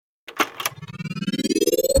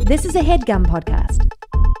This is a HeadGum podcast.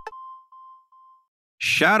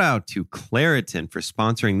 Shout out to Claritin for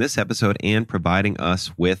sponsoring this episode and providing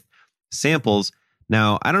us with samples.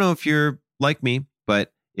 Now, I don't know if you're like me,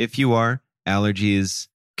 but if you are, allergies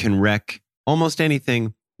can wreck almost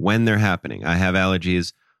anything when they're happening. I have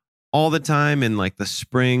allergies all the time in like the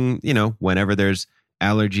spring, whenever there's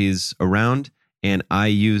allergies around, and I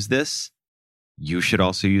use this. You should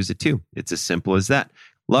also use it too. It's as simple as that.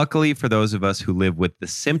 Luckily, for those of us who live with the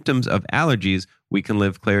symptoms of allergies, we can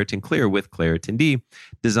live Claritin Clear with Claritin D.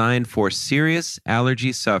 Designed for serious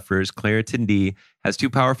allergy sufferers, Claritin D has 2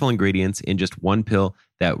 powerful ingredients in just 1 pill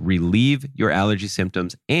that relieve your allergy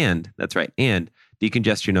symptoms and, that's right, and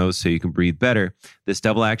decongest your nose so you can breathe better. This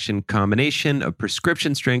double action combination of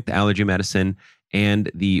prescription strength allergy medicine and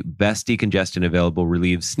the best decongestant available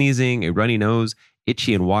relieves sneezing, a runny nose,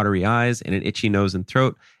 itchy and watery eyes, and an itchy nose and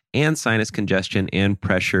throat, and sinus congestion and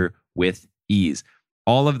pressure with ease.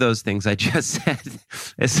 All of those things I just said,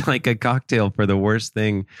 it's like a cocktail for the worst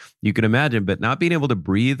thing you can imagine, but not being able to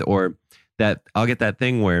breathe, or that I'll get that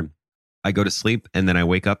thing where I go to sleep and then I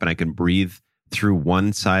wake up and I can breathe through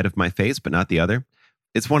one side of my face, but not the other.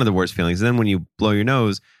 It's one of the worst feelings. And then when you blow your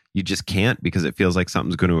nose, you just can't because it feels like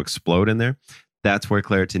something's going to explode in there. That's where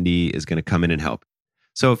Claritin D is going to come in and help.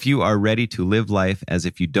 So if you are ready to live life as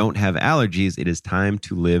if you don't have allergies, it is time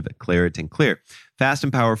to live Claritin Clear. Fast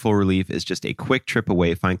and powerful relief is just a quick trip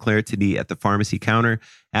away. Find Claritin D at the pharmacy counter.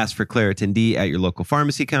 Ask for Claritin D at your local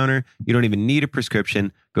pharmacy counter. You don't even need a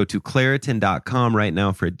prescription. Go to Claritin.com right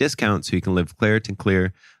now for a discount so you can live Claritin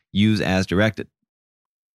Clear. Use as directed.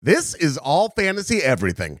 This is All Fantasy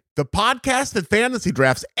Everything, the podcast that fantasy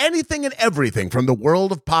drafts anything and everything from the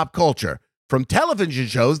world of pop culture, from television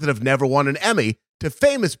shows that have never won an Emmy to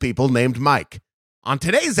famous people named Mike. On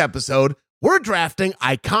today's episode, we're drafting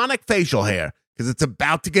iconic facial hair because it's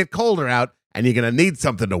about to get colder out and you're going to need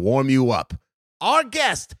something to warm you up. Our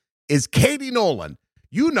guest is Katie Nolan.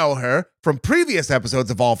 You know her from previous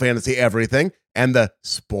episodes of All Fantasy Everything and the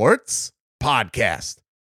Sports Podcast.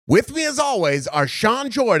 With me, as always, are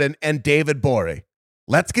Sean Jordan and David Gborie.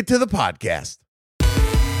 Let's get to the podcast.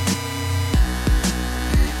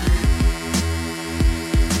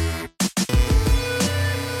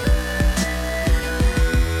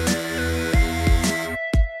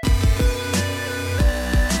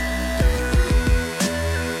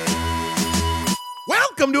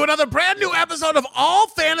 Welcome to another brand new episode of All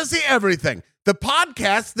Fantasy Everything, the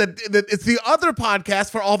podcast that it's the other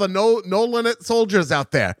podcast for all the Nolan soldiers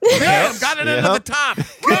out there. Bam, got it in at the top.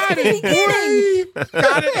 Got it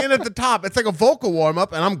in at the top. It's like a vocal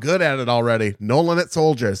warm-up, and I'm good at it already. Nolan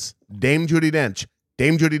soldiers. Dame Judi Dench.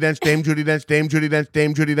 Dame Judi Dench, Dame Judi Dench, Dame Judi Dench,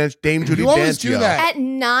 Dame Judi Dench, Dame Judi Dench. You always do that. At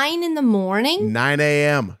 9 in the morning? 9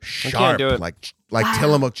 a.m. Sharp. Like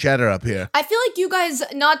Tillamook cheddar up here. I feel like you guys,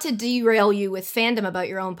 not to derail you with fandom about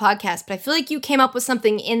your own podcast, but I feel like you came up with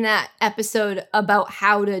something in that episode about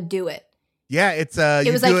how to do it. Yeah, it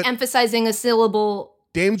was like emphasizing a syllable.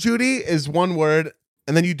 Dame Judi is one word,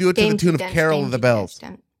 and then you do it to the tune of Carol of the Bells.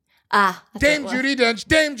 Dame Judi Dench,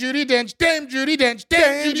 Dame Judi Dench, Dame Judi Dench,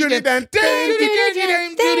 Dame Judi Dench, Dame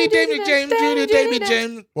Judi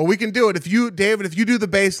Dench. Well, we can do it if you, David, if you do the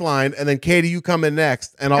bass line, and then Katie, you come in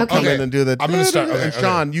next, and I'll come in and do the. I'm gonna start. And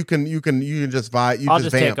Sean, you can just vibe. I'll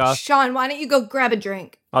just take off. Sean, why don't you go grab a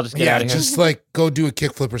drink? I'll just get out of here. Just like go do a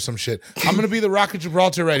kickflip or some shit. I'm gonna be the Rock of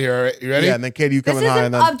Gibraltar right here. All right, you ready? Yeah, and then Katie, you come in high,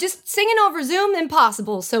 and then just singing over Zoom,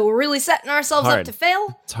 impossible. So we're really setting ourselves up to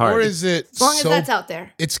fail. It's hard. Or is it? As long as that's out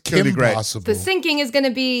there. It's Kim possible. The syncing is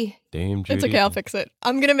gonna be. Dame Judi. It's okay, I'll fix it.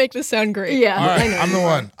 I'm gonna make this sound great. Yeah, all right,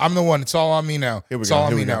 I'm the one. It's all on me now. It's all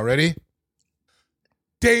on me now. Ready?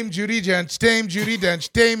 Dame Judi Dench, Dame Judi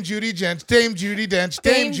Dench, Dame Judi Dench, Dame Judi Dench,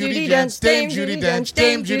 Dame Judi Dench, Dame Judi Dench,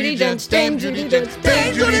 Dame Judi Dench, Dame Judi Dench,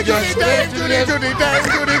 Dame Judi Dench, Dame Judi Dench,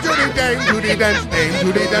 Dame Judi Dench, Dame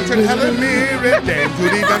Judi Dench, and Helen Mirren, Dame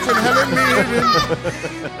Judi Dench and Helen Mirren.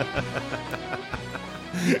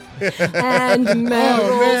 And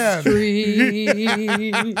Meryl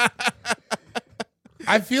Streep.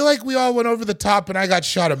 I feel like we all went over the top and I got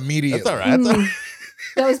shot immediately. That's all right. That's all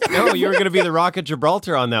right. No, you were going to be the Rock of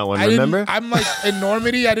Gibraltar on that one, remember? I'm like, in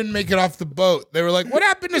Normandy, I didn't make it off the boat. They were like, what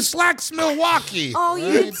happened to Slacks Milwaukee? Oh,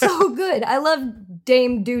 you did so good. I love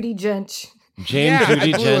Dame Judi Dench.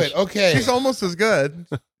 I blew it. Okay. She's almost as good.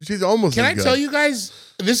 She's almost Can as I good. tell you guys,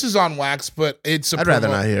 this is on wax, but it's a I'd rather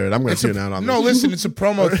not hear it. I'm going to tune out on this. No, listen, it's a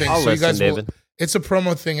promo thing. I'll so listen, you guys David. It's a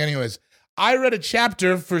promo thing anyways. I read a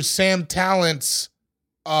chapter for Sam Tallent's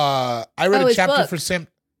his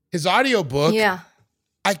audiobook. Yeah.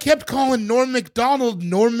 I kept calling Norm Macdonald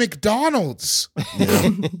Norm McDonald's.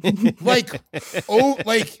 like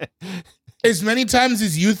As many times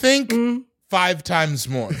as you think, 5 times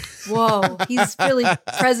more. Whoa, he's really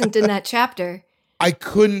present in that chapter. I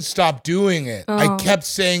couldn't stop doing it. Oh. I kept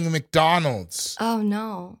saying McDonald's. Oh,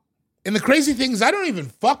 no. And the crazy thing is I don't even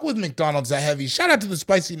fuck with McDonald's that heavy. Shout out to the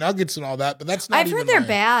spicy nuggets and all that, but that's not I've heard they're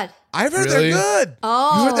bad. I've heard Really? they're good.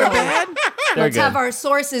 Oh. You heard they're bad? Let's have our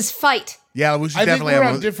sources fight. Yeah, we should I think definitely we're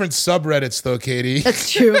have on different subreddits though, Katie.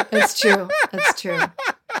 That's true. That's true. That's true.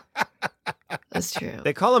 That's true.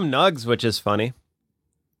 They call them nugs, which is funny.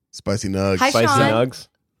 Spicy nugs. Hi, Spicy Sean. nugs.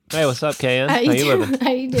 Hey, what's up, KN? How you living? doing?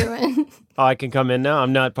 How you doing? Oh, I can come in now.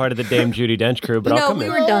 I'm not part of the Dame Judi Dench crew, but I'll No, come we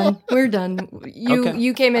in. were done. We're done. Okay.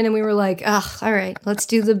 You came in and we were like, ugh, all right, let's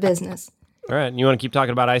do the business. All right. You want to keep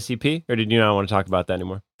talking about ICP, or did you not want to talk about that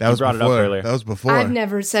anymore? That You was brought before. it up earlier. That was before. I've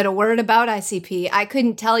never said a word about ICP. I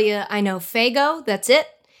couldn't tell you. I know Fago. That's it.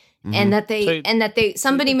 And that they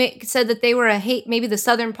somebody said that they were maybe the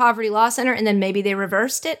Southern Poverty Law Center, and then maybe they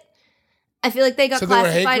reversed it. I feel like they got So they were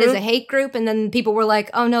a hate classified as group? a hate group, and then people were like,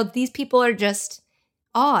 "Oh no, these people are just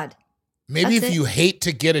odd." Maybe That's if it. you hate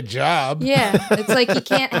to get a job. Yeah, it's like you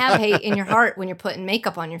can't have hate in your heart when you're putting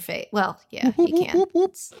makeup on your face. Well, yeah, you can.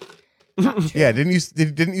 It's not true. Yeah,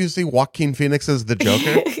 didn't you see Joaquin Phoenix as the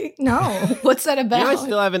Joker? No, what's that You know, about?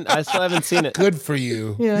 I still haven't seen it. Good for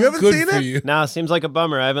you. Yeah. You haven't Good seen for it? you. No, seems like a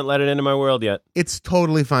bummer. I haven't let it into my world yet. It's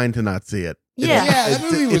totally fine to not see it. Yeah. Yeah, that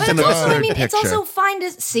movie was But an it's also, absurd I mean, it's picture. also fine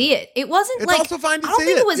to see it. It wasn't It's like also fine to I don't see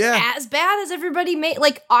think it, it was yeah. as bad as everybody made.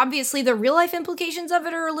 Like, obviously, the real life implications of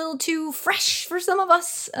it are a little too fresh for some of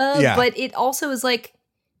us. Yeah. But it also is like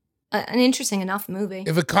an interesting enough movie.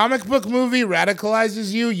 If a comic book movie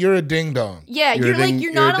radicalizes you, you're a ding dong. Yeah, You're you're a like ding-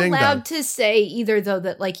 you're you're a not ding dong. allowed to say either though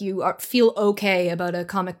that like you feel okay about a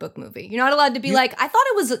comic book movie. You're not allowed to be like I thought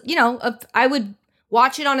it was I would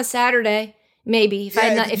watch it on a Saturday maybe if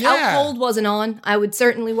if Out Cold wasn't on I would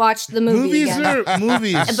certainly watch the movie Movies again. are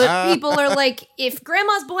movies. But people are like, if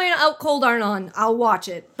Grandma's Boy and Out Cold aren't on, I'll watch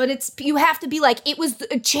it. But you have to be like, it was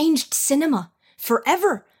changed cinema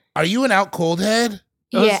forever. Are you an Out Cold head?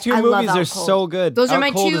 Those two I love movies Out are Cold. so good. Those are Out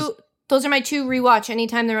my Cold two. Those are my two rewatch.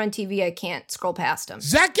 Anytime they're on TV, I can't scroll past them.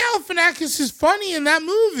 Zach Galifianakis is funny in that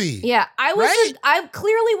movie. Yeah, I was. Right? I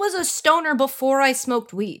clearly was a stoner before I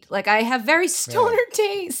smoked weed. Like I have very stoner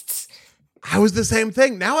tastes. I was the same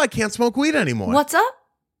thing. Now I can't smoke weed anymore. What's up?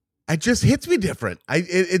 It just hits me different.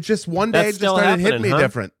 It just one day That's just still started hitting happening, me huh?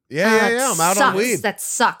 different. Yeah. I'm out on weed. That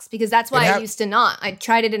sucks because that's why I used to not. I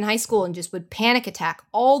tried it in high school and just would panic attack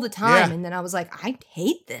all the time. Yeah. And then I was like, I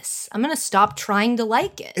hate this. I'm going to stop trying to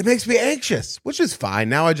like it. It makes me anxious, which is fine.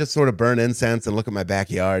 Now I just sort of burn incense and look at my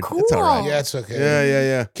backyard. It's all Cool. right. Yeah, it's okay.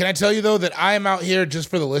 Yeah. Can I tell you though that I am out here just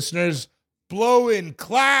for the listeners, blowing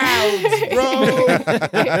clouds, bro,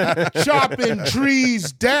 chopping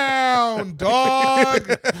trees down, dog.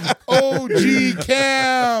 OG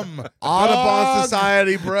Cam, Audubon dog.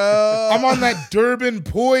 Society, bro. I'm on that Durban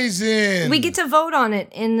poison. We get to vote on it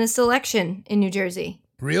in this election in New Jersey.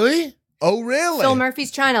 Really? Oh, really? Phil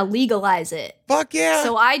Murphy's trying to legalize it. Fuck yeah.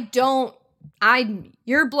 So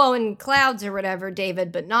you're blowing clouds or whatever,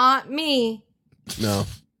 David, but not me. No.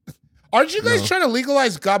 Aren't you guys trying to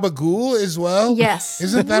legalize gabagool as well? Yes.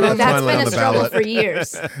 Isn't that on That's finally been on a the struggle ballot. for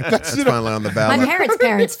years. That's finally on the My ballot.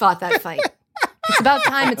 parents fought that fight. It's about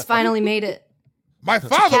time it's finally made it. My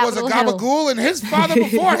father was a Capitol Hill. gabagool and his father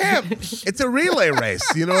before him. It's a relay race.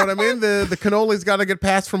 You know what I mean? The cannoli's got to get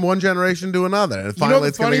passed from one generation to another. And You know finally the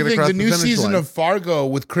it's going to funny get thing, across the the new finish season line. of Fargo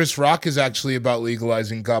with Chris Rock is actually about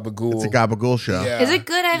legalizing gabagool. It's a gabagool show. Yeah. Is it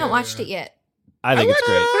good? I haven't watched it yet. I think it's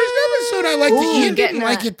great. First episode, I liked Ooh, it. Ian didn't getting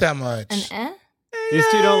like that. it that much. An These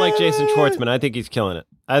two don't like Jason Schwartzman. I think he's killing it.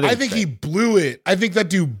 I it's think great. he blew it. I think that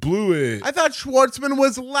dude blew it. I thought Schwartzman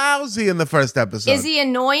was lousy in the first episode. Is he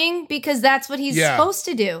annoying? Because that's what he's Yeah. supposed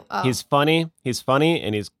to do. Oh. He's funny,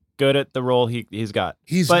 and he's good at the role he's got.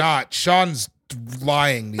 He's But not. Sean's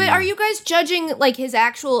lying to But are you guys judging like his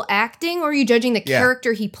actual acting, or are you judging the Yeah.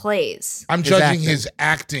 character he plays? I'm His judging acting. his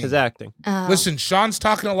acting. His acting. Listen, Sean's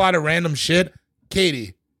talking a lot of random shit.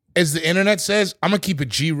 Katie, as the internet says, I'm going to keep it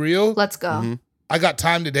G real. Let's go. Mm-hmm. I got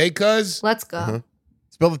time today, cuz. Let's go.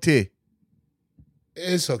 Spill the tea.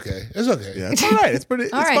 It's okay. It's okay. Yeah, it's all right. It's pretty.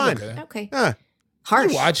 It's All right. fine. Okay. Yeah. You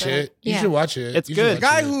Harsh. should watch but it. You yeah. should watch it. It's You should good. The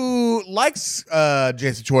watch guy it. who likes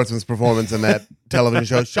Jason Schwartzman's performance in that television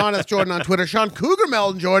show, Sean S. Jordan on Twitter, Sean Cougar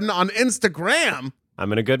Melon Jordan on Instagram.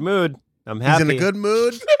 I'm in a good mood. I'm happy. He's in a good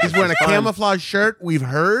mood. He's wearing a Fun. camouflage shirt. We've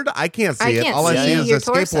heard. I can't see I it. can't All I see see is your a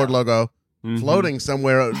torso. skateboard logo Mhm. floating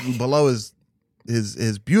somewhere below his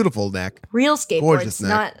beautiful neck. Real Gorgeous skateboards, neck.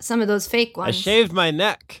 not some of those fake I ones. shaved my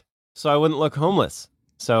neck so I wouldn't look homeless.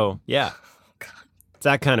 So, yeah. It's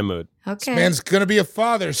that kind of mood. Okay. Man's going to be a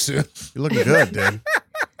father soon. You're looking good, dude.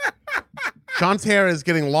 Sean's hair is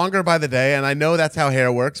getting longer by the day, and I know that's how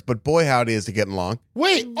hair works, but boy, howdy is it getting long.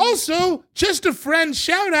 Wait, also, just a friend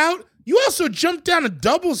shout out. You also jumped down a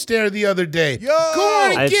double stair the other day. Yo! Go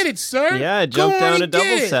on and get it, sir. Yeah, I jumped Go on down a and double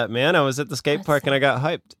get it. set, man. I was at the skate park and I got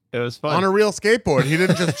hyped. It was fun. On a real skateboard. He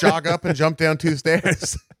didn't just jog up and jump down 2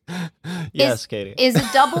 stairs. Yes, Katie. Is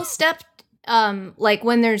a double step like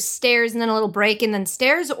when there's stairs and then a little break and then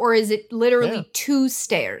stairs, or is it literally 2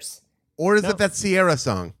 stairs? Or is it that Sierra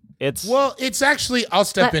song? Well, it's actually, I'll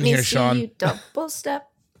step in here, Sean. You double step.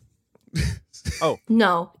 Oh.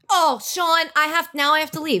 No. Oh, Sean, I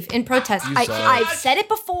have to leave in protest. I've said it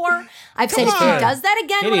before. I've said if he does that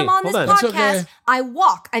again when Katie, I'm on this hold on. podcast, Okay. I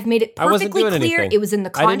walk. I've made it I wasn't perfectly doing clear. anything. It was in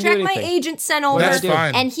the I didn't do contract my anything. agent sent over. That's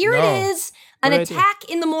fine. And here No. it is. An What'd I do? attack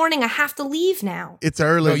in the morning. I have to leave now. It's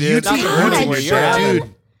early, No, dude. UTA, God, where you're at.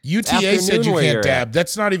 dude, UTA said Afternoon you where can't you're dab. at.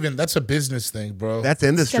 That's a business thing, bro. That's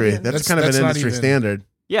industry. That's That's kind of an not industry even- standard.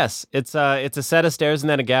 Yes, it's a set of stairs and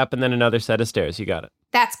then a gap and then another set of stairs. You got it.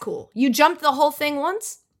 That's cool. You jumped the whole thing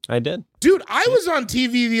once? I did. Dude, I was on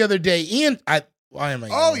TV the other day, and why am I?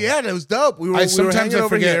 Oh, yeah, that was dope. We were Sometimes hanging I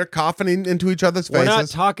over forget. here, coughing into each other's We're not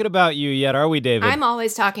faces. talking about you yet, are we, David? I'm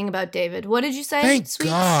always talking about David. What did you say? Thank Sweets?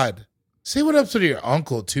 God. Say what up to your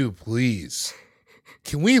uncle too, please.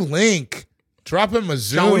 Can we link? Drop him a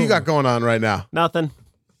Zoom. Sean, what do you got going on right now? Nothing.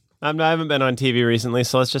 I haven't been on TV recently,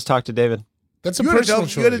 so let's just talk to David. That's a You had a personal dope,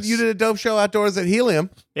 choice. you did a dope show outdoors at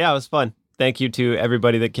Helium. Yeah, it was fun. Thank you to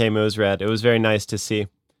everybody that came. It was rad. It was very nice to see.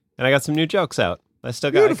 And I got some new jokes out. I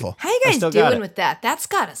still got Beautiful. How you I guys still got doing it. with that? That's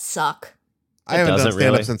gotta suck. I haven't done doesn't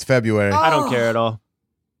stand-up really. since February. I Oh. don't care at all.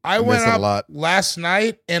 I miss went it a up lot. last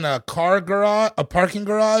night in a parking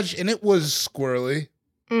garage, and it was squirrely.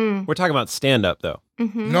 Mm. We're talking about stand-up, though.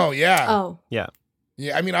 Mm-hmm. No, yeah. Oh. Yeah,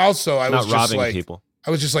 Yeah, I mean, also, I not was just robbing like, people. I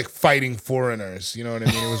was just like fighting foreigners. You know what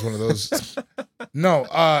I mean? It was one of those. No,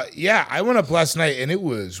 yeah, I went up last night and it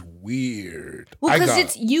was weird. Well, I because got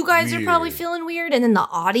it's you guys are probably weird. feeling weird, and then the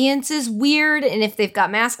audience is weird, and if they've got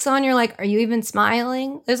masks on, you're like, are you even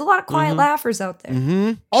smiling? There's a lot of quiet laughers out there.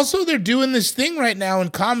 Mm-hmm. Also, they're doing this thing right now in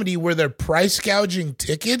comedy where they're price gouging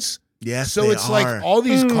tickets. Yes, So they it's are. like all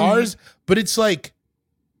these cars, but it's like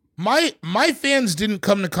my fans didn't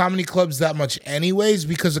come to comedy clubs that much anyways,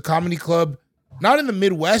 because a comedy club, not in the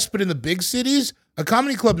Midwest, but in the big cities, a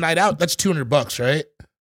comedy club night out, that's $200, right?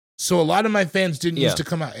 So a lot of my fans didn't used to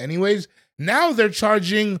come out anyways. Now they're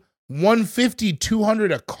charging $150,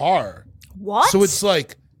 $200 a car. What? So it's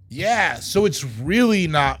like, yeah, so it's really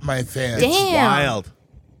not my fans. Damn. Wild.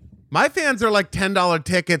 My fans are like $10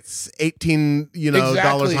 tickets, $18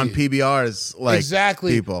 dollars Exactly. on PBRs. Like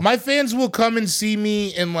exactly. people. My fans will come and see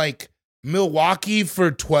me in like Milwaukee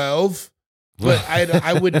for 12, but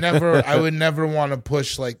I would never want to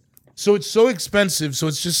push like. So it's so expensive. So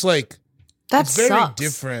it's just like that it's very sucks.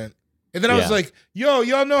 different. And then I was Yeah. like, "Yo,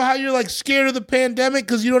 y'all know how you're like scared of the pandemic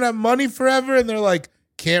because you don't have money forever?" And they're like,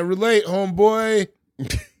 "Can't relate, homeboy."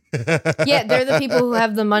 Yeah, they're the people who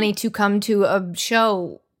have the money to come to a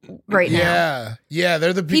show right now. Yeah,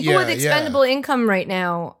 they're the People with yeah. expendable income right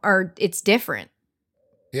now it's different.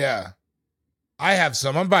 Yeah. I have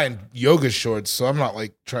some. I'm buying yoga shorts, so I'm not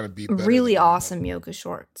like trying to be better Really than them. awesome yoga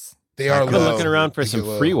shorts. They are I've been low. looking around for They some get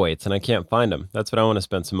low. free weights, and I can't find them. That's what I want to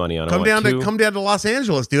spend some money on. come I down want to Los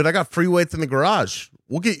Angeles, dude. I got free weights in the garage.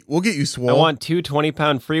 We'll get you swole. I want 2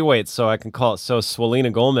 20-pound free weights so I can call it so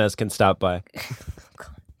Swalina Gomez can stop by.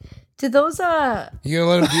 Did those You gonna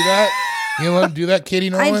let him do that? You gonna let him do that, Katie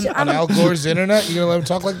Nolan, on Al Gore's internet? You gonna let him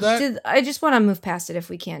talk like that? I just want to move past it if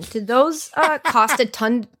we can. Did those cost a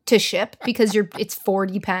ton to ship because it's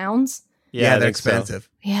 40 pounds? Yeah, I they're think so. expensive.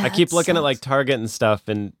 Yeah, I keep that looking at sucks. like Target and stuff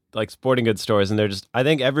and like sporting goods stores, and they're just. I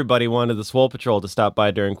think everybody wanted the Swole Patrol to stop by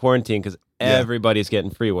during quarantine because everybody's getting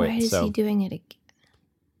free Why weights. is So he doing it again?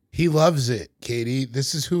 He loves it, Katie.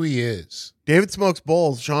 This is who he is. David smokes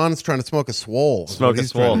bowls. Sean's trying to smoke a swole. is Smoke what a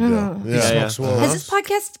he's trying to swole. do. He Yeah. smokes swole. Has this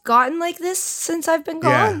podcast gotten like this since I've been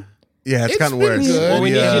Yeah. gone? Yeah, it's It's gotten been worse. good. well, we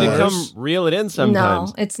need Yeah. you to come reel it in sometimes.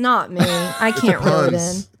 No, it's not me. I can't reel it in.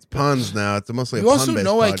 Puns. It's puns now. It's mostly a You also pun-based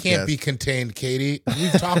know I podcast. can't be contained, Katie.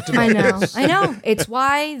 We've talked about I know. this. I know. It's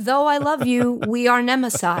why, though I love you, we are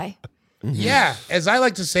nemesis. Yeah, as I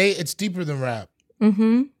like to say, it's deeper than rap.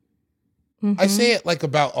 Mm-hmm. I say it like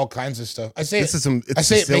about all kinds of stuff. I say This it. is some. It's I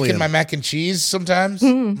say it Sicilian. making my mac and cheese sometimes.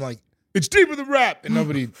 Mm-hmm. I'm like, it's deeper than rap, and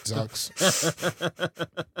nobody talks.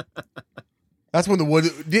 That's when the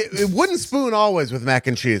wooden spoon always with mac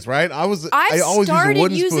and cheese, right? I always started use a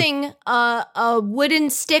wooden spoon. using a wooden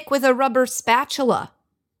stick with a rubber spatula.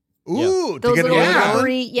 Ooh, to Those get it little rolling Yeah. on?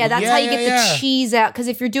 rubbery. Yeah, that's Yeah, how you get yeah. the cheese out. Because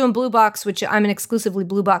if you're doing Blue Box, which I'm an exclusively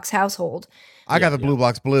Blue Box household, I got the Blue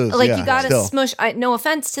Box Blues. Like you gotta smush. No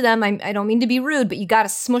offense to them, I don't mean to be rude, but you gotta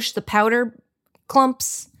smush the powder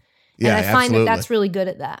clumps. Yeah, and I find that that's really good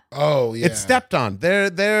at that. Oh yeah, it's stepped on. Their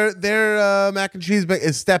mac and cheese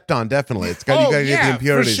is stepped on. Definitely, it's got you gotta get the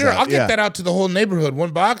impurities. For sure, out. I'll get that out to the whole neighborhood.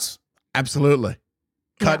 One box. Absolutely,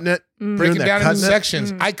 cutting it, break it down into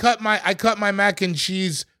sections. I cut my mac and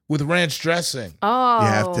cheese with ranch dressing. Oh, you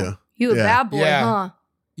have to. You a bad boy, huh?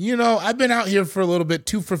 You know, I've been out here for a little bit,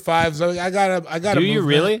 2 for $5. I gotta. Do you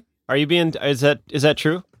really? That. Are you being? Is that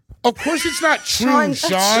true? Of course it's not true,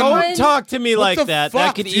 Sean. Don't talk to me like that.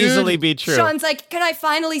 That could easily be true. Sean's like, can I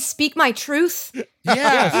finally speak my truth?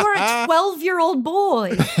 Yeah. You're a 12-year-old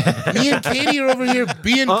boy. Me and Katie are over here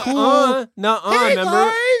being cool. Hey,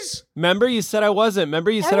 guys. Remember you said I wasn't.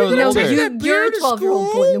 Remember you said I was older. You're a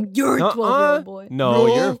 12-year-old boy. No, you're a 12-year-old boy.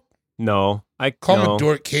 No. Call me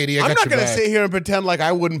Dork, Katie. I'm not going to sit here and pretend like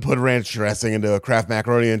I wouldn't put ranch dressing into a Kraft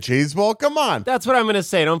macaroni and cheese bowl. Come on. That's what I'm going to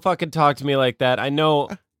say. Don't fucking talk to me like that.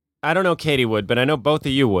 I don't know Katie would, but I know both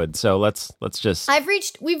of you would. So let's just.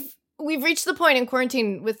 We've reached the point in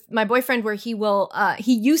quarantine with my boyfriend where he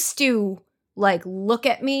used to like look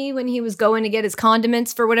at me when he was going to get his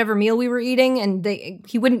condiments for whatever meal we were eating, and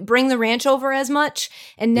he wouldn't bring the ranch over as much.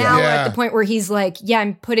 And now we're at the point where he's like, yeah,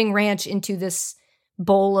 I'm putting ranch into this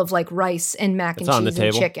bowl of like rice and mac and cheese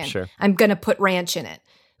and chicken. Sure. I'm gonna put ranch in it.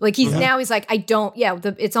 Like he's like, I don't. Yeah,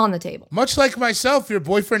 it's on the table. Much like myself, your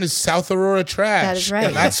boyfriend is South Aurora trash. That is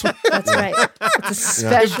right. That's right. It's a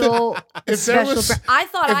special. I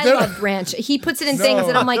thought I loved ranch. He puts it in things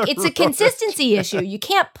that I'm like, it's a consistency issue. You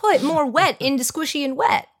can't put more wet into squishy and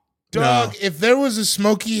wet. Dog, if there was a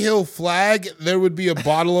Smoky Hill flag, there would be a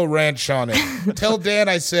bottle of ranch on it. Tell Dan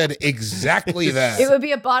I said exactly that. It would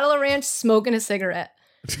be a bottle of ranch smoking a cigarette.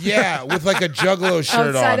 Yeah, with like a Juggalo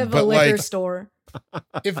shirt outside on. of a liquor store.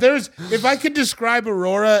 If I could describe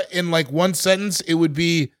Aurora in like one sentence, it would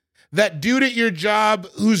be that dude at your job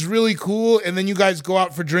who's really cool, and then you guys go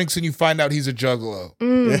out for drinks and you find out he's a Juggalo.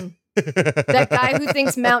 That guy who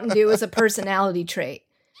thinks Mountain Dew is a personality trait.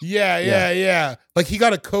 Yeah. Like he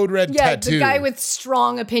got a Code Red tattoo. The guy with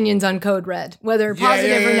strong opinions on Code Red, whether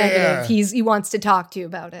positive or negative, he wants to talk to you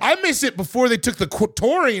about it. I miss it before they took the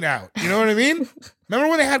taurine out. You know what I mean? Remember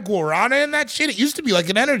when they had guarana in that shit? It used to be like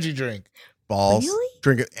an energy drink. Balls. Really?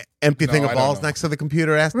 Drink an empty thing of balls next to the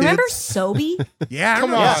computer. Remember Sobe? Yeah, I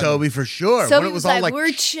remember Sobe for sure. Sobe when it was like,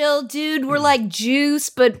 we're chill, dude. We're like juice,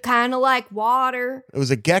 but kind of like water. It was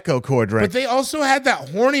a gecko core drink. But they also had that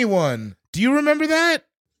horny one. Do you remember that?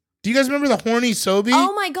 Do you guys remember the horny Sobe?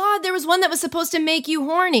 Oh my God, there was one that was supposed to make you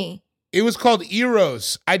horny. It was called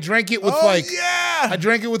Eros. I drank it with I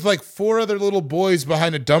drank it with like 4 other little boys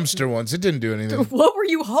behind a dumpster once. It didn't do anything. What were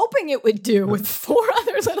you hoping it would do with 4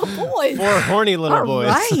 other little boys? 4 horny little boys.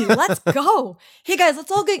 All right, let's go. Hey guys,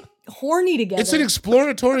 let's all get horny together. It's an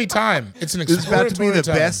exploratory time. It's about to be the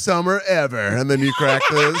best summer ever. And then you crack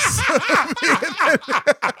this.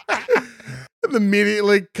 And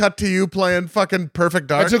immediately cut to you playing fucking Perfect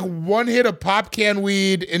Dark. I took 1 hit of pop can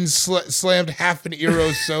weed and slammed half an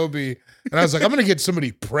Eros Sobe. And I was like, I'm going to get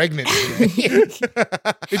somebody pregnant today.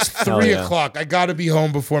 It's 3 o'clock. I got to be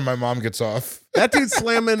home before my mom gets off. That dude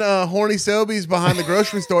slamming horny Sobies behind the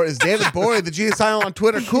grocery store is David Gborie, the GSI on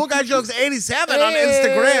Twitter. Cool Guy Jokes 87 on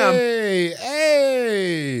Instagram.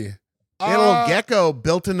 Hey. He had a little gecko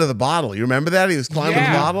built into the bottle. You remember that? He was climbing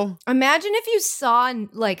the bottle. Imagine if you saw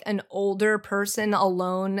like an older person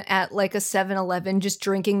alone at like a 7-Eleven just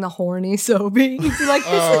drinking the horny Sobe. You'd be like,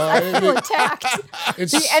 I feel attacked.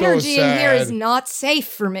 The energy in here is not safe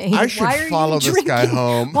for me. I should follow this guy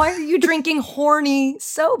home. Why are you drinking horny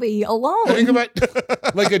Sobe alone? I think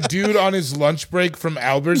about like a dude on his lunch break from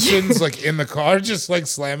Albertsons, like in the car, just like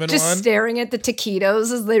slamming just one. Staring at the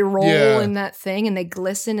taquitos as they roll in that thing and they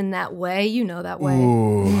glisten in that way. You know that way.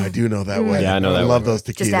 Ooh, I do know that way. Yeah, I know that I way. love those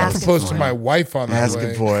taquitos. I proposed to my wife on that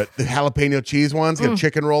asking for it. The jalapeno cheese ones, get a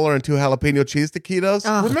chicken roller and 2 jalapeno cheese taquitos.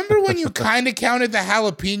 Remember when you kind of counted the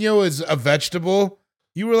jalapeno as a vegetable?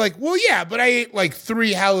 You were like, well, yeah, but I ate like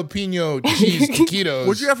 3 jalapeno cheese taquitos.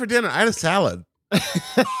 What'd you have for dinner? I had a salad. All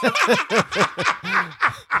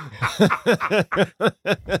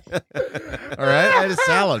right, I had a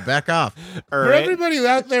salad. Back off. For everybody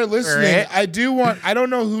out there listening, I don't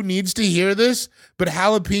know who needs to hear this, but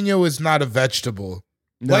jalapeno is not a vegetable.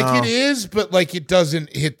 No. Like it is, but like it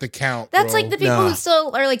doesn't hit the count. That's like the people who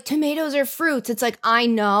still are like tomatoes are fruits. It's like, I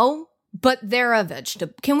know, but they're a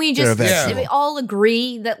vegetable. Can we just all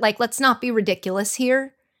agree that like, let's not be ridiculous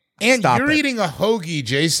here? And Stop you're it. eating a hoagie,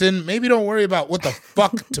 Jason. Maybe don't worry about what the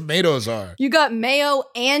fuck tomatoes are. You got mayo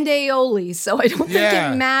and aioli, so I don't think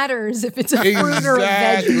it matters if it's a fruit or a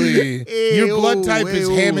veggie. Exactly. Your blood type is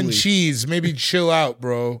ham and cheese. Maybe chill out,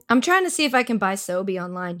 bro. I'm trying to see if I can buy Sobe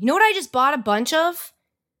online. You know what I just bought a bunch of?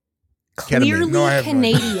 Clearly No, I have no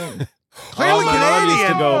idea. Canadian. Clearly my mom used to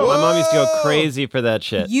Canadian. go. My mom used to go Whoa. crazy for that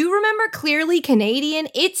shit. You remember Clearly Canadian?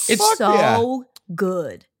 It's Fuck so yeah.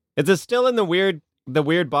 good. Is it still in the weird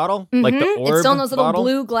bottle, like the orb It's still in those little bottle?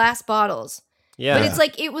 blue glass bottles. Yeah, But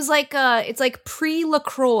it's like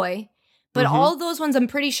pre-LaCroix. But all of those ones I'm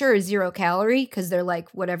pretty sure is 0 calorie because they're like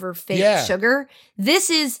whatever fake sugar. This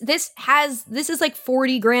is like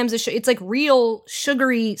 40 grams of sugar. It's like real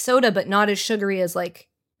sugary soda, but not as sugary as like,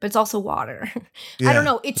 but it's also water. I don't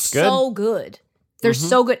know. It's so good. They're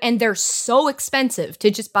so good. And they're so expensive to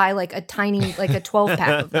just buy like a tiny, like a 12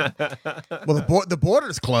 pack of them. Well, the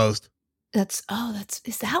border's closed. Is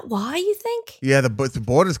that why you think? Yeah, the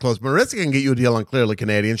border's closed. Marissa can get you a deal on Clearly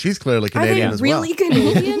Canadian. She's Clearly Canadian Are they as really well.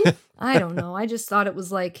 Canadian? I don't know. I just thought it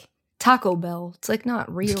was like Taco Bell. It's like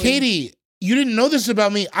not really. Katie, you didn't know this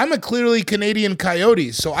about me. I'm a Clearly Canadian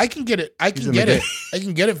coyote, so I can get it. I can get it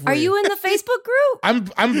for Are you. you in the Facebook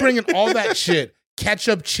group? I'm bringing all that shit.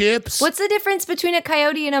 Ketchup chips. What's the difference between a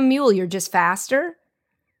coyote and a mule? You're just faster?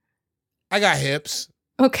 I got hips.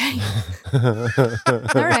 Okay. All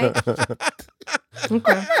right.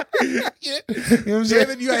 Okay. You know what I'm saying?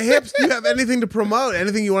 David, you got hips. Do you have anything to promote?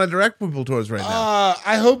 Anything you want to direct people towards right now?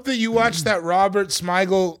 I hope that you watched that Robert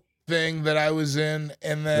Smigel thing that I was in,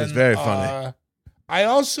 and then It was very funny. I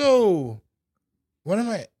also, what am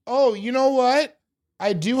I? Oh, you know what?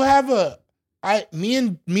 I do have me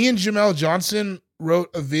and Jamel Johnson wrote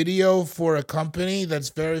a video for a company that's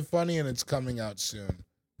very funny, and it's coming out soon.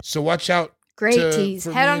 So watch out. Great tease.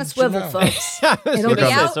 for Head me on a and swivel, Jamel. folks. I was It'll gonna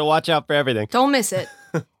be say, out. so watch out for everything. Don't miss it.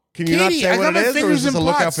 Can you not Katie, say I what got it my is, or fingers is this in a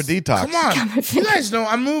lookout pots. for detox? Come on. You guys know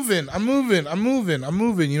I'm moving. I'm moving.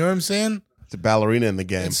 You know what I'm saying? It's a ballerina in the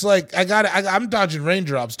game. It's like I'm dodging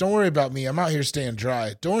raindrops. Don't worry about me. I'm out here staying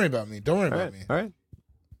dry. Don't worry about me. All right.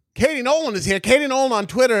 Katie Nolan is here. Katie Nolan on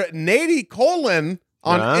Twitter. Nady Colon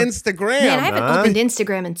on Instagram. Man, I haven't opened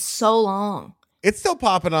Instagram in so long. It's still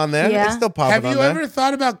popping on there. Yeah. It's still popping Have on you there. ever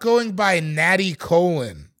thought about going by Natty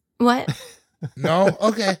Colon? What? No?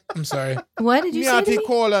 Okay. I'm sorry. What did you say to Nady me?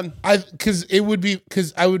 Colon. I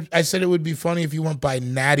said it would be funny if you went by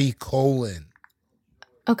Natty Colon.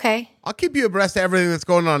 Okay. I'll keep you abreast of everything that's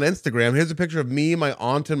going on Instagram. Here's a picture of me, my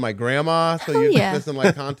aunt, and my grandma. So Oh, you're yeah. just missing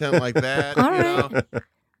like content like that. All you right.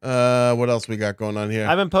 know? What else we got going on here?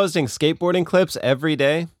 I've been posting skateboarding clips every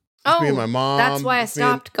day me and my mom. That's why I It's me and-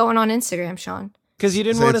 stopped going on Instagram, Sean. because you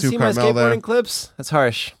didn't Say want to Sue see my Carmel there. skateboarding clips. That's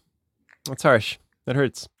harsh. That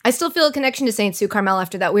hurts. I still feel a connection to Saint Sue Carmel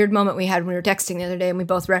after that weird moment we had when we were texting the other day and we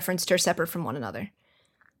both referenced her separate from one another.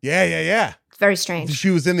 Yeah. It's very strange. She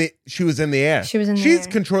was in the air. She was in the She's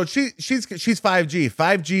air. controlled. She's 5G.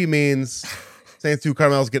 5G means Saint Sue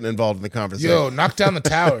Carmel's getting involved in the conversation. Yo, knock down the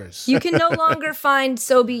towers. You can no longer find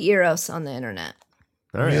Sobe Eros on the internet.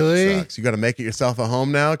 All right. Really? Sucks. You got to make it yourself a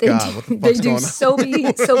home now. They God, do, what the they fuck's do going on?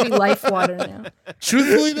 Sobe Life Water now.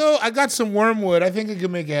 Truthfully, though, I got some wormwood. I think I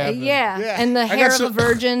can make it happen. Yeah. And the got hair of a some-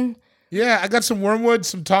 virgin. Yeah, I got some wormwood,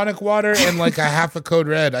 some tonic water, and like a half a Code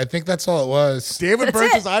Red. I think that's all it was. David That's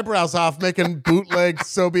burnt it. his eyebrows off making bootleg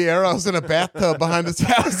Sobe arrows in a bathtub behind his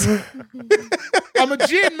house. I'm a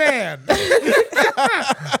gin man.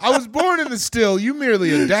 I was born in the still. You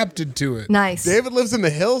merely adapted to it. Nice. David lives in the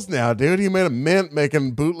hills now, dude. He made a mint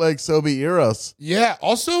making bootleg Sobe arrows. Yeah.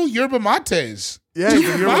 Also, yerba mates. Yeah,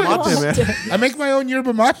 you're a mate, man. I make my own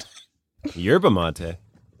yerba mate. Yerba mate.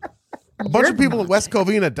 A bunch of people in West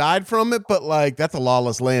Covina died from it, but like that's a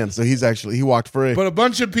lawless land, so he walked free. But a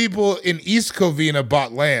bunch of people in East Covina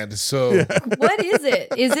bought land. So What is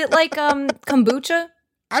it? Is it like kombucha?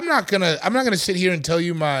 I'm not gonna sit here and tell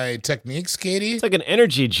you my techniques, Katie. It's like an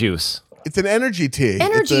energy juice. It's an energy tea.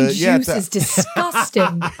 Energy juice is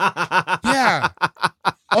disgusting. Yeah.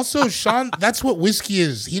 Also, Sean, that's what whiskey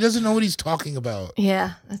is. He doesn't know what he's talking about.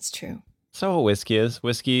 Yeah, that's true. So what whiskey is.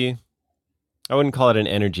 Whiskey, I wouldn't call it an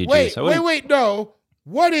energy juice. Wait, no.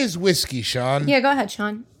 What is whiskey, Sean? Yeah, go ahead,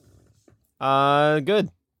 Sean. Good.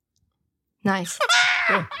 Nice.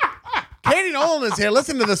 Katie Nolan is here.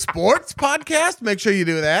 Listen to the sports podcast. Make sure you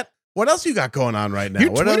do that. What else you got going on right now?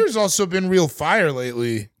 Your What else? Twitter's also been real fire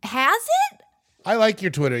lately. Has it? I like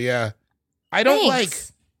your Twitter, yeah. I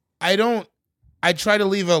don't I try to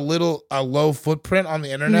leave a low footprint on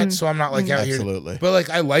the internet, so I'm not like out here. Absolutely. But like,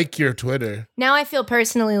 I like your Twitter. Now I feel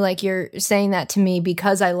personally like you're saying that to me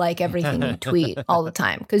because I like everything you tweet all the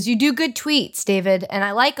time. Because you do good tweets, David, and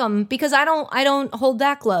I like them because I don't hold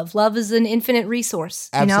back love. Love is an infinite resource.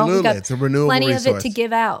 Absolutely, we got it's a renewable plenty resource. of it to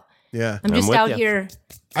give out. Yeah, I'm just out here.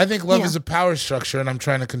 I think love is a power structure, and I'm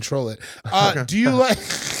trying to control it. Do you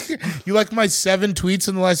like my 7 tweets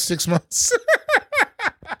in the last 6 months?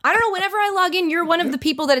 I don't know. Whenever I log in, you're one of the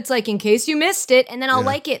people that it's like, in case you missed it, and then I'll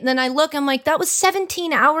like it, and then I look, I'm like, that was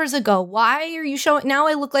 17 hours ago. Why are you showing? Now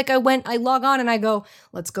I look like I log on and I go,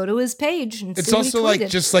 let's go to his page. And it's see what also he like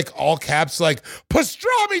tweeted. just like all caps, like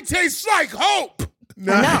pastrami tastes like hope.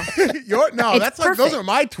 No, that's like, those are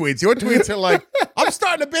my tweets. Your tweets are like, I'm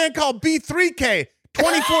starting a band called B3K.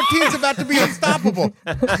 2014 is about to be unstoppable.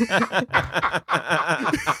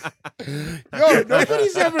 Yo,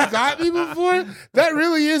 nobody's ever got me before. That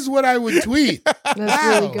really is what I would tweet. That's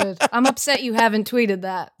really good. I'm upset you haven't tweeted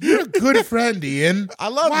that. You're a good friend, Ian. I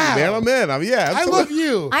love you, man. I'm in. I love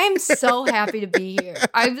you. I am so happy to be here.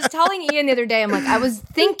 I was telling Ian the other day, I was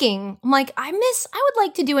thinking, I would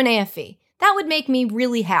like to do an AFE. That would make me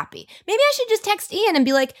really happy. Maybe I should just text Ian and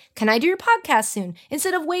be like, can I do your podcast soon?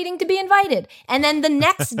 Instead of waiting to be invited. And then the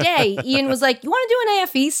next day, Ian was like, you want to do an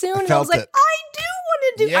AFE soon? And I was like, I do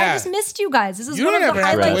want to do. I just missed you guys. This is one of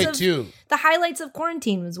the highlights of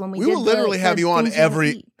quarantine was when we will literally have you on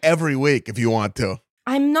every week if you want to.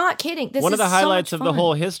 I'm not kidding. This one of the highlights of the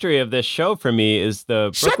whole history of this show for me is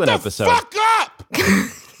the Brooklyn episode. Shut the fuck up!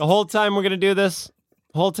 The whole time we're going to do this,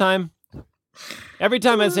 every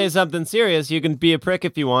time I say something serious, you can be a prick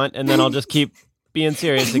if you want, and then I'll just keep being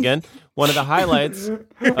serious again. One of the highlights of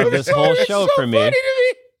this whole show for me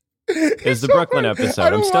is the Brooklyn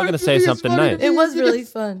episode. I'm still going to say something nice. It was really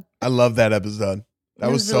fun. I love that episode.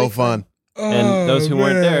 That was so really fun. And those who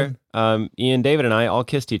weren't there, Ian, David, and I all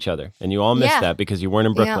kissed each other. And you all missed that because you weren't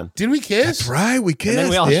in Brooklyn. Yeah. Did we kiss? That's right, we kissed. And then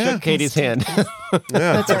we all shook Katie's hand.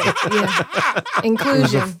 That's right. Yeah.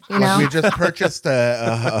 Inclusion, We just purchased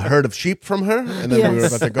a herd of sheep from her, and then we were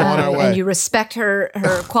about to go on our way. And you respect her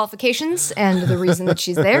qualifications and the reason that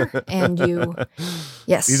she's there. And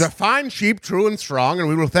yes. These are fine sheep, true and strong, and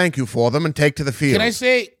we will thank you for them and take to the field. Can I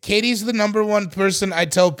say, Katie's the number one person I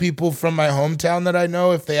tell people from my hometown that I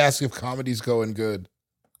know if they ask if comedy's going good.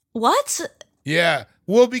 What? Yeah.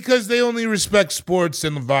 Well, because they only respect sports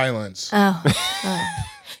and violence.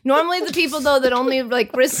 Normally the people though that only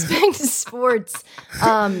respect sports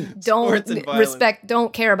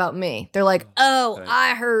don't care about me. They're like,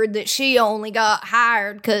 I heard that she only got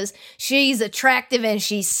hired because she's attractive and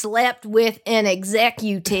she slept with an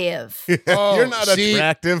executive. You're not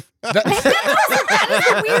attractive. That is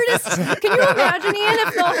the weirdest. Can you imagine, Ian,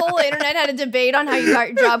 if the whole internet had a debate on how you got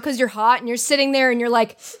your job because you're hot and you're sitting there and you're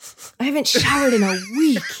like, I haven't showered in a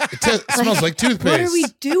week. It smells like toothpaste. What are we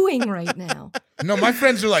doing right now? No, my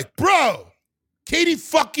friends are like, bro, Katie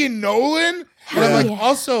fucking Nolan? And I'm like,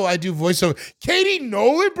 also, I do voiceover. Katie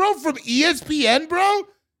Nolan, bro, from ESPN, bro?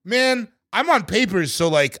 Man, I'm on papers,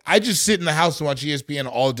 so I just sit in the house and watch ESPN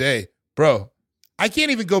all day. Bro, I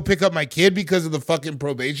can't even go pick up my kid because of the fucking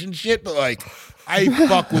probation shit, but I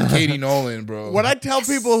fuck with Katie Nolan, bro. When I tell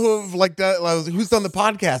people who've who's done the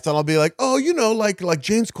podcast, and I'll be like, oh, like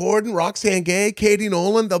James Corden, Roxanne Gay, Katie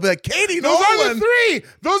Nolan, they'll be like, Katie Nolan.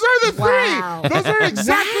 Those are the three. Wow. Those are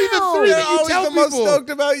exactly the three that you tell the people. Most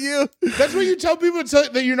stoked about you. That's what you tell people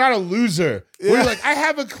that you're not a loser. Where you're like, I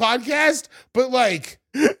have a podcast, but that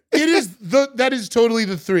is totally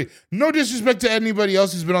the three. No disrespect to anybody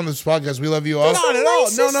else who's been on this podcast. We love you all. Not at all.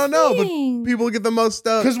 No. But people get the most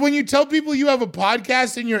stoked. Because when you tell people you have a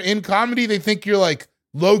podcast and you're in comedy, they think you're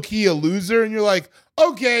low-key a loser. And you're like,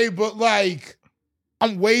 okay, but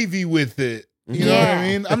I'm wavy with it. You know what I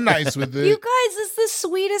mean? I'm nice with it. You guys, it's the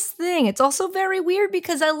sweetest thing. It's also very weird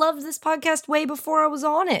because I loved this podcast way before I was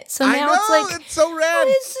on it. So now it's so rad.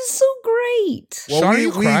 This is so great. Well, Sean, are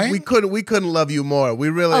you crying? we couldn't love you more. We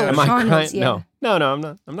really are. Am I Sean crying? is, yeah. No,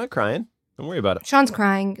 I'm not crying. Don't worry about it. Sean's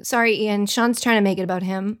crying. Sorry, Ian. Sean's trying to make it about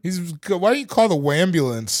him. Why do you call the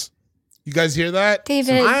wambulance? You guys hear that?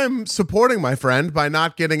 David. I'm supporting my friend by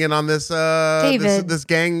not getting in on this this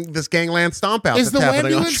gangland stomp out. Is the that's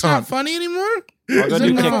happening on wambulance Sean. not funny anymore? I'll go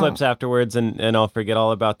do kickflips afterwards, and I'll forget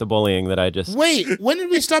all about the bullying that I just... Wait, when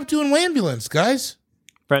did we stop doing wambulance, guys?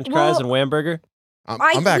 French fries and Whamburger?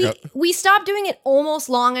 I'm back up. We stopped doing it almost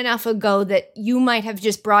long enough ago that you might have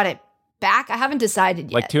just brought it back. I haven't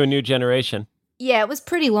decided yet. To a new generation. Yeah, it was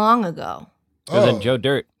pretty long ago It was in Joe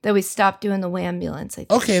Dirt. that we stopped doing the wambulance. I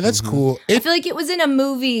think. Okay, that's cool. I feel like it was in a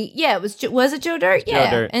movie. Yeah, it was. Was it Joe Dirt? Yeah,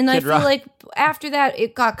 Joe Dirt. and I Kid feel Rock. like after that,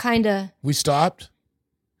 it got kind of We stopped?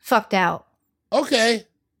 fucked out. Okay.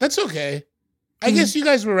 That's okay. I guess you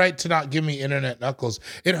guys were right to not give me internet knuckles.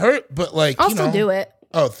 It hurt, but like, I'll still do it.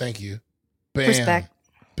 Oh, thank you. Bam. Respect.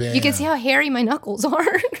 Bam. You can see how hairy my knuckles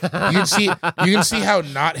are. You can see how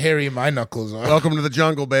not hairy my knuckles are. Welcome to the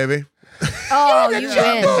jungle, baby. Oh, you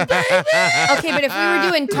win. Okay, but if we were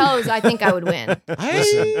doing toes, I think I would win.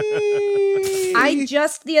 I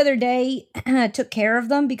just the other day took care of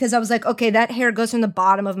them because I was like, okay, that hair goes from the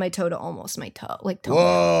bottom of my toe to almost my toe, like toe.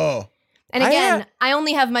 Whoa. And again, I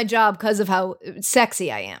only have my job because of how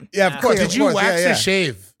sexy I am. Yeah, of course. Did you wax or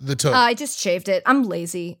shave the toe? I just shaved it. I'm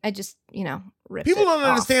lazy. I just, ripped People it don't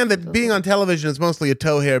understand that being on television is mostly a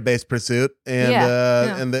toe hair based pursuit, and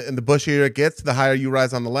and the bushier it gets, the higher you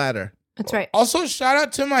rise on the ladder. That's right. Also, shout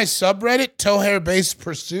out to my subreddit, Toe Hair Based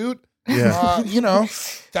Pursuit. Yeah.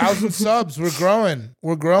 1,000 subs. We're growing.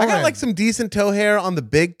 We're growing. I got like some decent toe hair on the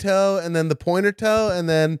big toe and then the pointer toe and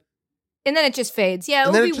then it just fades. Yeah,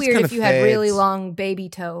 it would be weird if you had really long baby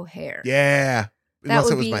toe hair. Yeah.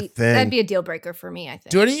 Unless it was my thing. That'd be a deal breaker for me, I think.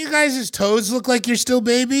 Do any of you guys' toes look like you're still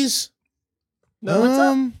babies? No, what's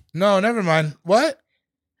up? No, never mind. What?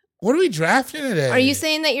 What are we drafting today? Are you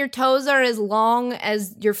saying that your toes are as long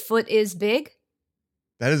as your foot is big?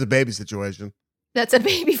 That is a baby situation. That's a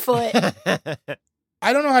baby foot.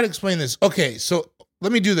 I don't know how to explain this. Okay, so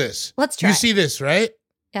let me do this. Let's try. You see this, right?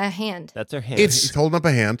 A hand. That's her hand. He's holding up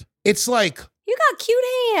a hand. It's like... You got cute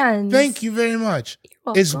hands. Thank you very much.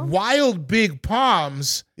 It's wild big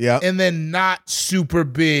palms and then not super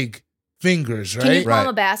big fingers, right? Can you palm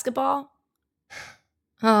a basketball?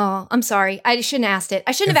 Oh, I'm sorry. I shouldn't have asked it.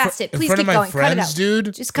 I shouldn't have asked it. Please keep going. Cut it out,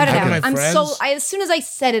 dude. Just cut it out. As soon as I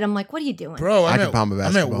said it, I'm like, what are you doing? Bro, I'm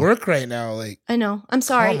I'm at work right now. Like, I know. I'm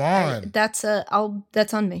sorry. Come on. That's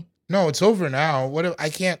on me. No, it's over now.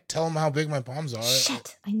 I can't tell them how big my palms are.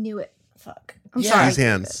 Shit. I knew it. Fuck. I'm sorry. These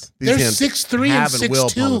hands. They're 6'3" and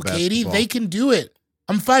 6'2", Katie. They can do it.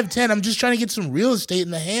 I'm 5'10". I'm just trying to get some real estate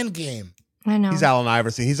in the hand game. I know. He's Allen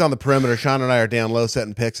Iverson. He's on the perimeter. Sean and I are down low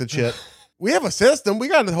setting picks and shit. We have a system. We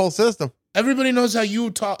got the whole system. Everybody knows how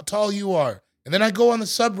tall you are. And then I go on the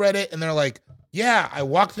subreddit and they're like, yeah, I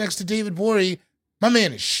walked next to David Gborie. My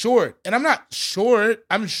man is short. And I'm not short.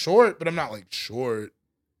 I'm short, but I'm not like short.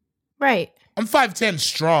 Right. I'm 5'10"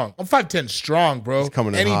 strong. I'm 5'10" strong, bro. He's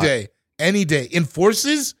coming in any hot. day. Any day. In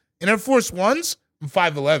forces, in Air Force Ones, I'm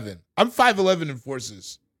 5'11". I'm 5'11" in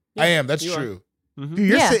forces. Yeah, I am. That's true.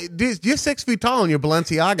 Mm-hmm. Dude, you're 6 feet tall in your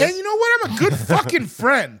Balenciagas. And you know what? I'm a good fucking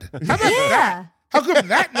friend. How about that? How come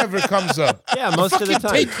that never comes up? Yeah, most of the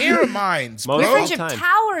time. Take care of mines, bro. Your friendship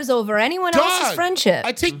towers over anyone else's friendship.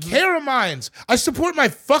 I take care of mines. I support my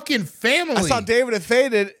fucking family. I saw David had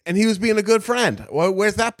faded, and he was being a good friend.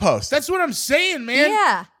 Where's that post? That's what I'm saying, man.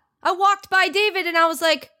 Yeah. I walked by David, and I was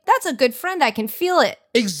like, that's a good friend. I can feel it.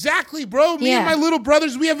 Exactly, bro. Me and my little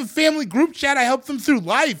brothers, we have a family group chat. I help them through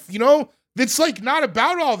life, It's like not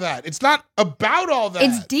about all that. It's not about all that.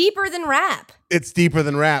 It's deeper than rap. It's deeper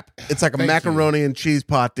than rap. It's like a macaroni and cheese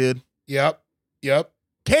pot, dude. Yep.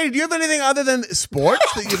 Katie, do you have anything other than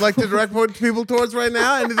sports that you'd like to direct people towards right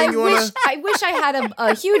now? Anything I wish I had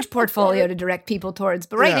a huge portfolio to direct people towards,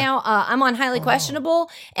 but right now I'm on Highly Questionable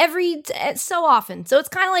so often. So it's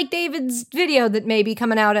kind of like David's video that may be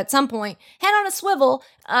coming out at some point. Head on a Swivel.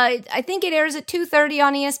 I think it airs at 2:30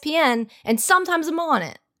 on ESPN, and sometimes I'm on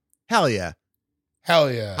it. Hell yeah.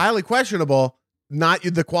 Highly Questionable. Not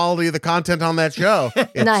the quality of the content on that show.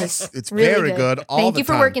 Nice. It's really very good. Thank you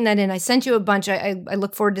for working that in. I sent you a bunch. I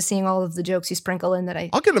look forward to seeing all of the jokes you sprinkle in that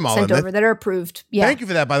I'll get them all sent over that are approved. Yeah. Thank you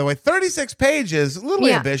for that, by the way. 36 pages, a little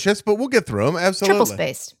ambitious, but we'll get through them. Absolutely. Triple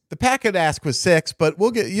spaced. The packet ask was 6, but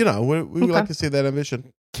we'll get, we would like to see that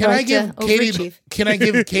ambition. Can I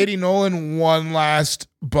give Katie Nolan one last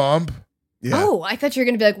bump? Yeah. Oh, I thought you were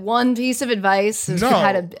going to be like one piece of advice as to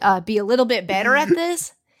how to be a little bit better at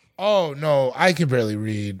this. Oh, no, I can barely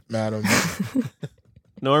read, madam.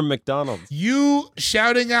 Norm McDonald. You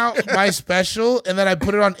shouting out my special, and then I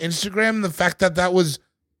put it on Instagram, the fact that was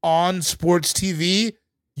on sports TV,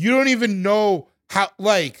 you don't even know how,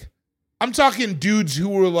 I'm talking dudes who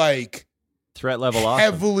were, threat level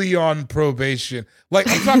heavily on probation. I'm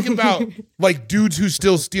talking about, dudes who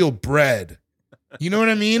still steal bread. You know what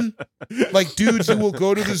I mean? Dudes who will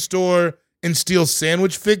go to the store and steal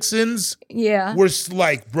sandwich fixins. Yeah. We're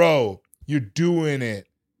bro, you're doing it.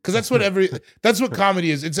 Because that's what comedy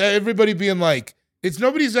is. It's everybody being it's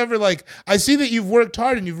nobody's ever I see that you've worked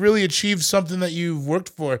hard and you've really achieved something that you've worked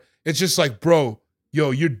for. It's just bro, yo,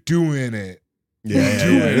 you're doing it. Yeah.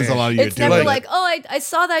 There's a lot of you It's never like, oh, I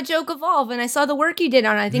saw that joke evolve and I saw the work you did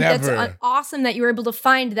on it. I think that's awesome that you were able to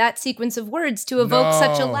find that sequence of words to evoke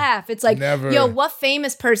such a laugh. It's like, yo, what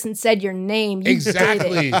famous person said your name? You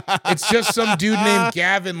exactly. It's just some dude named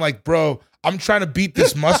Gavin. Like, bro, I'm trying to beat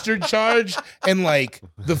this mustard charge, and like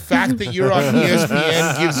the fact that you're on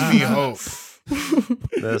ESPN gives me hope.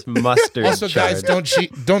 This mustard. Also, charge. guys,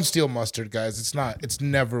 don't steal mustard, guys. It's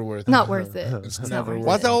never worth it. Not worth it. It's never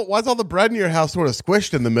worth Why's all the bread in your house sort of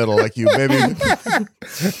squished in the middle? Like you maybe.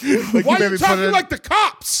 Like why are you talking like the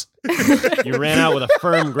cops? You ran out with a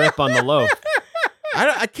firm grip on the loaf.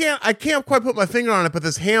 I can't quite put my finger on it, but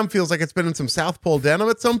this ham feels like it's been in some South Pole denim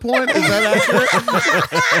at some point. Is that accurate?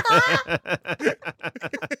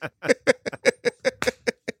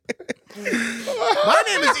 My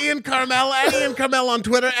name is Ian Carmel, at Ian Carmel on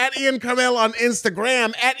Twitter, at Ian Carmel on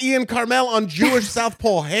Instagram, at Ian Carmel on Jewish South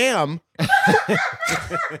Pole Ham.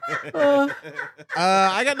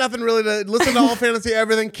 I got nothing really to listen to. All Fantasy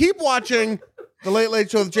Everything. Keep watching The Late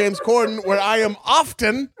Late Show with James Corden, where I am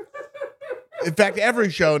often, in fact,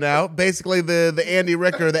 every show now, basically the Andy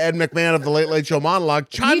Ricker, the Ed McMahon of The Late Late Show monologue,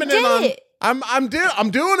 chiming in on. I'm doing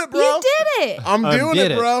it, bro. You did it. I'm doing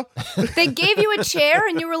it, bro. They gave you a chair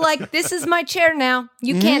and you were like, this is my chair now.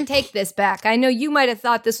 You can't take this back. I know you might have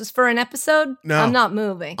thought this was for an episode. No. I'm not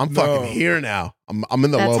moving. I'm fucking here now. I'm in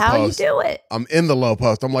the low post. That's how you do it. I'm in the low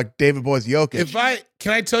post. I'm like David Boy's Jokic.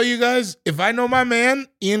 Can I tell you guys, if I know my man,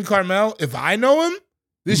 Ian Carmel, if I know him,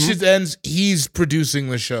 this shit ends, he's producing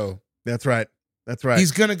the show. That's right.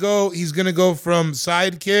 He's gonna go from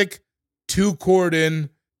sidekick to Corden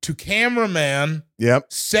to cameraman. Yep.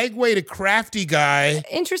 Segue to crafty guy.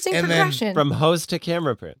 Interesting progression. From host to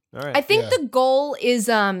camera print. All right. I think the goal is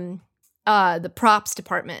the props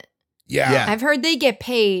department. Yeah. I've heard they get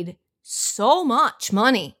paid so much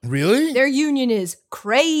money. Really? Their union is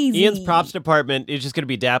crazy. Ian's props department is just going to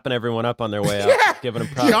be dapping everyone up on their way out, giving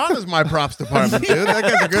them props. Sean is my props department, dude. That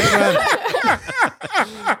guy's a good friend.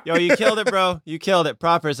 Yo, you killed it, bro. You killed it.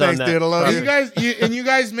 Proppers Thanks, on that. Dude, I love you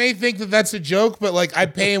guys may think that that's a joke, but like I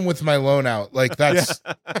pay him with my loan out. Like that's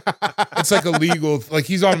it's like illegal. Like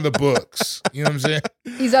he's on the books. You know what I'm saying?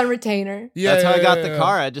 He's on retainer. Yeah, that's how I got the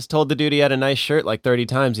car. I just told the dude he had a nice shirt like 30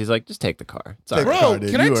 times. He's like, just take the car. It's all right. Bro,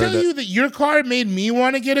 can I tell you that your car made me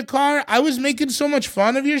want to get a car? I was making so much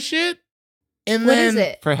fun of your shit. And what is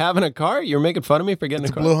it? For having a car? You're making fun of me for getting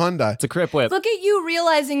a car? Blue Hyundai. It's a Crip Whip. Look at you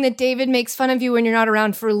realizing that David makes fun of you when you're not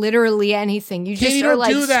around for literally anything. You just are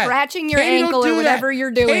like scratching your ankle or whatever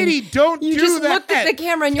you're doing. Katie, don't you do just that. looked at the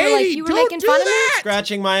camera and you were like, you were making fun of me?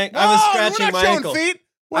 Scratching my I was scratching my ankle.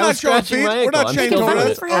 We're not showing feet. We're not making fun of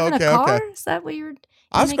him for having a car? Is that what you're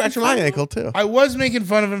I was scratching my ankle too. I was making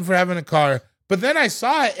fun of him for having a car, but then I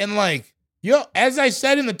saw it and like, yo, as I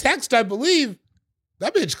said in the text, I believe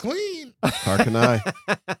that bitch clean. Car can I?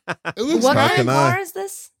 It looks what nice. kind of car is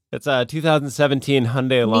this? It's a 2017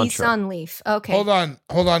 Hyundai Elantra. Nissan Leaf. Okay. Hold on,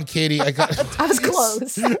 Katie. I was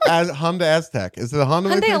close. Honda Aztec. Is it a Honda?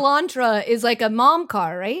 Hyundai Elantra is like a mom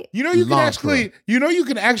car, right? You know you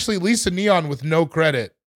can actually lease a Neon with no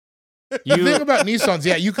credit. The thing about Nissans,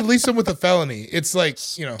 yeah, you can lease them with a felony. It's like,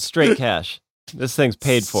 you know, straight cash. This thing's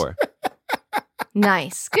paid for.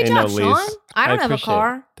 Nice. Good job, Sean. I don't have a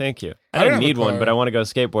car. Thank you. I didn't need one, but I want to go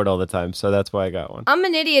skateboard all the time, so that's why I got one. I'm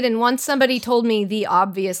an idiot, and once somebody told me the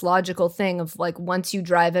obvious logical thing of like once you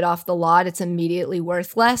drive it off the lot, it's immediately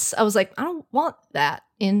worth less. I was like, I don't want that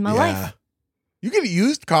in my life. You get a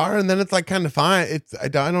used car, and then it's like kind of fine. I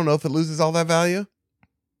don't know if it loses all that value.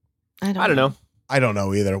 I don't know. I don't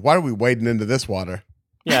know either. Why are we wading into this water?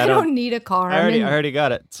 Yeah, I don't need a car. I already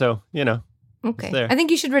got it, so you know. Okay. I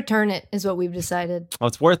think you should return it, is what we've decided. Well,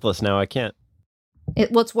 it's worthless now. I can't.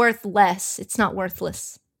 It's worth less. It's not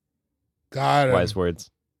worthless. Got him. Wise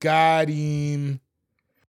words. Got him.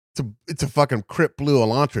 It's a fucking Crip Blue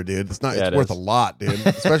Elantra, dude. It's not. It's worth a lot, dude.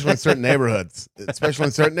 Especially in certain neighborhoods.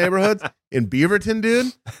 In Beaverton,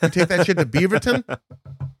 dude. You take that shit to Beaverton.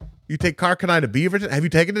 You take Car Canai to Beaverton? Have you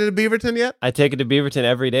taken it to Beaverton yet? I take it to Beaverton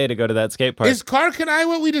every day to go to that skate park. Is Car Canai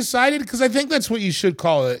what we decided? Because I think that's what you should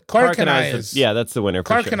call it. Car Canai is. Yeah, that's the winner.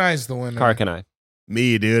 Car Canai is the winner. Car Canai.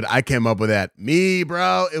 Me, dude. I came up with that. Me,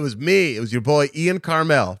 bro. It was me. It was your boy Ian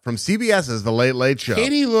Carmel from CBS's The Late Late Show.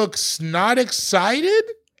 Katie looks not excited.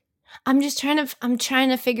 I'm trying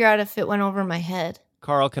to figure out if it went over my head.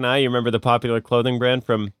 Carl Canai, you remember the popular clothing brand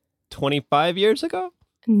from 25 years ago?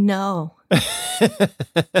 No.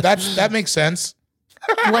 That makes sense.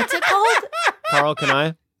 What's it called? Carl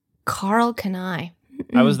Canai. Carl Canai.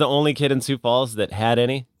 I was the only kid in Sioux Falls that had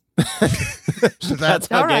any. That's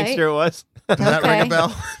how gangster it was. Does that ring a bell?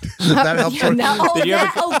 Does that help?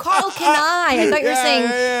 Carl Kanai. I thought you were saying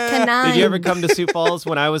Kanai. Did you ever come to Sioux Falls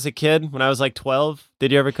when I was a kid? When I was like 12?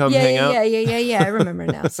 Did you ever come hang out? Yeah. I remember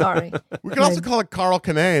now. Sorry. We can also call it Carl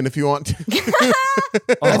Kanane if you want to.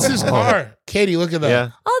 That's his car. Katie, look at that. Yeah.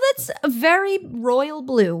 Oh, that's a very royal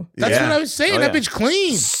blue. That's what I was saying. That bitch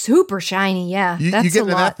clean. Super shiny, yeah. You get into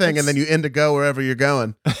that thing and then you indigo wherever you're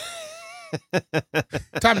going.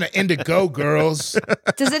 Time to indigo, girls.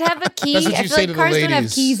 Does it have a key? That's what I you feel say like to the cars don't have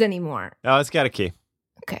ladies. keys anymore. Oh, it's got a key.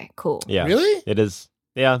 Okay, cool. Yeah. Really? It is.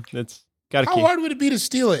 Yeah, it's got a How key. hard would it be to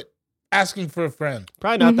steal it? Asking for a friend.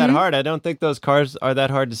 Probably not that hard. I don't think those cars are that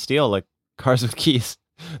hard to steal, like cars with keys.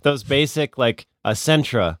 Those basic, like a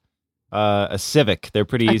Sentra, a Civic, they're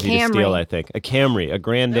pretty easy to steal, I think. A Camry, a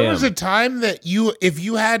Grand Am. There was a time that if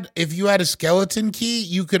you had a skeleton key,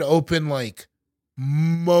 you could open like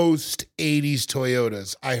most 80s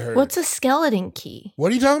Toyotas, I heard. What's a skeleton key?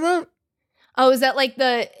 What are you talking about? Oh, is that like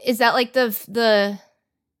the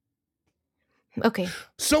Okay.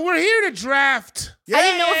 So we're here to draft. Yeah. I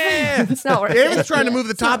didn't know if it's not working. David's trying to move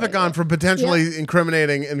the topic on from potentially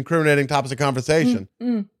incriminating topics of conversation.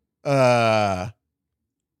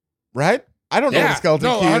 Right? I don't know what a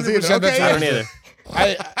skeleton key is either. Okay, I don't either.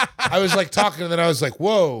 I was like talking and then I was like,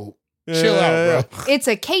 whoa, chill out, bro. It's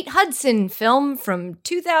a Kate Hudson film from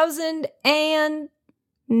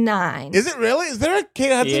 2009. Is it really? Is there a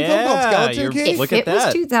Kate Hudson film called Skeleton Key? Look at it was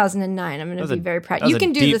that. 2009. I'm going to be very proud. that was You a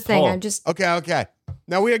can do deep the thing. pull. I'm just Okay.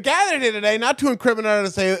 Now, we are gathered here today not to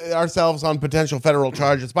incriminate ourselves on potential federal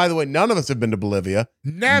charges. By the way, none of us have been to Bolivia.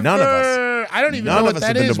 Never. None of us. I don't even None know of what us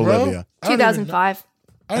have that been is, to bro. Bolivia. 2005.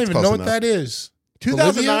 I don't even That's know close what enough. that is.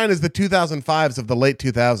 2009 Bolivia? is the 2005s of the late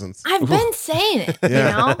 2000s. I've been saying it, you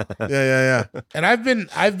know? Yeah. And I've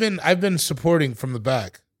been supporting from the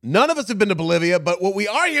back. None of us have been to Bolivia, but what we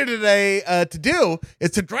are here today to do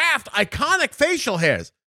is to draft iconic facial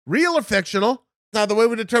hairs, real or fictional. Now, the way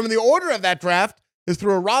we determine the order of that draft is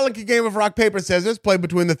through a rollicking game of rock, paper, scissors played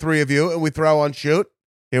between the three of you, and we throw on shoot.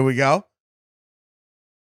 Here we go.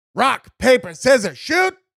 Rock, paper, scissors,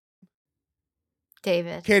 shoot.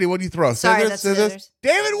 David. Katie, what do you throw? Sorry, Scissors, that's scissors. scissors.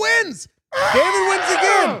 David wins. David wins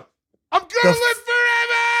again. I'm gonna live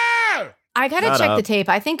forever. I got to Shut check up. the tape.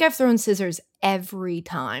 I think I've thrown scissors every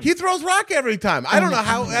time. He throws rock every time. I don't know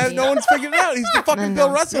how no one's figured it out. He's the fucking I Bill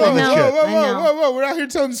know. Russell I of this know. shit. Whoa. We're out here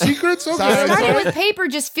telling secrets? Okay. Sorry. Starting with paper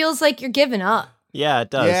just feels like you're giving up. Yeah, it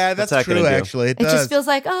does. Yeah, What's that's that gonna true, do? actually. It It does. just feels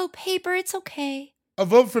like, oh, paper, it's okay. A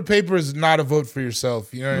vote for paper is not a vote for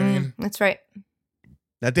yourself. You know what I mean? That's right.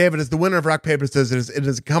 Now, David, as the winner of Rock, Paper, Scissors, it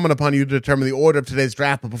is incumbent upon you to determine the order of today's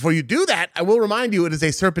draft. But before you do that, I will remind you it is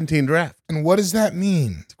a serpentine draft. And what does that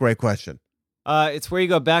mean? It's a great question. It's where you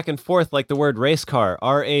go back and forth like the word race car.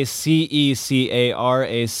 RACECAR,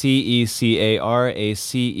 ACECAR,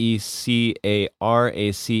 ACECAR,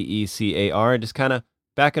 ACECAR. Just kind of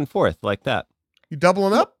back and forth like that. You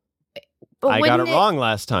doubling up? But I got it wouldn't wrong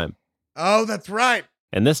last time. Oh, that's right.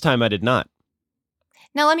 And this time I did not.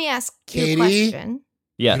 Now, let me ask you a Katie? question.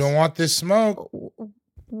 Yes. You don't want this smoke.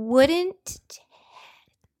 Wouldn't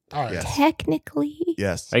All right. Yes. technically,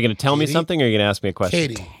 Yes. Are you going to tell me Katie? something or are you going to ask me a question?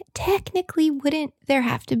 Katie. technically, wouldn't there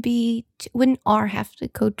have to be, wouldn't R have to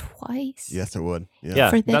go twice? Yes, it would.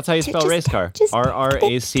 Yeah, For the- that's how you to spell just- race car. just-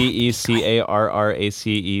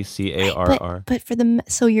 RRACECARRACECARR. But for the,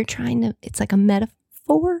 so you're trying to, it's like a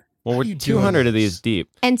metaphor. Well, Why we're are you doing 200 of this? these deep.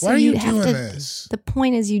 And so Why are you have doing to, this? the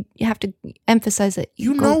point is you have to emphasize that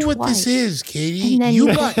You go know what twice. this is, Katie. And then You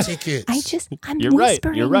you- got tickets. I'm You're right,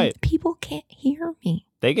 whispering. you're right. People can't hear me.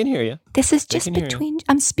 They can hear you. This is They just can hear you. between,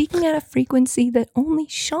 I'm speaking at a frequency that only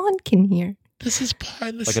Sean can hear. This is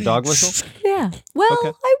behind the Like a scenes. dog whistle? Yeah. Well,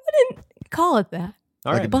 Okay. I wouldn't call it that.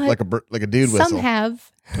 All right. But like a dude whistle. some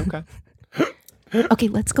have. Okay. Okay,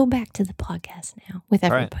 let's go back to the podcast now with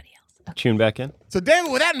right. everybody else. Okay. Tune back in. So,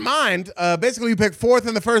 David, with that in mind, basically you pick fourth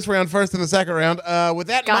in the first round, first in the second round. With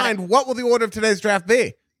that in Got mind, what will the order of today's draft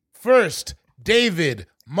be? First, David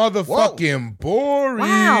motherfucking Gborie.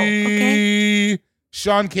 Wow, okay.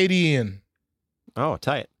 Sean, Katie, Ian. Oh,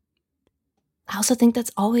 tight. I also think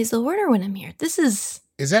that's always the order when I'm here. This is,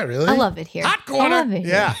 Is that really? I love it here. Hot corner. I love it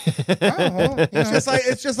here. Yeah.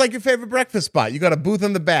 It's just like your favorite breakfast spot. You got a booth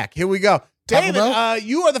in the back. Here we go. David, Bell?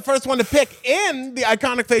 you are the first one to pick in the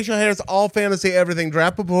iconic facial hairs all fantasy everything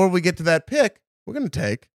draft. But before we get to that pick, we're going to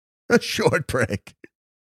take a short break.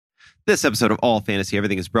 This episode of All Fantasy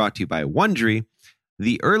Everything is brought to you by Wondery.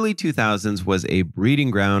 The early 2000s was a breeding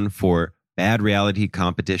ground for bad reality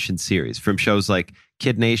competition series, from shows like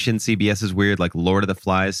Kid Nation, CBS's weird like Lord of the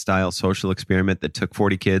Flies style social experiment that took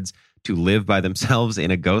 40 kids to live by themselves in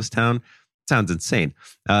a ghost town. Sounds insane.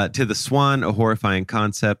 To The Swan, a horrifying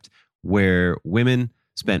concept where women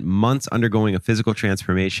spent months undergoing a physical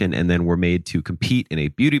transformation and then were made to compete in a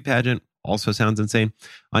beauty pageant. Also sounds insane.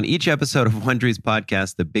 On each episode of Wondery's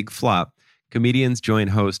podcast, The Big Flop, comedians join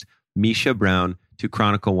host Misha Brown to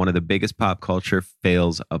chronicle one of the biggest pop culture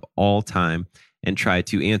fails of all time and try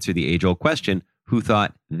to answer the age-old question, who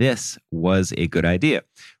thought this was a good idea?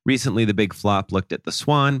 Recently, The Big Flop looked at The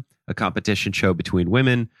Swan, a competition show between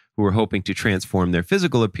women who were hoping to transform their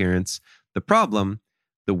physical appearance. The problem,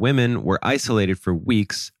 the women were isolated for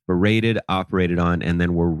weeks, berated, operated on, and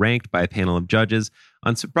then were ranked by a panel of judges.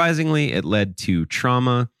 Unsurprisingly, it led to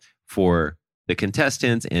trauma for the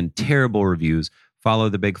contestants and terrible reviews. Follow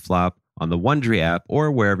The Big Flop on the Wondery app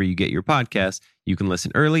or wherever you get your podcasts. You can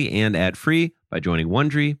listen early and ad-free by joining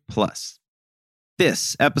Wondery Plus.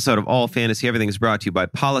 This episode of All Fantasy Everything is brought to you by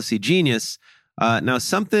Policy Genius. Now,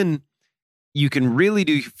 something you can really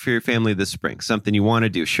do for your family this spring, something you want to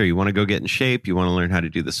do. Sure, you want to go get in shape. You want to learn how to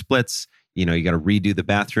do the splits. You got to redo the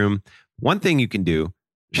bathroom. One thing you can do,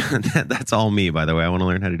 that's all me, by the way. I want to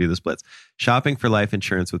learn how to do the splits. Shopping for life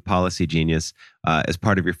insurance with Policy Genius as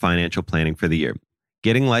part of your financial planning for the year.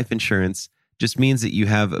 Getting life insurance just means that you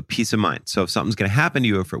have a peace of mind. So if something's going to happen to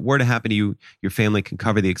you, if it were to happen to you, your family can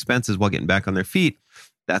cover the expenses while getting back on their feet.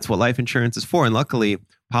 That's what life insurance is for. And luckily,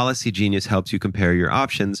 Policy Genius helps you compare your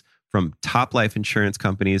options from top life insurance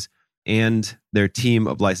companies and their team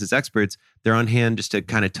of licensed experts. They're on hand just to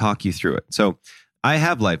kind of talk you through it. So I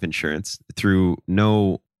have life insurance through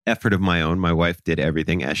no effort of my own. My wife did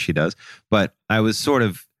everything as she does, but I was sort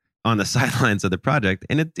of on the sidelines of the project.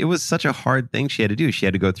 And it was such a hard thing she had to do. She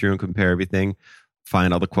had to go through and compare everything,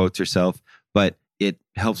 find all the quotes herself. But it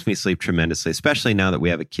helps me sleep tremendously, especially now that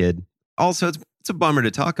we have a kid. Also, it's a bummer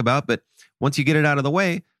to talk about, but once you get it out of the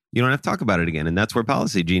way, you don't have to talk about it again. And that's where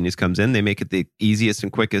Policy Genius comes in. They make it the easiest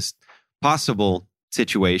and quickest possible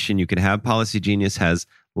situation you could have. Policy Genius has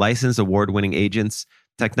licensed award-winning agents,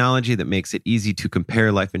 technology that makes it easy to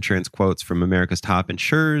compare life insurance quotes from America's top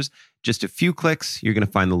insurers. Just a few clicks, you're going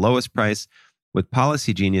to find the lowest price. With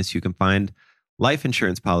Policy Genius, you can find life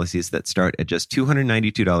insurance policies that start at just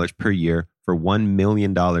 $292 per year for $1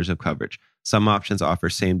 million of coverage. Some options offer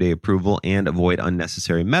same-day approval and avoid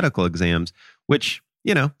unnecessary medical exams, which,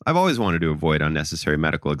 I've always wanted to avoid unnecessary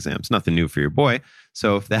medical exams. Nothing new for your boy.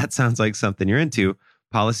 So if that sounds like something you're into,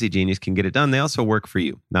 Policy Genius can get it done. They also work for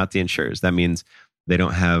you, not the insurers. That means they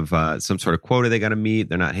don't have some sort of quota they got to meet.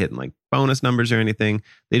 They're not hitting like bonus numbers or anything.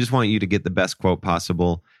 They just want you to get the best quote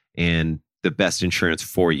possible and the best insurance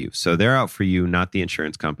for you. So they're out for you, not the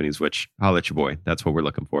insurance companies, which holla at your boy. That's what we're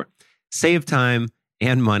looking for. Save time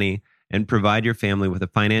and money and provide your family with a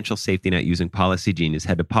financial safety net using Policy Genius.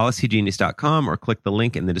 Head to policygenius.com or click the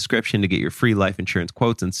link in the description to get your free life insurance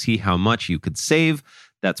quotes and see how much you could save.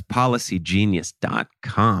 That's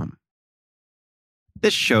policygenius.com.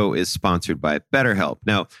 This show is sponsored by BetterHelp.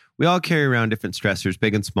 Now, we all carry around different stressors,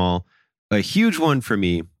 big and small. A huge one for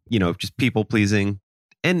me, just people pleasing.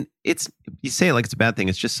 And you say it like it's a bad thing.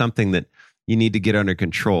 It's just something that you need to get under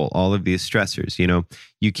control. All of these stressors,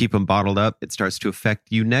 you keep them bottled up, it starts to affect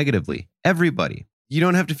you negatively. Everybody. You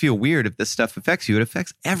don't have to feel weird if this stuff affects you. It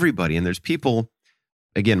affects everybody. And there's people,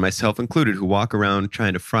 again, myself included, who walk around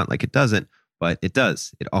trying to front like it doesn't, but it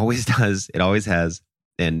does. It always does. It always has.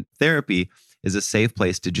 And therapy is a safe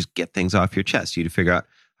place to just get things off your chest. You to figure out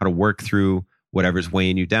how to work through whatever's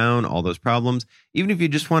weighing you down, all those problems. Even if you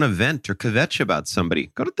just want to vent or kvetch about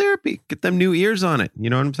somebody, go to therapy. Get them new ears on it. You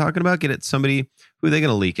know what I'm talking about? Get it somebody who they're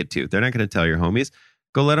going to leak it to. They're not going to tell your homies.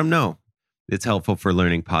 Go let them know. It's helpful for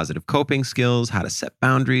learning positive coping skills, how to set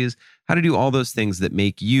boundaries, how to do all those things that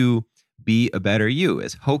make you be a better you.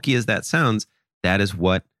 As hokey as that sounds, that is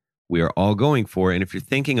what we are all going for. And if you're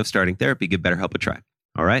thinking of starting therapy, give BetterHelp a try.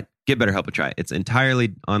 All right? Give BetterHelp a try. It's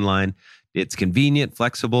entirely online. It's convenient,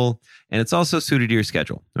 flexible, and it's also suited to your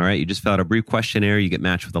schedule. All right. You just fill out a brief questionnaire. You get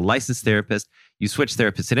matched with a licensed therapist. You switch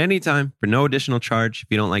therapists at any time for no additional charge. If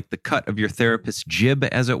you don't like the cut of your therapist's jib,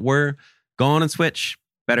 as it were, go on and switch.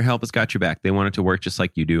 BetterHelp has got your back. They want it to work just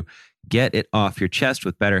like you do. Get it off your chest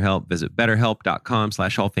with BetterHelp. Visit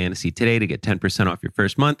BetterHelp.com/allfantasy today to get 10% off your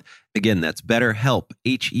first month. Again, that's BetterHelp,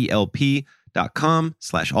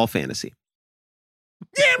 HELP.com/allfantasy.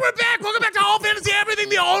 Yeah, we're back. Welcome back to All Fantasy Everything,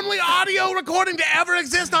 the only audio recording to ever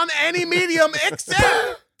exist on any medium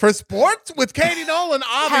except for sports with Katie Nolan,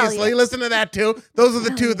 obviously. Yeah. Listen to that, too. Those are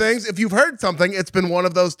the two things. If you've heard something, it's been one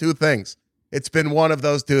of those two things. It's been one of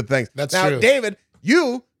those two things. That's now, true. David,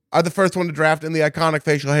 you are the first one to draft in the iconic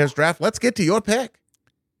facial hairs draft. Let's get to your pick.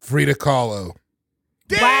 Frida Kahlo.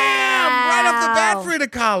 Damn! Wow. Right off the bat, Frida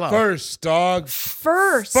Kahlo. First, dog.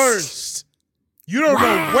 First. You don't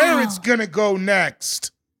know where it's going to go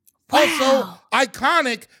next. Also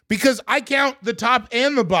iconic because I count the top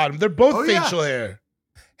and the bottom. They're both facial hair.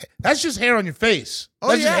 That's just hair on your face.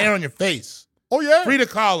 That's just hair on your face. Oh, yeah. Frida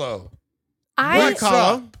Kahlo. What's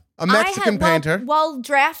up? A Mexican painter. While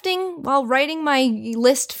writing my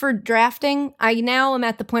list for drafting, I now am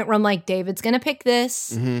at the point where I'm like, David's going to pick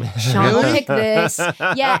this. Sean will pick this.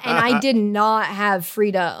 Yeah, and I did not have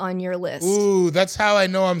Frida on your list. Ooh, that's how I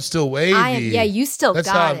know I'm still wavy. You still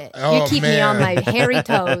got it. You keep me on my hairy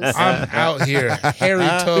toes. I'm out here, hairy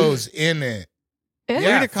toes in it.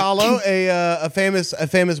 Frida Kahlo, a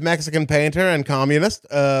famous Mexican painter and communist,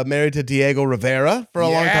 married to Diego Rivera for a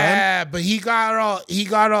long time. Yeah, but he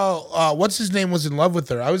got all. What's his name was in love with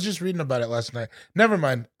her. I was just reading about it last night. Never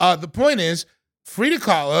mind. The point is, Frida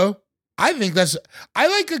Kahlo. I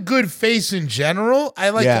like a good face in general.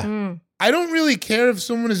 I don't really care if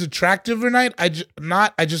someone is attractive or not. I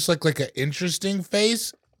just like an interesting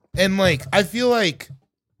face, and like I feel like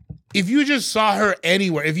if you just saw her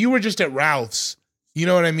anywhere, if you were just at Ralph's. You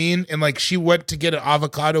know what I mean? And like she went to get an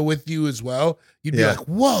avocado with you as well. You'd be like,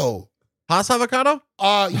 whoa. Haas avocado?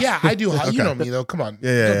 Yeah, I do. Okay. You know me though. Come on.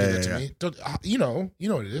 Yeah, don't do that to me. Don't, you know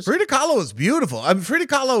what it is. Frida Kahlo is beautiful. I mean, Frida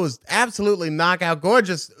Kahlo is absolutely knockout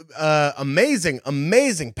gorgeous. Amazing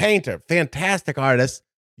painter. Fantastic artist.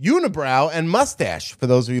 Unibrow and mustache for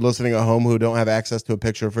those of you listening at home who don't have access to a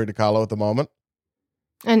picture of Frida Kahlo at the moment.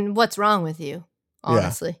 And what's wrong with you?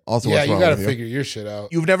 Honestly. Yeah. Also, yeah, what's you wrong got to with figure your shit out.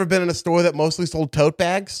 You've never been in a store that mostly sold tote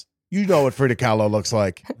bags? You know what Frida Kahlo looks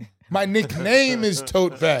like. My nickname is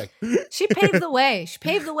Tote Bag. She paved the way. She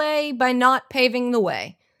paved the way by not paving the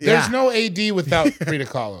way. There's no AD without Frida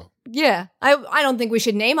Kahlo. Yeah, I don't think we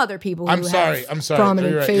should name other people who have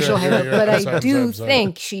prominent facial hair, but I do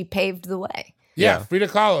think she paved the way. Yeah, Frida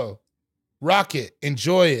Kahlo. Rock it.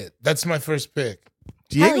 Enjoy it. That's my first pick.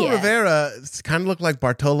 Diego Rivera kind of looked like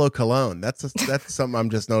Bartolo Colon. That's something I'm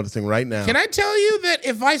just noticing right now. Can I tell you that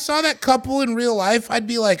if I saw that couple in real life, I'd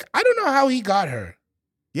be like, I don't know how he got her.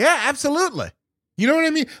 Yeah, absolutely. You know what I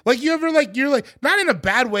mean? Like you ever you're like, not in a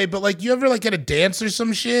bad way, but like you ever like at a dance or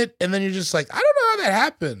some shit and then you're just like, I don't know how that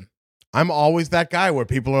happened. I'm always that guy where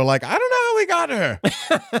people are like, I don't know how we got her.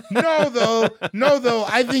 No, though.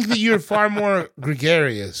 I think that you're far more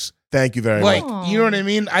gregarious. Thank you very much. You know what I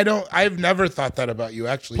mean? I've never thought that about you,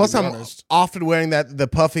 actually. Plus, I'm often wearing the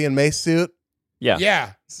Puffy and Mace suit. Yeah.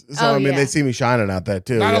 Yeah. So, they see me shining out there,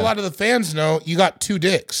 too. Not a lot of the fans know you got 2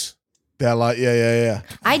 dicks. Yeah.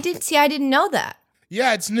 I didn't know that.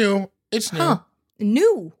 Yeah, it's new. It's new. Huh.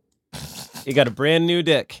 New. You got a brand new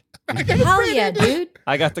dick. Hell yeah, dude.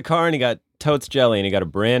 I got the car and he got Totes Jelly and he got a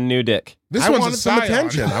brand new dick. I wanted some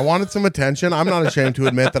attention. I'm not ashamed to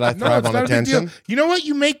admit that I thrive on attention. You know what?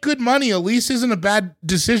 You make good money. Elise isn't a bad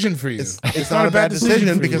decision for you. It's not a bad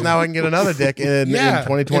decision because now I can get another dick in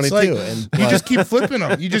 2022. And you just keep flipping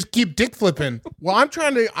them. You just keep dick flipping. Well,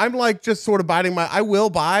 I'm like just sort of biding my. I will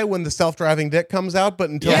buy when the self-driving dick comes out, but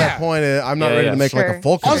until that point, I'm not ready to make like a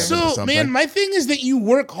full commitment. Also, man, my thing is that you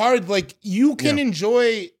work hard. Like you can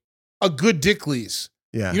enjoy a good dick lease.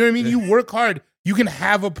 Yeah, you know what I mean. You work hard. You can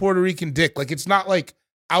have a Puerto Rican dick. Like, it's not, like,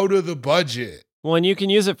 out of the budget. Well, and you can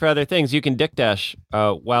use it for other things. You can dick dash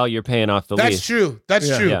while you're paying off the lease. That's true.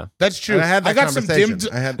 Yeah. That's true. And I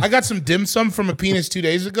got some dim sum from a penis 2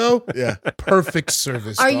 days ago. Yeah. Perfect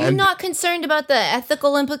service. Are you not concerned about the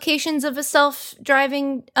ethical implications of a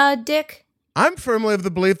self-driving dick? I'm firmly of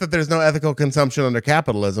the belief that there's no ethical consumption under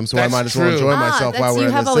capitalism, so I might as well enjoy myself while we're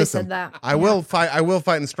in the system. You have always said that. I will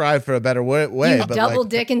fight and strive for a better way. You double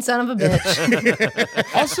dicking son of a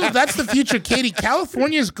bitch. Also, that's the future, Katie.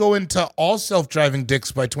 California's going to all self-driving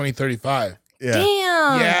dicks by 2035. Yeah.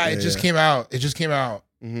 Damn. Yeah, it just came out.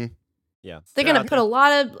 Mm-hmm. Yeah. They're gonna put a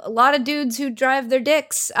lot of dudes who drive their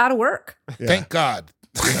dicks out of work. Yeah. Thank God.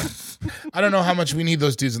 I don't know how much we need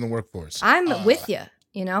those dudes in the workforce. I'm with you.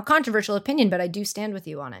 You know, controversial opinion, but I do stand with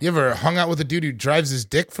you on it. You ever hung out with a dude who drives his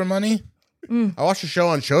dick for money? I watched a show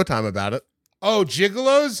on Showtime about it. Oh,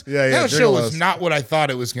 Gigolos? Yeah. That show was not what I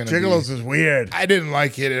thought it was going to be. Gigolos is weird. I didn't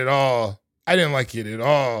like it at all.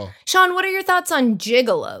 Sean, what are your thoughts on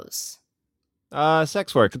gigolos?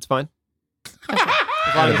 Sex work. It's fine. Okay.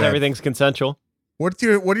 As long as everything's consensual. What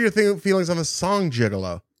are your feelings on the song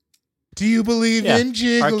Gigolo? Do you believe in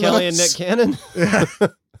gigolos? R. Kelly and Nick Cannon? Yeah.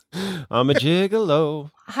 I'm a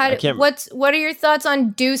gigolo. What are your thoughts on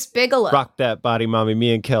Deuce Bigalow? Rock that body, mommy.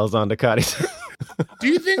 Me and Kel's on Ducatis. Do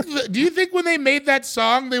you think when they made that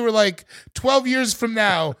song, they were like, 12 years from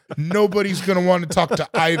now, nobody's going to want to talk to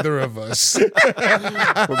either of us?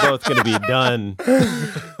 We're both going to be done.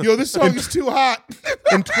 Yo, this song is too hot.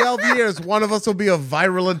 In 12 years, one of us will be a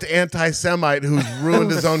virulent anti-Semite who's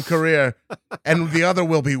ruined his own career, and the other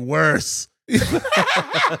will be worse.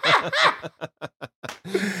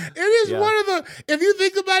 It is one of the, if you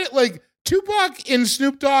think about it, like Tupac and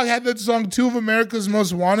Snoop Dogg had that song, Two of America's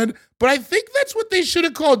Most Wanted, but I think that's what they should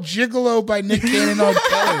have called Gigolo by Nick Cannon and R.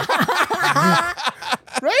 Kelly.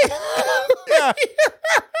 Right? Yeah.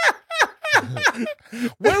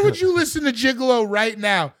 Where would you listen to Gigolo right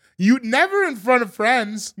now? You never in front of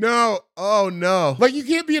friends. No. Oh, no. Like, you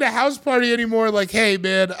can't be at a house party anymore. Like, hey,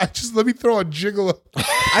 man, let me throw a Gigolo.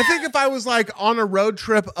 I think if I was like on a road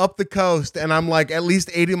trip up the coast and I'm like at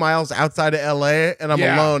least 80 miles outside of LA and I'm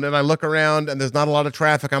alone and I look around and there's not a lot of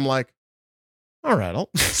traffic, I'm like, all right,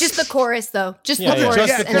 just the chorus though. Just the chorus,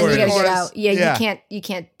 and the then you gotta chorus. get out. Yeah, you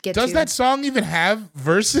can't get. Does that song even have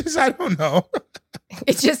verses? I don't know.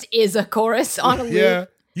 It just is a chorus on a loop. Yeah.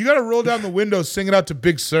 You got to roll down the window, sing it out to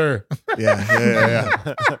Big Sir.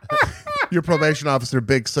 Yeah. Your probation officer,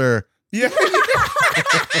 Big Sir. Yeah.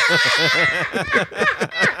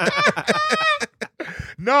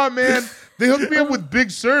 No, man. They hooked me up with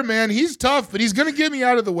Big Sir, man. He's tough, but he's going to get me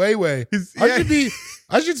out of the way.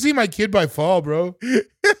 I should see my kid by fall, bro.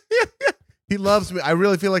 He loves me. I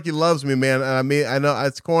really feel like he loves me, man. And I know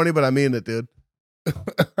it's corny, but I mean it, dude.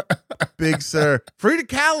 Big Sir. Frida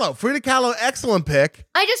Kahlo, excellent pick.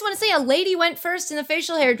 I just want to say a lady went first in the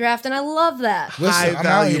facial hair draft, and I love that. Listen, High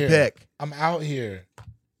value pick. I'm out here.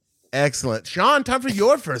 Excellent. Sean, time for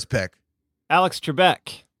your first pick. Alex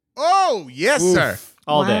Trebek. Oh, yes, sir.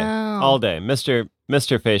 All day.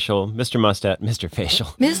 Mr. Facial, Mr. Mustache, Mr. Facial.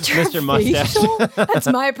 Mr. Mustache. That's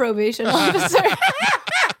my probation officer.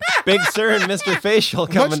 Big Sir and Mr. Facial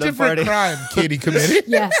coming to the party. Much different crime Katie committed.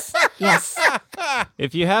 Yes.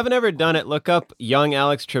 If you haven't ever done it, look up young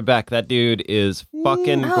Alex Trebek. That dude is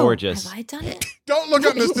fucking gorgeous. Have I done it? Don't look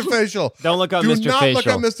up Mr. Facial. Don't look up Do Mr. not Facial. look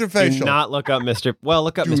up Mr. Facial. Do not look up Mr. Well,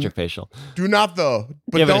 look up Mr. Facial. Do not, though.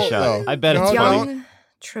 But Give it a don't, shot. though. I bet it's No, funny. don't.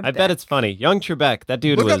 Trebek. I bet it's funny. Young Trebek. That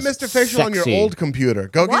dude Look was up Mr. Facial on your sexy. old computer.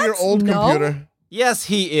 Go get your old computer. Yes,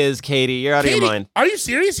 he is, Katie. You're out of your mind. Are you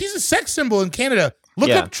serious? He's a sex symbol in Canada. Look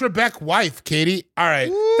Yeah. up Trebek wife, Katie. All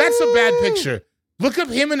right. That's a bad picture. Look up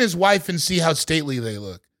him and his wife and see how stately they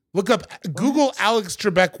look. Look up, Google Alex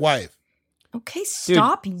Trebek wife. Okay,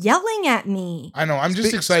 stop yelling at me. I know. I'm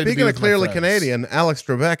just excited to be Speaking with of my clearly friends. Canadian, Alex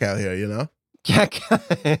Trebek out here, you know?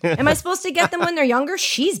 Am I supposed to get them when they're younger?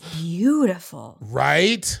 She's beautiful.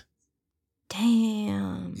 Right?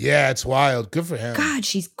 Damn. Yeah, it's wild. Good for him. God,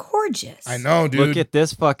 she's gorgeous. I know, dude. Look at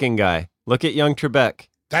this fucking guy. Look at young Trebek.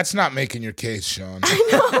 That's not making your case, Sean. I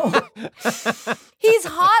know. He's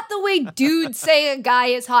hot the way dudes say a guy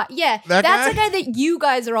is hot. Yeah, that's a guy that you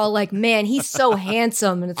guys are all like, man, he's so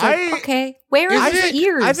handsome. And it's like, okay, where are his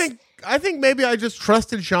ears? I think maybe I just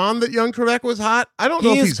trusted Sean that young Trebek was hot. I don't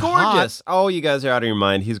know if he's gorgeous. hot. Oh, you guys are out of your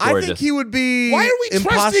mind. He's gorgeous. I think he would be. Why are we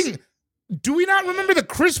trusting? Do we not remember the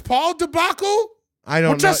Chris Paul debacle? I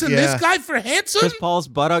don't know. We're trusting this guy for handsome? Chris Paul's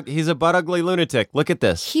he's a butt ugly lunatic. Look at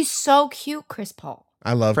this. He's so cute, Chris Paul.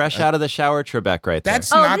 I love Fresh out of the shower Trebek right there.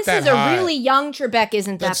 That's not this that is hot. a really young Trebek,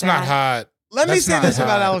 isn't that That's bad? not hot. Let me say this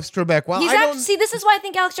about Alex Trebek. Well, See, this is why I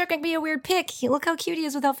think Alex Trebek can be a weird pick. Look how cute he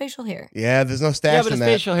is without facial hair. Yeah, there's no stash Yeah, but in his that.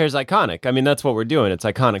 facial hair is iconic. I mean, that's what we're doing. It's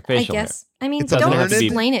iconic facial hair. I guess. I mean, It doesn't don't have to be-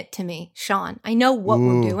 explain it to me, Sean. I know what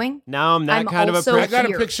we're doing. Now I'm that kind of a also prick. I got a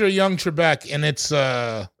here. picture of young Trebek, and it's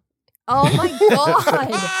Oh my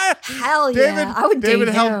god! Hell yeah! I would date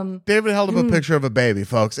him. David held up a picture of a baby,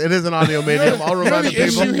 folks. It is an audio medium. I'll remind the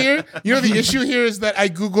people. The issue here is that I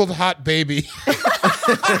Googled hot baby.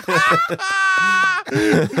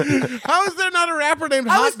 How is there not a rapper named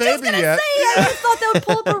Hot Baby yet? I thought they would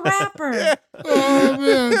pull up a rapper. Yeah. Oh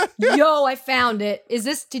man! Yo, I found it. Is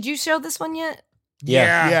this? Did you show this one yet?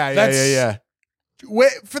 Yeah.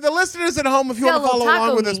 Wait, for the listeners at home, if you want to follow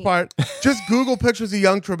along with this part, just Google pictures of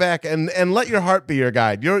young Trebek and let your heart be your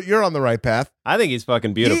guide. You're on the right path. I think he's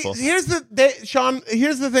fucking beautiful. Sean,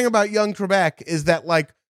 here's the thing about young Trebek is that,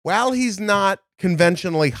 like, while he's not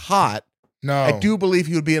conventionally hot, No, I do believe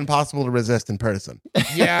he would be impossible to resist in person.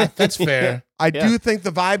 Yeah, that's fair. I do think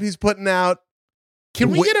the vibe he's putting out.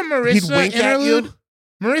 Can we get a he'd Marissa wink at you. interlude?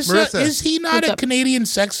 Marissa, is he not What's a up? Canadian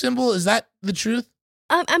sex symbol? Is that the truth?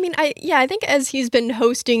 I think as he's been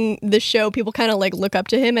hosting the show, people kind of like look up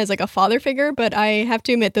to him as like a father figure. But I have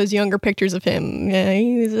to admit, those younger pictures of him,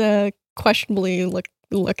 he's questionably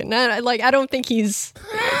looking. I don't think he's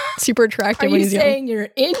super attractive Are when you he's young. saying you're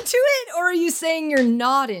into it, or are you saying you're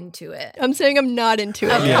not into it? I'm saying I'm not into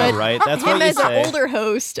it. Yeah, but right. That's what him you as say. an older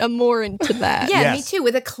host, I'm more into that. Yeah, Yes. me too.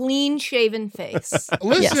 With a clean shaven face.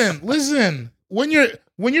 Listen. When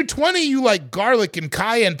you're 20, you like garlic and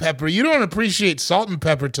cayenne pepper. You don't appreciate salt and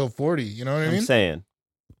pepper till 40. You know what I mean? I'm saying.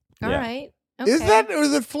 All Yeah. right. Okay. Is that or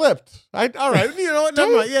is it flipped? All right. You know what?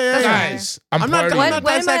 Never mind. Yeah. Guys, I'm not When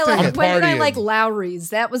did I partying. like Lowry's?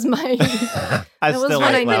 That was my. I that was still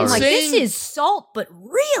when like I knew. I'm Lowry's. like, this is salt, but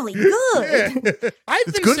really good. I've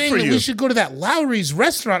It's been good saying for that you. we should go to that Lowry's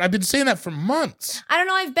restaurant. I've been saying that for months. I don't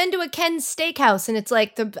know. I've been to a Ken's Steakhouse, and it's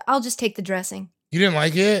like I'll just take the dressing. You didn't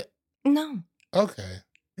like it? No, Okay.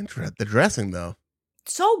 Interesting. The dressing though.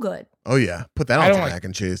 so good. Oh yeah. Put that I on don't some like- mac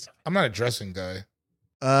and cheese. I'm not a dressing guy.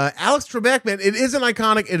 Alex Trebek, man, it is an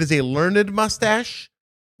iconic. It is a learned mustache.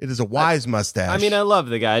 It is a wise mustache. I mean, I love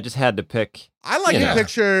the guy. I just had to pick. I like Yeah. to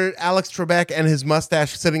picture Alex Trebek and his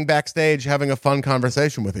mustache sitting backstage having a fun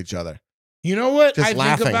conversation with each other. You know what Just I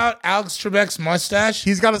laughing. think about Alex Trebek's mustache?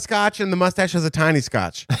 He's got a scotch and the mustache has a tiny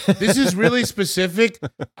scotch. This is really specific.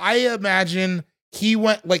 I imagine he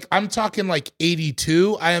went, like, I'm talking like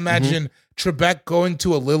 82. I imagine Trebek going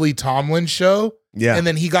to a Lily Tomlin show. Yeah. And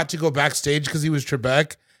then he got to go backstage because he was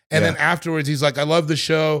Trebek. And then afterwards, he's like, I love the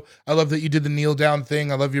show. I love that you did the kneel down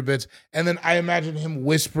thing. I love your bits. And then I imagine him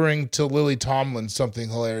whispering to Lily Tomlin something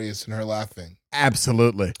hilarious and her laughing.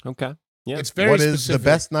 Absolutely. Okay. Yeah. It's very What is specific. the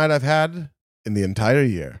best night I've had in the entire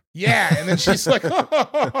year? Yeah. And then she's like,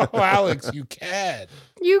 oh, Alex, you cad.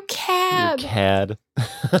 You cab. Cad.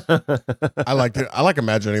 I like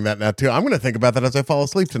imagining that now too. I'm going to think about that as I fall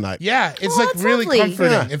asleep tonight. Yeah. It's Oh, like that's really lovely.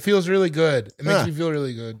 comforting. Yeah. It feels really good. It makes Yeah. me feel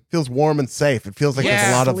really good. Feels warm and safe. It feels like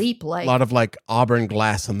Yeah. there's a Sleep like. lot of like auburn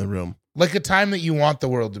glass in the room. Like a time that you want the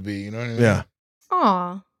world to be. You know what I mean? Yeah.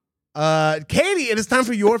 Aw. Katie, it is time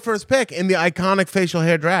for your first pick in the iconic facial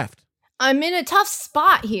hair draft. I'm in a tough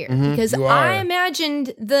spot here Mhm. because You are. I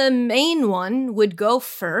imagined the main one would go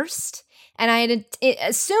first, and I had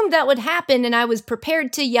assumed that would happen, and I was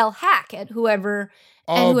prepared to yell hack at whoever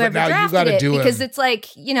Oh, and but whoever now you drafted got to it do because it. it's like,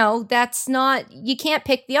 that's not, you can't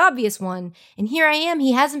pick the obvious one. And here I am,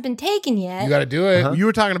 he hasn't been taken yet. You got to do it. Uh-huh. You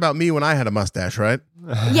were talking about me when I had a mustache, right?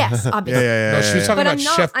 Yes, obviously. No, she was talking But about I'm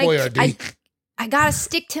not- Chef I- Boyardee. I gotta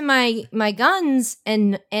stick to my guns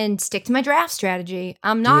and stick to my draft strategy.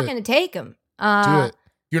 I'm not it. gonna take him. Do it.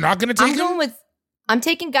 You're not going to take him? I'm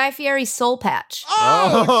taking Guy Fieri's Soul Patch.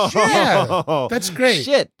 Oh, shit. Yeah. That's great.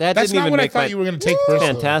 Shit. That That's didn't not even what I make thought my. you were going to take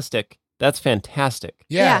personally. Fantastic. That's fantastic.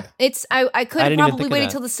 Yeah. It's I could I have didn't even probably think of waited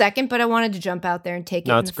that. till the second, but I wanted to jump out there and take it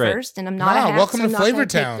No, in the it's great. first. And I'm not a Wow, hack, welcome so to I'm not gonna Flavor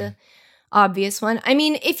take Town. the obvious one. I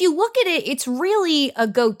mean, if you look at it, it's really a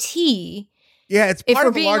goatee. Yeah, it's If part we're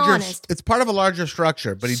of a being larger. honest. It's part of a larger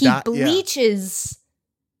structure, but He yeah. bleaches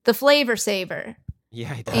the flavor saver.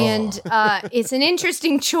 Yeah, he does. And it's an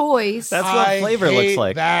interesting choice. That's what flavor hate looks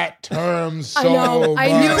like. That term so I know. I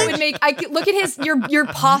knew much. it would make. Look at your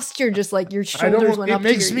posture, just like your I shoulders don't. went It up.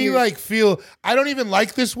 makes to me your ears. like feel. I don't even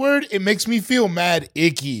like this word. It makes me feel mad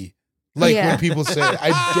icky. Like Yeah. when people say it.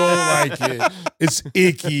 I don't like it. It's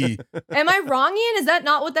icky. Am I wrong, Ian? Is that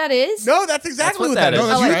not what that is? No, that's exactly what what that that is. is.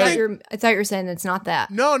 No, Oh, that's I right. thought you were saying it's not that.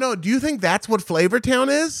 No. Do you think that's what Flavor Town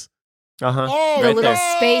is? Uh-huh. Oh, The Right little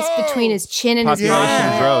there. space between his chin and his Population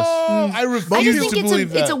forehead. gross. I I just refuse think to believe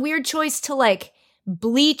that. it's a weird choice to like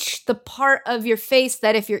bleach the part of your face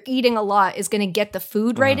that if you're eating a lot is going to get the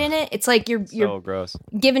food right in it. It's like you're So gross.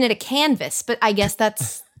 giving it a canvas, but I guess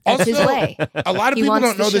that's his Also, way. A lot of He people wants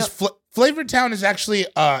don't know to this. Flavor Town is actually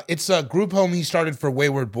it's a group home he started for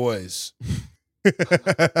wayward boys. A lot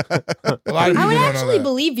of people I would don't know actually that.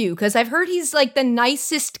 believe you because I've heard he's like the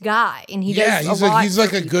nicest guy and he Yeah, does a lot. he's like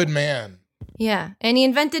for a people. good man. Yeah, and he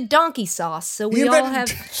invented donkey sauce, so He we all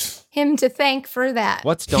invented- have him to thank for that.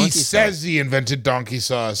 What's donkey He sauce? says he invented donkey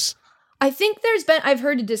sauce. I think I've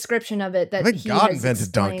heard a description of it that I think he God has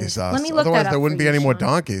invented donkey explained. sauce. Let me look Otherwise, that up there wouldn't for be you, any more Sean.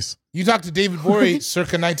 donkeys. You talk to David Gborie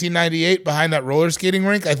circa 1998 behind that roller skating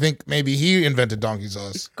rink. I think maybe he invented donkey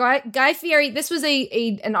sauce. Guy Fieri. This was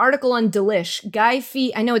an article on Delish.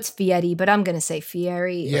 I know it's Fieri, but I'm gonna say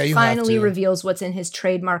Fieri. Yeah, you have finally to. reveals what's in his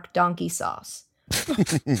trademark donkey sauce.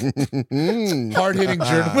 Hard hitting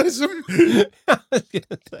journalism.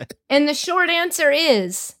 And the short answer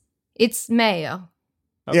is it's mayo.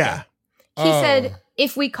 Yeah. He said,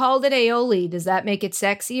 if we called it aioli, does that make it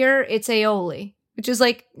sexier? It's aioli. Which is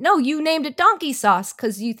like, no, you named it donkey sauce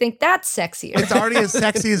because you think that's sexier. It's already as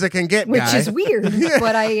sexy as it can get, Which guy. is weird,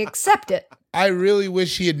 but I accept it. I really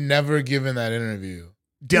wish he had never given that interview.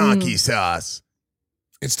 Donkey sauce.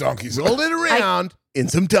 It's donkey sauce. Roll it around in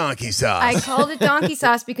some donkey sauce. I called it donkey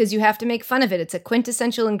sauce because you have to make fun of it. It's a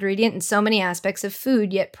quintessential ingredient in so many aspects of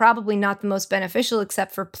food, yet probably not the most beneficial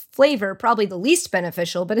except for flavor, probably the least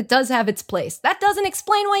beneficial, but it does have its place. That doesn't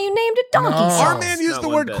explain why you named it donkey No. sauce. Our man used Not the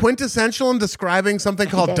one word bit. quintessential in describing something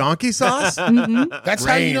called did. donkey sauce. Mhm. That's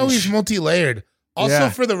how you know he's Range. multi-layered. Also,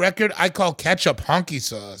 for the record, I call ketchup honky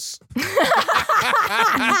sauce.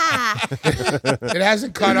 It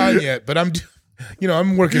hasn't caught on yet, but I'm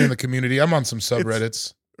working in the community. I'm on some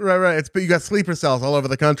subreddits. Right. But you got sleeper cells all over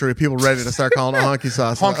the country. People ready to start calling it honky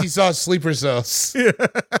sauce. Honky sauce, sleeper cells. Yeah.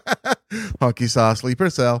 Honky sauce, sleeper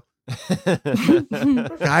cell.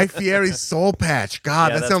 Guy Fieri's Soul Patch.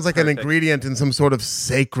 God, that sounds like an ingredient in some sort of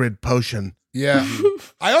sacred potion. Yeah.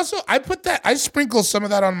 I sprinkle some of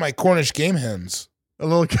that on my Cornish game hens. A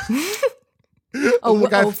little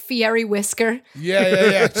Fieri whisker.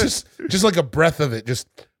 Yeah. Just like a breath of it, just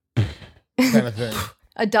kind of thing.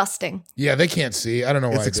 A dusting. Yeah, they can't see. I don't know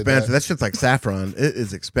why. It's expensive. That shit's like saffron. It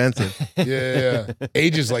is expensive. Yeah.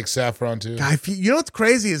 Ages like saffron too. You know what's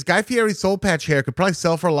crazy is Guy Fieri's Soul Patch hair could probably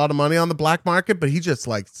sell for a lot of money on the black market, but he just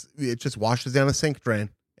it just washes down a sink drain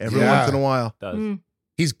every once in a while. Does.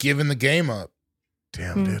 He's giving the game up.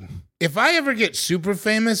 Damn, dude. If I ever get super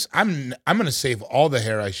famous, I'm gonna save all the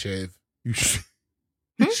hair I shave. You should.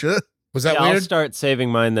 Was that weird? I'll start saving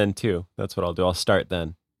mine then too. That's what I'll do. I'll start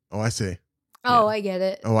then. Oh, I see. Oh, I get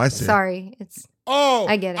it. Oh, I see. Sorry.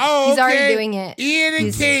 I get it. Oh, He's already doing it. Ian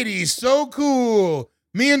and Katie, so cool.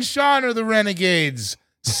 Me and Sean are the renegades,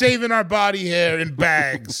 saving our body hair in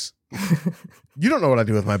bags. You don't know what I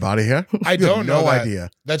do with my body hair. I don't know. No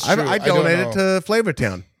idea. That's true. I donate it to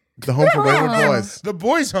Flavortown, the home for wayward boys. The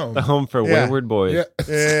boys' home. The home for wayward boys.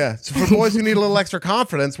 Yeah. So for boys who need a little extra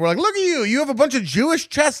confidence, we're like, look at you. You have a bunch of Jewish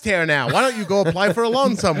chest hair now. Why don't you go apply for a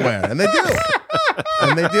loan somewhere? And they do.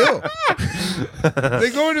 They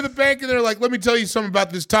go into the bank and they're like, let me tell you something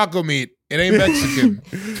about this taco meat. It ain't Mexican.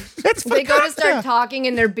 They go to start talking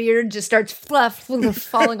and their beard just starts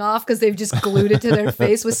falling off because they've just glued it to their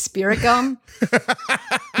face with spirit gum. Oy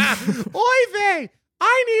vey!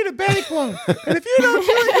 I need a bank loan. And if you don't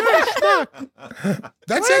do it, you're stuck.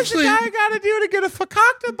 That's actually what I got to do to get a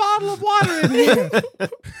fakakta bottle of water in here.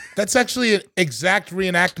 That's actually an exact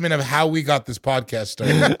reenactment of how we got this podcast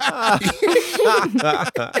started.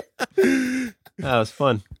 That was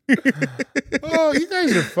fun. Oh, you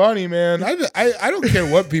guys are funny, man. I don't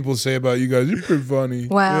care what people say about you guys. You're pretty funny.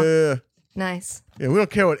 Wow. Yeah. Nice. Yeah, we don't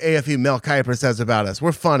care what AFE Mel Kiper says about us.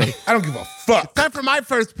 We're funny. I don't give a fuck. Time for my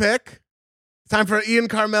first pick. Time for Ian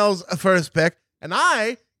Carmel's first pick. And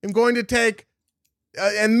I am going to take,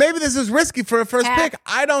 and maybe this is risky for a first pick.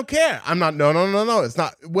 I don't care. I'm not, no. It's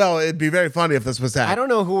not, well, it'd be very funny if this was that. I don't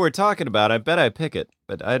know who we're talking about. I bet I pick it,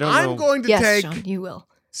 but I don't know. I'm going to take Sean, you will.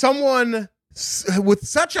 Someone with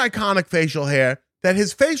such iconic facial hair that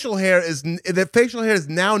his facial hair is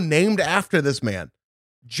now named after this man.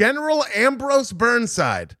 General Ambrose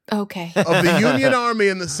Burnside. Okay. Of the Union Army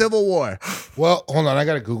in the Civil War. Well, hold on. I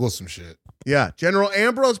got to Google some shit. Yeah. General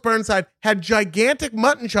Ambrose Burnside had gigantic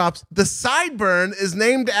mutton chops. The sideburn is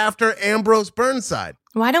named after Ambrose Burnside.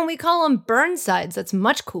 Why don't we call them Burnsides? That's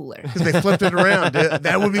much cooler. Because they flipped it around.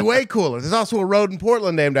 That would be way cooler. There's also a road in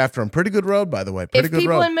Portland named after him. Pretty good road, by the way. Pretty good road. If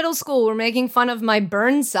people in middle school were making fun of my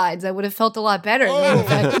Burnsides, I would have felt a lot better than the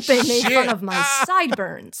fact that they made fun of my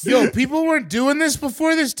sideburns. Yo, people weren't doing this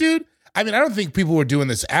before this dude? I mean, I don't think people were doing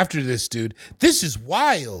this after this dude. This is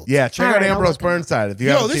wild. Yeah, check out Ambrose Burnside if you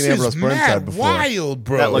haven't seen Ambrose Burnside before. Wild,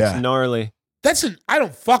 bro. That looks gnarly. I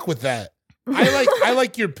don't fuck with that. I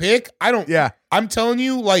like your pick. I don't. Yeah. I'm telling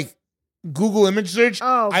you, like, Google image search.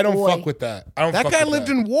 Oh, I don't boy. fuck with that. I don't. That fuck guy with lived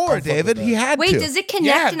that. in war, David. He had Wait, to. does it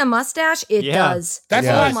connect in a mustache? It does. That's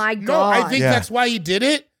Yeah. why. Oh my No, God. I think that's why he did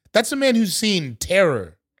it. That's a man who's seen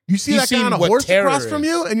terror. You see He's that guy seen on a what horse terror across from is.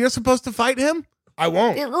 you, and you're supposed to fight him? I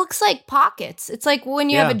won't. It looks like pockets. It's like when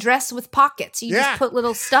you have a dress with pockets. You just put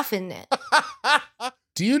little stuff in it.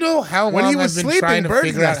 Do you know how When long he was I've been sleeping, trying to birds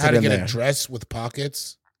figure out how nested to in get there. a dress with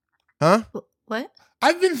pockets? Huh? What?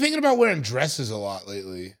 I've been thinking about wearing dresses a lot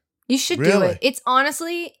lately. You should do Really? it. It's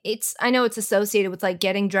honestly, I know it's associated with like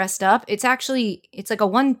getting dressed up. It's like a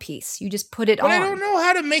one piece. You just put it But on. I don't know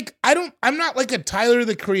how to make. I'm not like a Tyler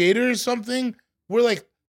the Creator or something. Where like,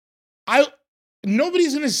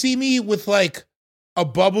 nobody's gonna see me with like a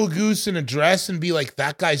bubble goose and a dress and be like,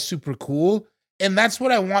 that guy's super cool. And that's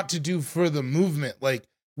what I want to do for the movement. Like,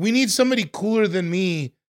 we need somebody cooler than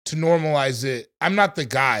me to normalize it. I'm not the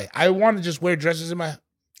guy. I want to just wear dresses in my.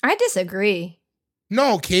 I disagree.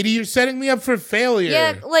 No, Katie, you're setting me up for failure.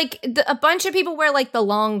 Yeah, like a bunch of people wear like the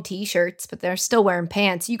long t-shirts, but they're still wearing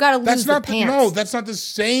pants. You got to lose the pants. No, that's not the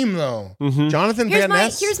same though. Mm-hmm. Jonathan Van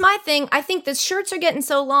Ness. Here's my thing. I think the shirts are getting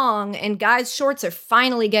so long, and guys' shorts are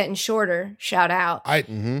finally getting shorter. Shout out. I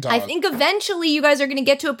think eventually you guys are going to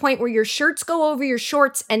get to a point where your shirts go over your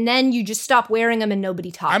shorts, and then you just stop wearing them, and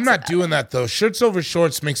nobody talks. I'm not about doing it. that though. Shirts over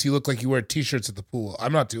shorts makes you look like you wear t-shirts at the pool.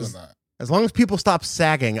 I'm not doing that. As long as people stop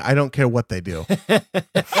sagging, I don't care what they do.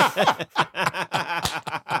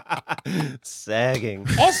 Sagging.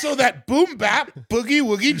 Also, that boom bap boogie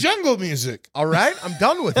woogie jungle music. All right, I'm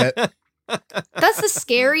done with it. That's the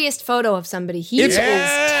scariest photo of somebody. He is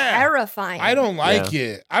terrifying. I don't like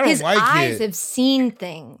it. I don't His like it. eyes have seen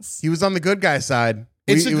things. He was on the good guy side.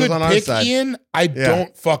 It's a he was good on our pick, side. Ian. I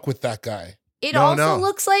don't fuck with that guy. It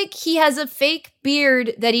looks like he has a fake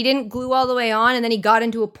beard that he didn't glue all the way on, and then he got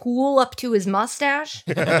into a pool up to his mustache,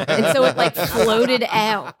 and so it like floated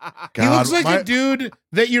out. God, he looks like a dude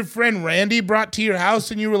that your friend Randy brought to your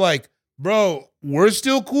house, and you were like, "Bro, we're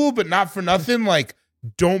still cool, but not for nothing. Like,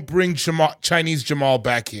 don't bring Chinese Jamal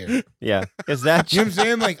back here." Yeah, is that you know what I'm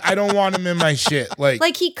saying? Like, I don't want him in my shit.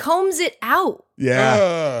 Like he combs it out.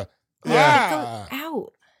 Yeah, it goes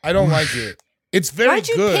out. I don't like it. It's very Why'd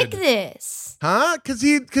you good. pick this? Huh? Because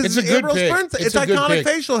it's a good April pick. Spence. It's a good iconic pick.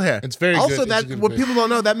 facial hair. It's very also, good. that what people don't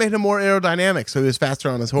know, that made him more aerodynamic, so he was faster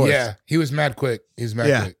on his horse. Yeah, he was mad quick. He's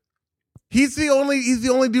mad quick. He's the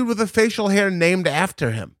only dude with a facial hair named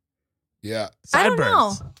after him. Yeah. Sideburns.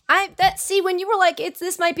 I don't know. When you were like,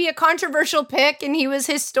 this might be a controversial pick, and he was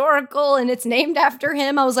historical, and it's named after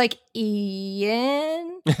him. I was like,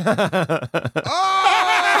 Ian.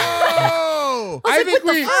 Oh! I think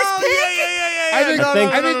we. I think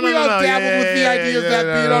we all dabbled with the idea of that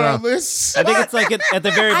being on our list. I think it's like at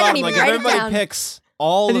the very bottom. Like if everybody picks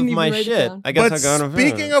all of my shit, I guess I'll go on.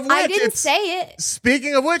 Speaking of which, I didn't say it.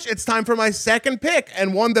 Speaking of which, it's time for my second pick,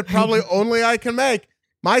 and one that probably only I can make.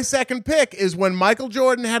 My second pick is when Michael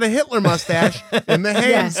Jordan had a Hitler mustache in the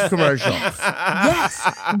Hanes commercial. Yes.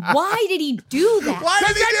 Why did he do that? Why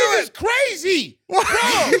did he do it? Crazy. Bro,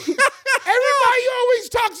 everybody always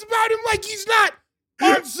talks about him like he's not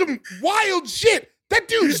on some wild shit. That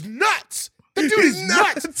dude's nuts. That dude is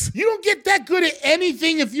nuts. You don't get that good at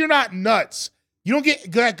anything if you're not nuts. You don't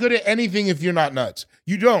get that good at anything if you're not nuts.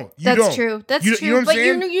 You don't. That's true. That's true. You know but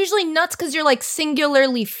you're usually nuts because you're like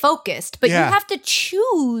singularly focused. But you have to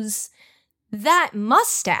choose that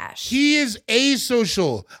mustache. He is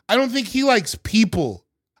asocial. I don't think he likes people.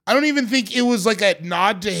 I don't even think it was like a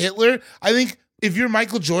nod to Hitler. I think if you're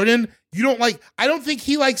Michael Jordan, you don't like. I don't think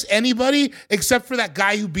he likes anybody except for that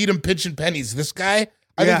guy who beat him pinching pennies. This guy.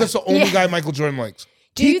 I think that's the only guy Michael Jordan likes.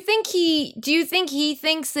 Do you think he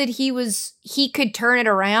thinks that he could turn it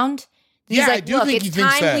around? He's like, I do think he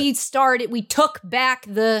thinks that. We took back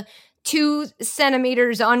the 2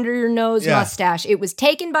 centimeters under your nose mustache. It was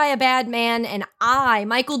taken by a bad man, and I,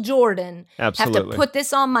 Michael Jordan, have to put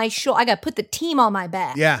this on my shoulder. I got to put the team on my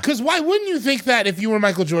back. Yeah. Because why wouldn't you think that if you were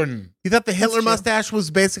Michael Jordan? You thought the Hitler mustache was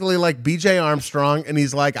basically like BJ Armstrong, and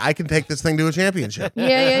he's like, I can take this thing to a championship. What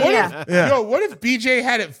if BJ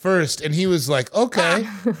had it first, and he was like, okay.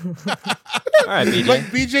 All right, BJ. Like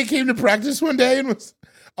BJ came to practice one day and was,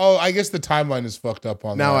 I guess the timeline is fucked up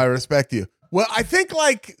on that. Now I respect you. Well, I think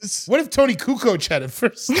like... What if Tony Kukoc had it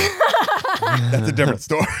first? That's a different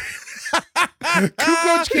story.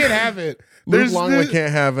 Kukoc can't have it. Luke Longley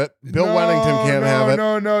can't have it. Bill Wennington can't have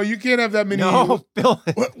it. No, you can't have that many. No, Bill.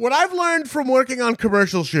 What I've learned from working on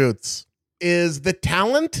commercial shoots is the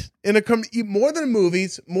talent in more than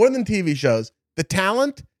movies, more than TV shows, the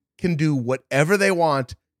talent can do whatever they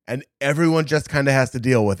want, and everyone just kind of has to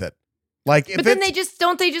deal with it. Like, but then they just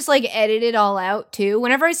like edit it all out too.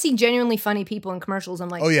 Whenever I see genuinely funny people in commercials, I'm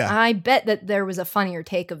like, I bet that there was a funnier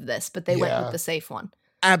take of this, but they went with the safe one.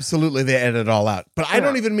 Absolutely, they edit it all out. But I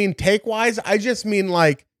don't even mean take wise. I just mean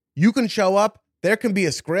like you can show up, there can be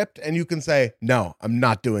a script, and you can say, no, I'm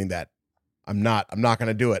not doing that. I'm not going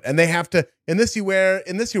to do it. And they have to. In this you're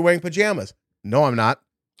wearing pajamas. No, I'm not.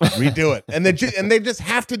 Redo it. And they just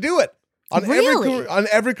have to do it on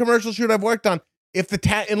every commercial shoot I've worked on. If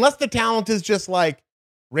unless the talent is just like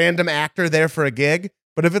random actor there for a gig,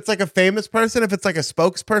 but if it's like a famous person, if it's like a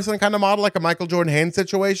spokesperson kind of model, like a Michael Jordan Hanes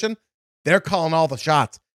situation, they're calling all the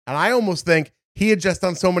shots. And I almost think he had just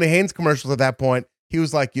done so many Hanes commercials at that point. He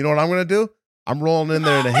was like, you know what I'm going to do? I'm rolling in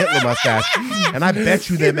there in a Hitler mustache, and I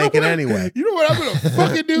bet you they make it anyway. You know what I'm going to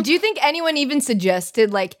fucking do? Do you think anyone even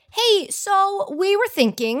suggested like, hey, so we were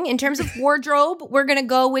thinking in terms of wardrobe, we're going to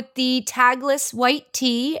go with the tagless white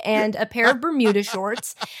tee and a pair of Bermuda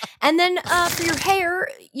shorts. And then for your hair,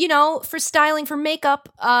 for styling, for makeup,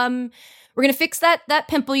 we're going to fix that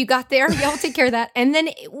pimple you got there. Yeah, we'll take care of that. And then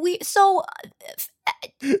do you think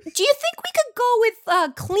we could go with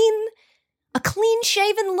a clean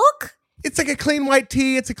shaven look? It's like a clean white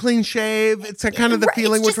tee. It's a clean shave. It's a kind of the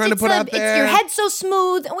feeling we're trying to put out there. Your head's so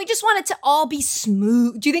smooth, and we just want it to all be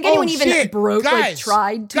smooth. Do you think anyone even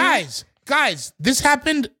tried to? Guys, this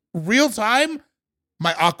happened real time.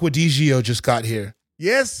 My Aqua di Gio just got here.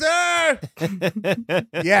 Yes, sir. over?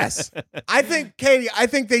 Yes. I think, Katie,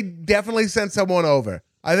 they definitely sent someone over.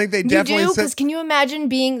 I think they definitely do? Because can you imagine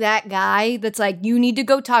being that guy that's like, you need to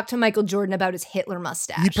go talk to Michael Jordan about his Hitler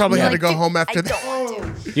mustache? He probably had to go dude, home after I that. don't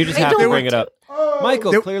want to. You just have to bring it up.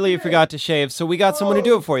 Michael, clearly you forgot to shave, so we got someone to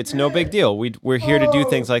do it for you. It's no big deal. We're here to do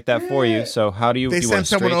things like that for you. So how do you? They do you sent want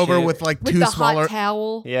someone over shave? with like With two the smaller. hot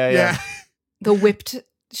towel, Yeah. the whipped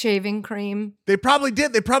shaving cream. They probably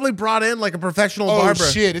did. They probably brought in like a professional barber.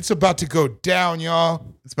 Oh shit! It's about to go down, y'all.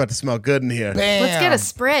 It's about to smell good in here. Bam. Let's get a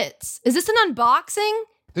spritz. Is this an unboxing?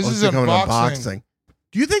 This It's is becoming unboxing.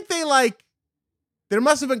 Do you think they like? There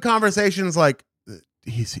must have been conversations like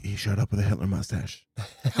he showed up with a Hitler mustache.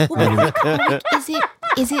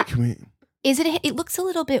 Is it? Can we? Is it? It looks a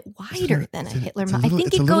little bit wider than a Hitler. it's a I little- think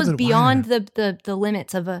it's a it little goes bit beyond the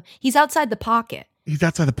limits of a. He's outside the pocket. He's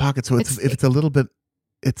outside the pocket, so if it's a little bit.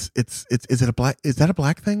 Is it a black? Is that a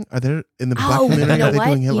black thing? Are there in the black community? You know Are they what?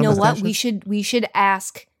 doing Hitler You know what? mustaches? We should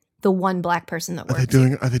ask the one black person that Are works. they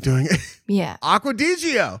doing it? Yeah.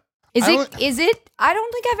 Aquadigio. Is it? I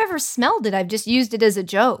don't think I've ever smelled it. I've just used it as a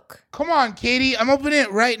joke. Come on, Katie. I'm opening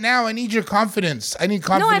it right now. I need your confidence. I need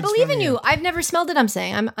confidence. No, I believe from in you. I've never smelled it. I'm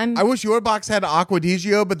saying I'm. I wish your box had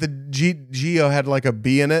Aquadigio, but the Geo had like a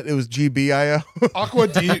B in it. It was GBIO. Aqua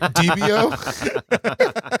DBO.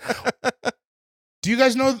 Do you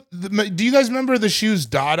guys know? Do you guys remember the shoes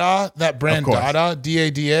Dada? That brand Of course. Dada,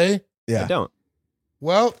 DADA. Yeah, I don't.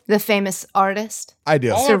 Well, the famous artist. I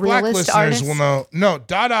do. all our black Surrealist listeners artist? will know. No,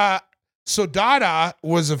 Dada. So Dada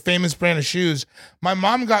was a famous brand of shoes. My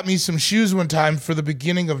mom got me some shoes one time for the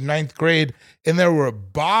beginning of 9th grade, and there were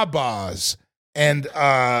Babas. And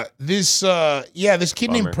this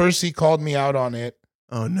kid named Bummer. Percy called me out on it.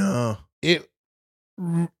 Oh no. It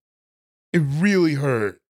really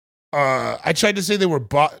hurt. I tried to say they were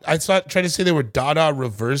tried to say they were Dada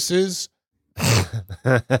reverses.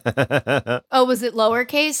 Oh, was it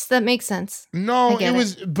lowercase? That makes sense. No, I get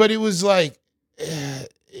it was like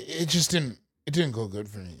it didn't go good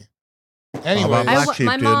for me. Anyway, Black sheep,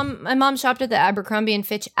 my dude. mom shopped at the Abercrombie and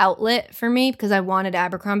Fitch outlet for me because I wanted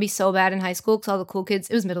Abercrombie so bad in high school because all the cool kids,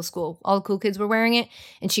 it was middle school, all the cool kids were wearing it,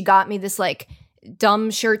 and she got me this like dumb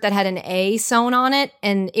shirt that had an A sewn on it,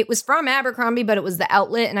 and it was from Abercrombie, but it was the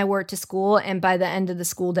outlet, and I wore it to school, and by the end of the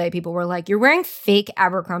school day, people were like, "You're wearing fake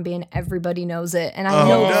Abercrombie," and everybody knows it, and I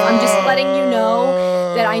know. I'm just letting you know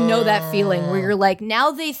that I know that feeling where you're like, now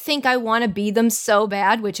they think I want to be them so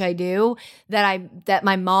bad, which I do, that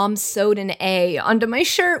my mom sewed an A onto my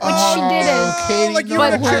shirt, which she didn't. Katie, like you But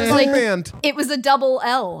were in a her, chip like, band. It was a double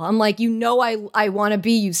L. I'm like, I want to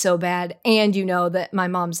be you so bad, and you know that my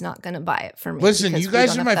mom's not going to buy it for me. listen, because you we guys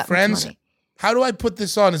don't are have my that much friends. money. How do I put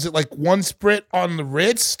this on? Is it like one sprit on the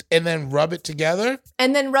wrist and then rub it together?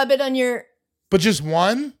 And then rub it on your But just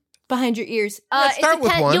one? behind your ears. start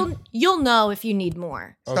with one. You'll know if you need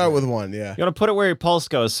more. Start with one, yeah. You want to put it where your pulse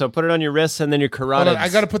goes, so put it on your wrists and then your Hold carotids. on, I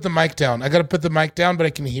got to put the mic down. But I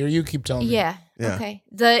can hear you. Keep telling me. Yeah. Yeah. Okay.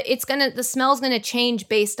 The smell's gonna change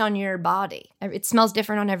based on your body. It smells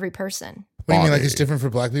different on every person. What do you mean? Like Body. it's different for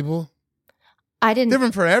black people? I didn't.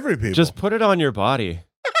 Different for every people. Just put it on your body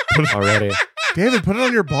already. David, put it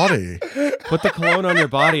on your body. Put the cologne on your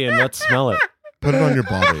body and let's smell it. Put it on your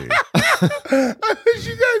body. I wish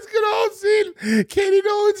you guys could all see Katie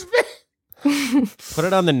Nolan's face. Put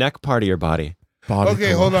it on the neck part of your body. Body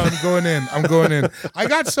Okay, hold on. I'm going in. I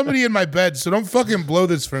got somebody in my bed, so don't fucking blow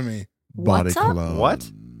this for me. Body What's up? cologne.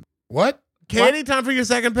 What? What? Katie, time for your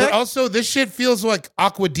second pick? But also, this shit feels like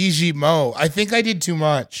Aqua DG Mo. I think I did too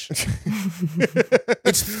much.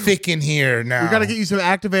 It's thick in here now. We got to get you some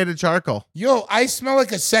activated charcoal. Yo, I smell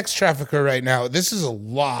like a sex trafficker right now. This is a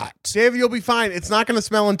lot. Dave, you'll be fine. It's not going to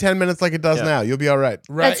smell in 10 minutes like it does Yeah. now. You'll be all right.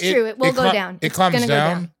 Right? That's true. It will go down. It It's calms gonna go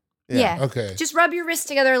down. Yeah. Okay. Just rub your wrists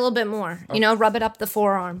together a little bit more. You know, rub it up the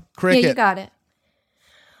forearm. Cricket. Yeah, you got it.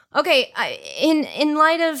 Okay, in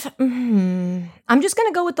light of, I'm just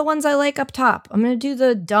gonna go with the ones I like up top. I'm gonna do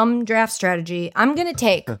the dumb draft strategy. I'm gonna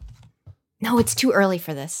take. No, it's too early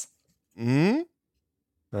for this. Mm?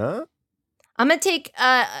 Huh? I'm gonna take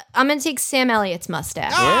Sam Elliott's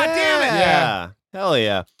mustache. Ah, damn it. Yeah. Hell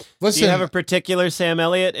yeah. Listen, Do you have a particular Sam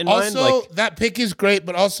Elliott in mind? also, that pick is great,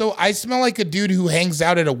 but also, I smell like a dude who hangs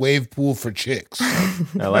out at a wave pool for chicks.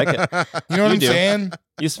 I like it. You know what You I'm do. saying?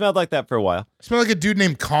 You smelled like that for a while. I smell like a dude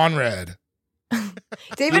named Conrad.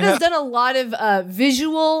 David has done a lot of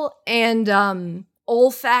visual and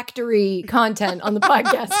olfactory content on the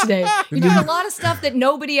podcast today. You're doing a lot of stuff that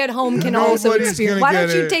nobody at home can also Nobody's experience. gonna Why don't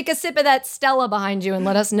get you it. take a sip of that Stella behind you and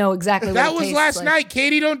let us know exactly That what it was tastes last like. night.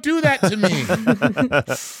 Katie, don't do that to me.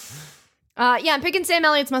 Yeah, I'm picking Sam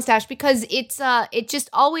Elliott's mustache because it just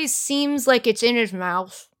always seems like it's in his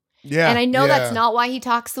mouth. Yeah. And I know that's not why he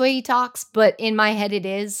talks the way he talks, but in my head it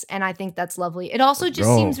is. And I think that's lovely. It also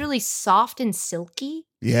just seems really soft and silky.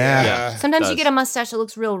 Yeah. Sometimes you get a mustache that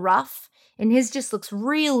looks real rough. And his just looks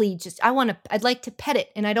really I'd like to pet it.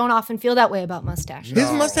 And I don't often feel that way about mustaches.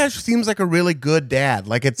 His mustache seems like a really good dad.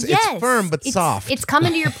 Like it's firm but soft. It's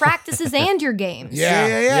coming to your practices and your games.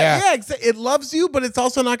 Yeah. It loves you, but it's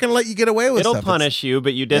also not going to let you get away with It'll stuff. punish you,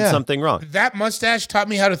 but you did something wrong. That mustache taught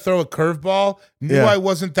me how to throw a curveball. Knew I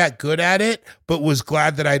wasn't that good at it, but was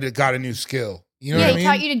glad that I got a new skill. You know what I mean? He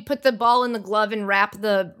taught you to put the ball in the glove and wrap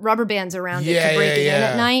the rubber bands around it to break it in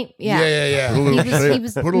at night. Yeah. He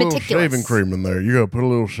was put a little meticulous. shaving cream in there. You got to put a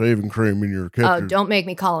little shaving cream in your kitchen. Oh, don't make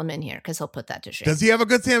me call him in here because he'll put that to shame. Does he have a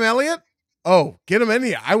good Sam Elliott? Oh, get him in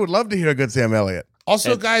here. I would love to hear a good Sam Elliott.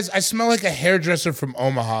 Also, guys, I smell like a hairdresser from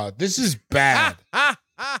Omaha. This is bad. I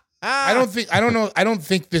don't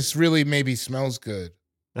think this really maybe smells good.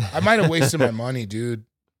 I might have wasted my money, dude.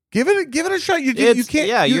 Give it a shot. You can't.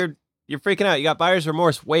 Yeah, you're freaking out. You got buyer's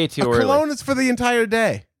remorse way too early. Cologne is for the entire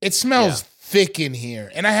day. It smells thick in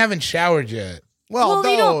here, and I haven't showered yet. Well,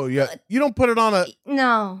 no, you don't put it on a...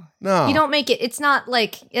 No. No. You don't make it. It's not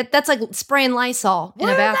like... that's like spraying Lysol in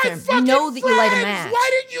a bathroom. You know that you light a match. Why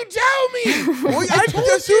didn't you tell me? Well, I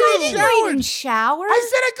just showered. Showered? I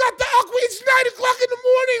said I got the aqua. It's 9 o'clock in the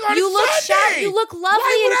morning on Sunday. You look lovely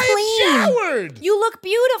Why would and clean. I have showered? You look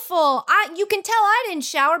beautiful. You can tell I didn't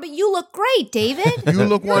shower, but you look great, David. You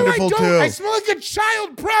look wonderful, I don't. too. I smell like a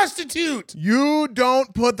child prostitute. You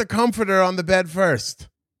don't put the comforter on the bed first.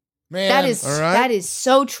 Man, that is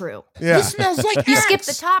so true. Yeah. This smells like You Axe. skipped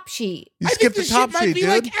the top sheet. You skipped the top sheet, might be dude.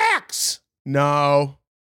 like Axe. No.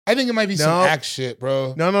 I think it might be some Axe shit,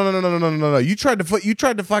 bro. No. You tried to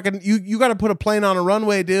fucking you got to put a plane on a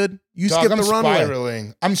runway, dude. You skipped the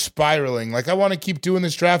runway. I'm spiraling. Like I want to keep doing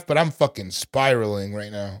this draft, but I'm fucking spiraling right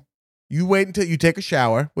now. You wait until you take a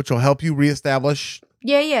shower, which will help you reestablish.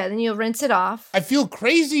 Yeah. Then you'll rinse it off. I feel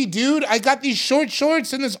crazy, dude. I got these short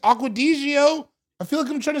shorts and this Aquadigio. I feel like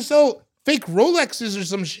I'm trying to sell fake Rolexes or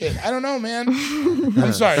some shit. I don't know, man.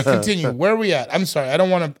 I'm sorry. Continue. Where are we at? I'm sorry. I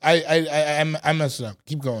don't want to. I'm messing up.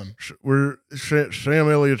 Keep going. We're Sam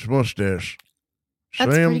Elliott's mustache.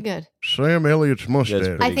 That's pretty good. Sam Elliott's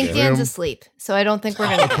mustache. I think Dan's asleep, so I don't think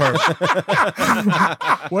we're gonna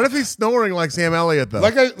get What if he's snoring like Sam Elliott though?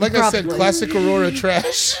 Like I said, classic Aurora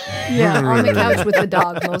trash. Yeah, on the couch with the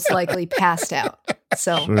dog, most likely passed out.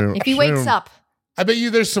 So if he wakes up. I bet you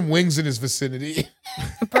there's some wings in his vicinity.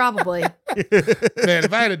 Probably. Man,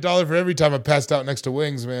 if I had $1 for every time I passed out next to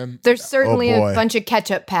wings, man. There's certainly a bunch of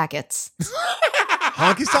ketchup packets.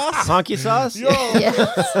 Honky sauce? Honky sauce?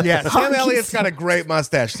 Yeah, Sam Elliott's got a great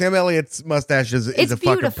mustache. Sam Elliott's mustache is a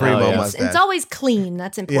fucking primo mustache. It's always clean.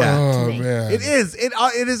 That's important to me. Man. It is.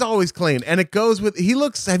 It is always clean. And it goes with,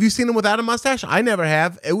 have you seen him without a mustache? I never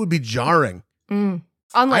have. It would be jarring.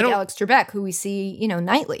 Unlike Alex Trebek, who we see,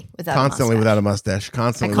 nightly constantly without a mustache.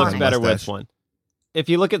 Constantly looks without a mustache. better with one. If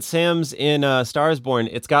you look at Sam's in Stars Born,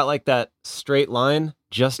 it's got like that straight line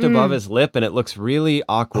just above his lip, and it looks really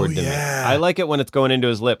awkward to me. I like it when it's going into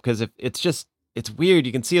his lip because it's weird.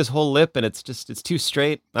 You can see his whole lip, and it's too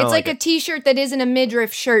straight. It's like a t-shirt that isn't a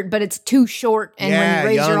midriff shirt, but it's too short, and when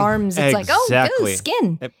you raise your arms, it's like, oh,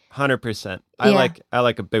 skin. 100%. I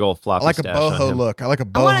like a big old floppy. I like a boho look. I like a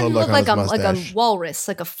boho look on his mustache. Like a walrus,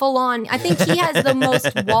 like a full-on. I think he has the most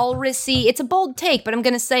walrusy. It's a bold take, but I'm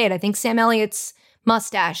going to say it. I think Sam Elliott's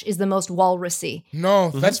mustache is the most walrusy.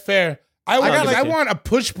 No, that's fair. I want a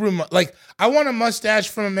push broom. Like I want a mustache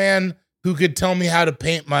from a man who could tell me how to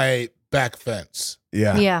paint my back fence.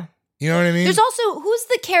 Yeah. You know what I mean? There's also, who's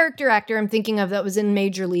the character actor I'm thinking of that was in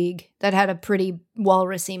Major League that had a pretty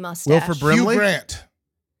walrusy mustache? Wilford Brimley? Hugh Grant.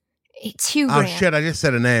 It's Hugh Grant. Oh shit! I just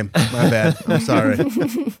said a name. My bad. I'm sorry.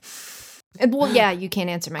 Well, yeah, you can't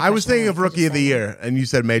answer my question. I was thinking of Rookie of the Year, and you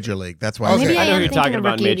said Major League. That's why. Okay. I know who you're talking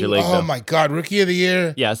about in Major League. Oh my God, Rookie of the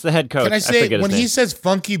Year. Yeah, it's the head coach. Can I say when he says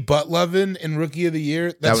 "funky butt lovin'" in Rookie of the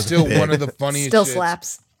Year, that's still one of the funniest. Still shits.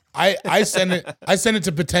 slaps. I send it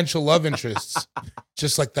to potential love interests,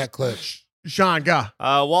 just like that clip. Sean, go.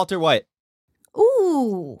 Walter White.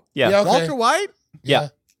 Ooh. Yeah. Okay. Walter White. Yeah.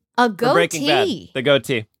 A For Breaking Bad. goatee. The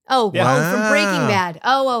goatee. Oh, Yeah. from Breaking Bad.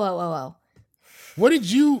 Oh. What did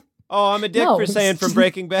you? Oh, I'm a dick for saying from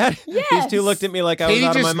Breaking Bad. Yes. These two looked at me like I was Katie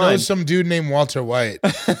out of my just mind. knows some dude named Walter White.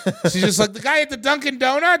 She's just like the guy at the Dunkin'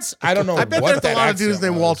 Donuts. I don't know. I bet what there's a lot of dudes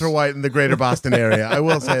named Walter White in the greater Boston area. I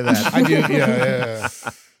will say that. I do. Yeah.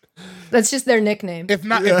 That's just their nickname. If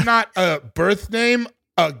not a birth name,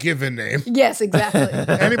 a given name. Yes, exactly.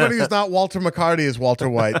 Anybody who's not Walter McCarty is Walter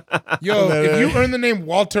White. Yo, if you earn the name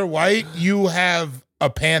Walter White, you have a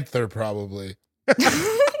panther probably.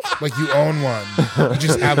 Like you own one. You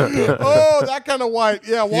just haven't been. Oh, that kind of white.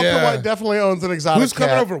 Yeah, Walter White definitely owns an exotic Who's coming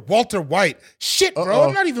cat. over? Walter White. Shit, bro.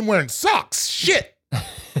 I'm not even wearing socks. Shit.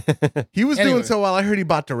 He was doing so well. I heard he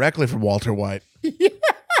bought directly from Walter White.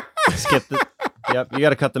 Skip the. Yep, you got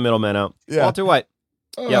to cut the middleman out. Yeah. Walter White.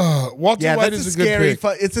 Yep. Walter White is a good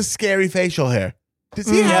pick. It's a scary facial hair. Does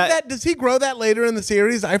he have that? Does he grow that later in the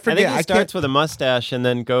series? I forget. I think he starts with a mustache and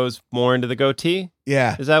then goes more into the goatee.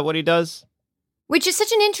 Yeah. Is that what he does? Which is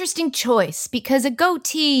such an interesting choice because a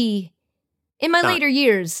goatee, in my later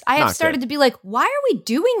years, I have started to be like, why are we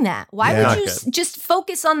doing that? Why would you just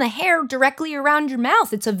focus on the hair directly around your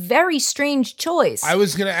mouth? It's a very strange choice. I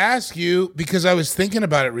was going to ask you, because I was thinking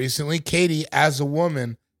about it recently, Katie, as a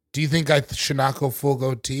woman, do you think I should not go full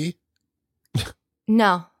goatee?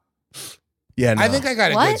 No. Yeah, no. I think I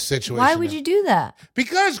got a good situation. Why would you do that?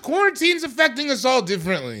 Because quarantine's affecting us all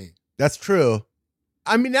differently. That's true.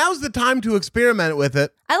 I mean, now's the time to experiment with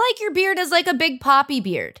it. I like your beard as like a big poppy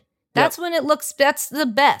beard. That's when it looks, that's the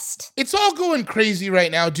best. It's all going crazy right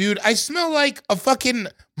now, dude. I smell like a fucking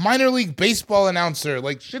minor league baseball announcer.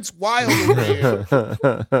 Like, shit's wild over here.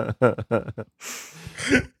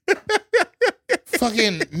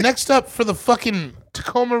 Fucking next up for the fucking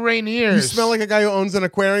Tacoma Rainiers. You smell like a guy who owns an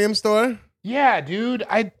aquarium store? Yeah, dude.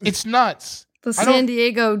 It's nuts. The San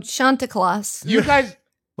Diego Santa Claus. You guys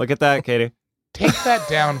look at that, Katie. Take that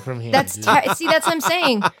down from here. See, that's what I'm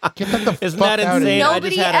saying. Get that the Isn't fuck that out of insane? here.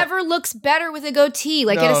 Nobody ever looks better with a goatee.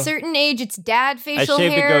 Like at a certain age, it's dad facial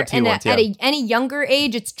hair, and at any younger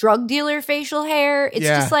age, it's drug dealer facial hair. It's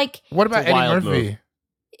just like. What about Eddie Murphy? Move.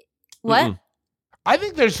 What? Mm-mm. I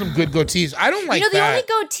think there's some good goatees. I don't like the that. only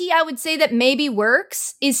goatee I would say that maybe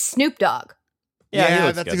works is Snoop Dogg.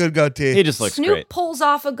 Yeah, that's a good goatee. He just looks Snoop great. pulls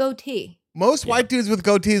off a goatee. Most white dudes with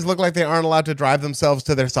goatees look like they aren't allowed to drive themselves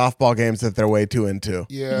to their softball games that they're way too into.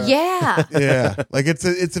 Yeah. Yeah. Like it's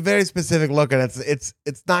a very specific look, and it's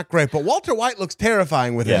not great. But Walter White looks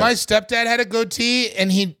terrifying with it. My stepdad had a goatee,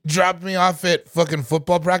 and he dropped me off at fucking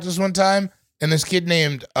football practice one time. And this kid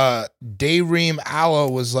named Dayreem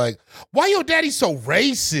Allo was like, "Why your daddy so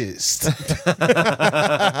racist?"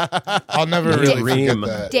 I'll never really forget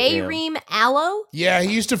that. Dayreem Allo? Yeah,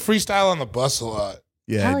 he used to freestyle on the bus a lot.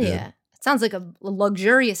 Yeah, hell yeah. It sounds like a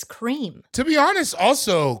luxurious cream. To be honest,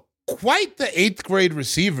 also quite the 8th grade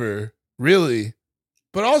receiver, really.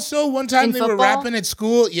 But also one time they were rapping at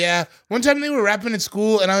school. Yeah, one time they were rapping at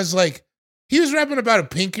school, and I was like, he was rapping about a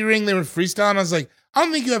pinky ring. They were freestyling. I was like, I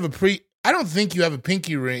don't think you have a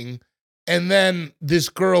pinky ring. And then this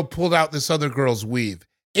girl pulled out this other girl's weave.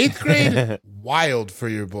 8th grade, wild for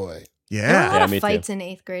your boy. Yeah. There were a lot me of fights too. in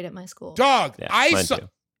 8th grade at my school. Dog, Yeah, I mine saw too.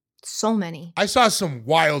 So many. I saw some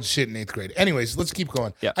wild shit in 8th grade. Anyways, let's keep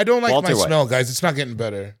going. Yeah. I don't like Walter my White. smell, guys. It's not getting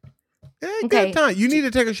better. Okay. Time. You need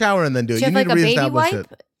to take a shower and then do it. Do you You have need like to a baby reestablish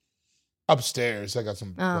wipe? it. Upstairs, I got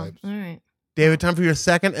some Oh, all wipes. right. David, time for your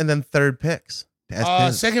second and then third picks.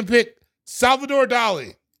 Second pick, Salvador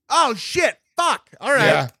Dali. Oh, shit. Fuck. All right.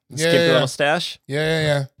 Yeah. Skip your little stash.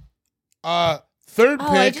 Yeah. Third pick.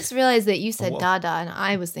 Oh, I just realized that you said Dada, and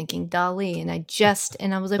I was thinking Dali, and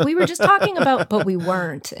I was like, we were just talking about, but we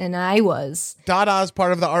weren't, and I was. Dada is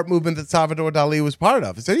part of the art movement that Salvador Dali was part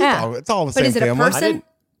of. So it's all the But same is it a family. person?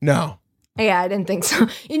 No. Yeah, I didn't think so.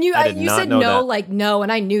 And you did you not said know no, that. like no, and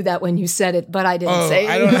I knew that when you said it, but I didn't say it.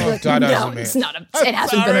 I don't know if Like, Dada's no, a man. it's not it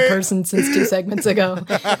hasn't been a person since 2 segments ago.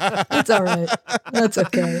 It's all right. That's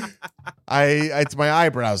okay. It's my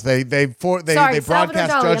eyebrows. They Sorry, broadcast Salvador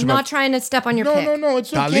Dali. judgment. I'm not trying to step on your pick. No,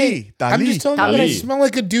 it's okay. Dali. I'm just telling you that I Dali. smell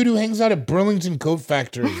like a dude who hangs out at Burlington Coat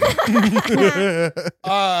Factory.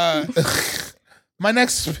 My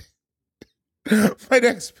next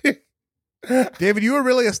pick. David, you were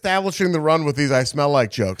really establishing the run with these I smell like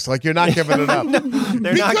jokes. Like you're not giving it up. They're not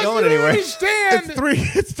Because going you don't anywhere. understand.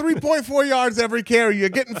 It's 3.4 yards every carry. You're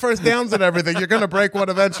getting first downs and everything. You're going to break one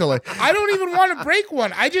eventually. I don't even want to break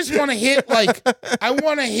one. I just want to hit I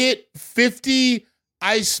want to hit 50.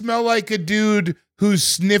 I smell like a dude who's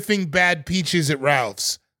sniffing bad peaches at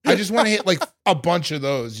Ralph's. I just want to hit like a bunch of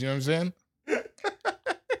those. You know what I'm saying?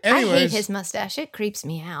 Anyways, I hate his mustache. It creeps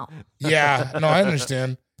me out. yeah, no, I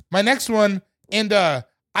understand. My next one, and I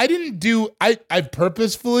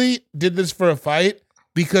purposefully did this for a fight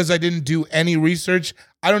because I didn't do any research.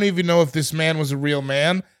 I don't even know if this man was a real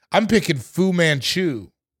man. I'm picking Fu Manchu.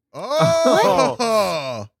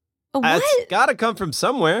 Oh. What? It's got to come from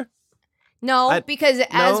somewhere. No, because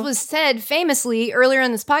as no. was said famously earlier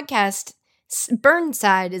in this podcast,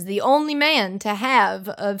 Burnside is the only man to have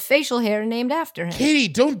a facial hair named after him. Katie,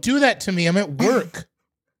 don't do that to me. I'm at work.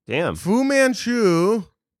 Damn. Fu Manchu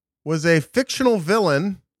was a fictional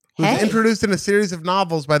villain who was introduced in a series of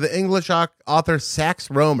novels by the English author Sax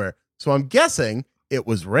Rohmer. So I'm guessing it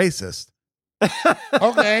was racist.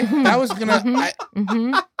 Okay, that was gonna.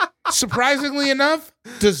 Surprisingly enough,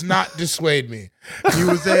 does not dissuade me. He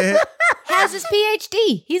was has his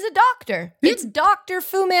PhD. He's a doctor. It's Dr.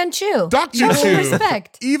 Fu Manchu. Dr. Chu.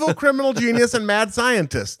 Respect. evil criminal genius and mad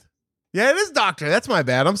scientist. Yeah, it is doctor. That's my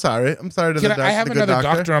bad. I'm sorry. I have another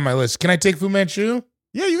doctor on my list. Can I take Fu Manchu?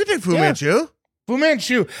 Yeah, you can take Fu Manchu. Fu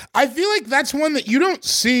Manchu. I feel like that's one that you don't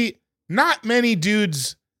see. Not many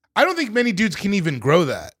dudes. I don't think many dudes can even grow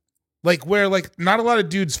that. Like where like not a lot of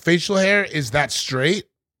dudes' facial hair is that straight.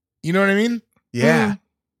 You know what I mean? Yeah.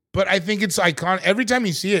 But I think it's iconic. Every time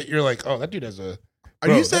you see it, you're like, oh, that dude has a. Are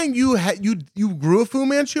you saying you grew a Fu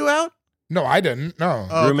Manchu out? No, I didn't. No.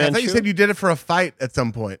 Oh, okay. I thought you said you did it for a fight at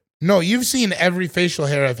some point. No, you've seen every facial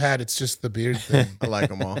hair I've had. It's just the beard thing. I like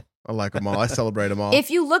them all. I celebrate them all.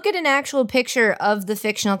 If you look at an actual picture of the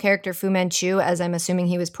fictional character Fu Manchu, as I'm assuming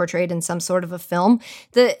he was portrayed in some sort of a film,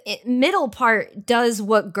 the middle part does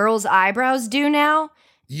what girls' eyebrows do now.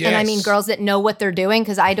 Yes. And I mean girls that know what they're doing,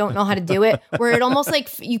 because I don't know how to do it, where it almost like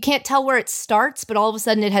you can't tell where it starts, but all of a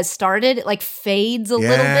sudden it has started. It like fades a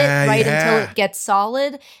little bit until it gets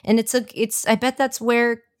solid. And I bet that's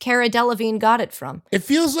where Cara Delevingne got it from. It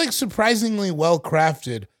feels like surprisingly well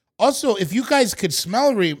crafted. Also, if you guys could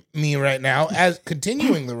smell me right now as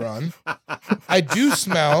continuing the run, I do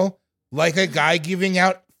smell like a guy giving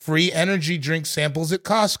out free energy drink samples at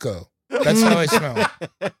Costco. That's how I smell.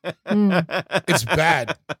 It's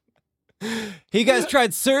bad. Hey, you guys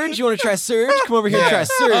tried Surge? You want to try Surge? Come over here and try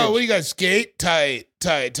Surge. Oh, what do you guys skate? Tight.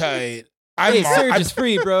 Hey, Surge is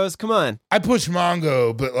free, bros. Come on. I push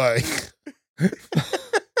Mongo, but like...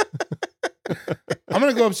 I'm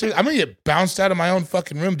going to go upstairs. I'm going to get bounced out of my own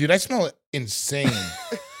fucking room. Dude, I smell insane.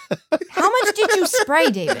 How much did you spray,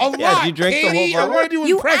 David? A lot, did you drink Katie. the whole bottle? I wanted to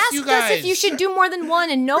impress you guys. Us if you should do more than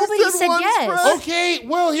one, and nobody said yes. Okay,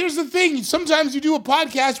 well, here's the thing. Sometimes you do a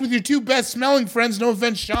podcast with your two best smelling friends, no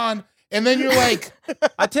offense, Sean, and then you're like...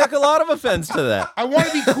 I take a lot of offense to that. I want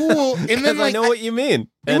to be cool, and then like... I know what you mean,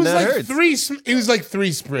 and that hurts. It was like 3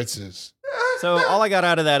 spritzes. So all I got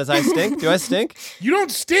out of that is I stink? Do I stink? You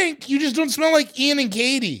don't stink. You just don't smell like Ian and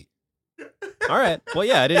Katie. All right. Well,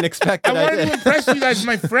 yeah, I didn't expect that. I wanted to impress you guys,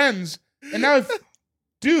 my friends. And now,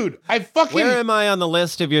 I fucking... Where am I on the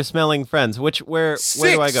list of your smelling friends? Where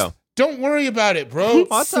do I go? Don't worry about it, bro. Oh,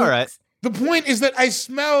 that's all right. The point is that I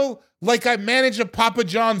smell like I manage a Papa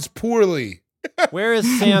John's poorly. Where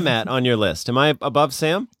is Sam at on your list? Am I above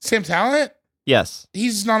Sam? Sam Talent? Yes.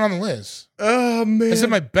 He's not on the list. Oh, man. I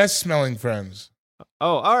said my best smelling friends.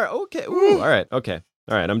 Oh, all right. Okay. Ooh, all right. Okay.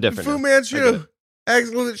 All right. I'm different. Fu Manchu.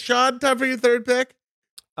 Excellent. Sean, time for your third pick.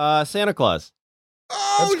 Santa Claus.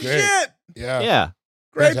 Oh, shit. Yeah. Yeah.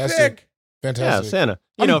 Great Fantastic. pick. Fantastic. Yeah, Santa.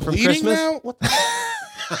 You know, from Christmas. Now? What the-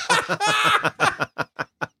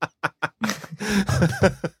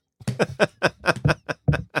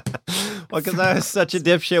 Well, because I was such a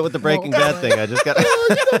dipshit with the Breaking Bad thing. I just got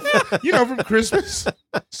from Christmas.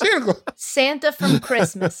 Santa Claus. Santa from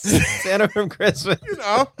Christmas. Santa from Christmas.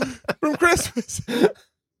 From Christmas.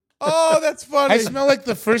 Oh, that's funny. I smell like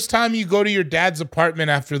the first time you go to your dad's apartment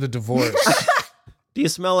after the divorce. Do you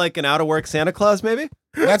smell like an out-of-work Santa Claus, maybe?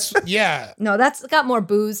 Yeah. No, that's got more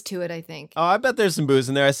booze to it, I think. Oh, I bet there's some booze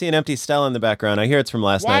in there. I see an empty Stella in the background. I hear it's from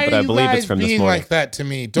last night, but I believe it's from this morning. Why are you guys being like that to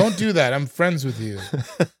me? Don't do that. I'm friends with you.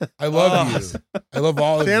 I love you. I love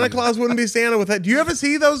all of you. Santa Claus wouldn't be Santa with that. Do you ever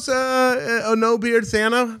see those no beard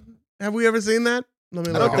Santa? Have we ever seen that? I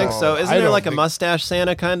don't think so. Isn't there like a mustache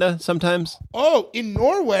Santa kind of sometimes? Oh, in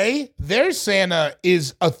Norway, their Santa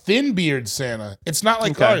is a thin beard Santa. It's not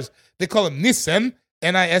like ours. They call him Nissen,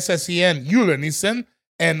 Nissen, Julenissen.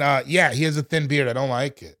 And he has a thin beard. I don't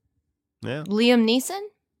like it. Yeah. Liam Neeson?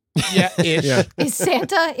 Yeah, ish. Yeah. Is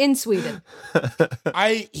Santa in Sweden?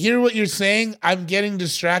 I hear what you're saying. I'm getting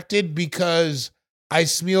distracted because I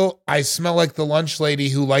smell like the lunch lady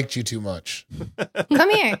who liked you too much.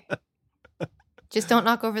 Come here. Just don't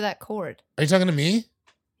knock over that cord. Are you talking to me?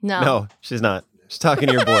 No, she's not. She's talking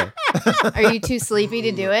to your boy. Are you too sleepy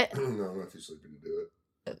to do it? No, I'm not too sleepy to do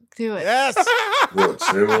it. Do it. Yes. What,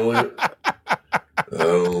 Sam it? I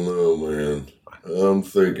don't know, man. I'm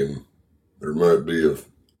thinking there might be a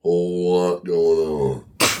whole lot going on.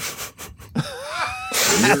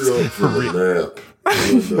 When you're up for a nap,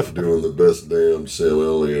 you end up doing the best damn Sam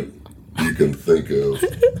Elliott you can think of.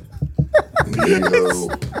 And you know,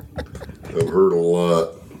 I've heard a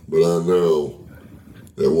lot, but I know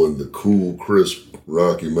that when the cool, crisp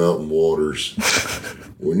Rocky Mountain waters,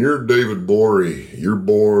 when you're David Gborie, you're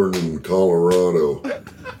born in Colorado,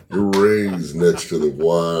 you're raised next to the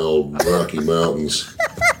wild Rocky Mountains,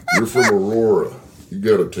 You're from Aurora. You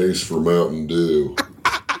got a taste for Mountain Dew.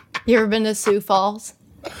 You ever been to Sioux Falls?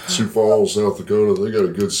 Sioux Falls, South Dakota, they got a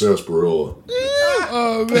good sarsaparilla.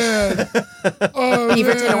 Oh, man.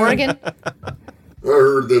 Beaverton, Oregon? I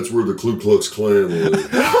heard that's where the Ku Klux Klan live.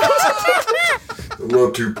 I'm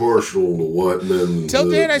not too partial to white men. Tell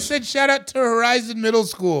Dan I said shout out to Horizon Middle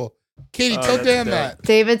School. Katie, tell Dan that.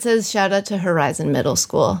 David says shout out to Horizon Middle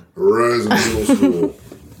School. Horizon Middle School.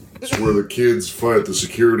 It's where the kids fight the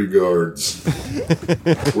security guards.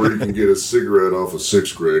 Where you can get a cigarette off a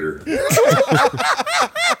sixth grader.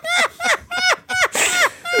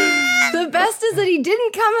 The best is that he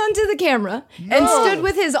didn't come onto the camera and stood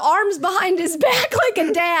with his arms behind his back like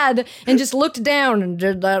a dad and just looked down and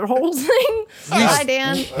did that whole thing. Hi,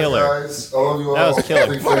 Dan. Killer. Guys, all of you That was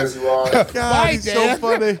killer. Big Fancy Rock. God, he's so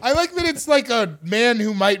funny. I like that it's like a man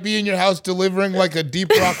who might be in your house delivering like a Deep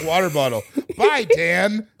Rock water bottle. Bye,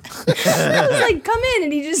 Dan. I was like, come in,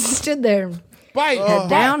 and he just stood there. Bye. Head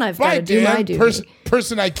down, I've got to do Dan. my duty.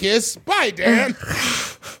 Person I kiss. Bye, Dan.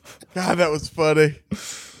 God, that was funny.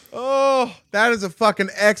 Oh, that is a fucking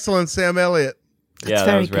excellent Sam Elliott. Yeah, that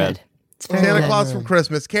very was rad. good. It's very Santa good. Claus from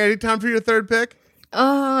Christmas. Katie, time for your third pick?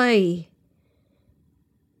 I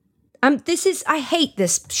hate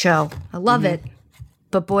this show. I love it,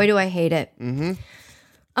 but boy, do I hate it. Mm-hmm.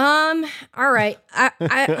 All right.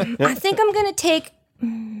 I think I'm gonna take.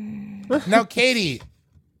 Now, Katie,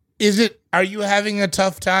 are you having a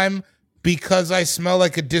tough time because I smell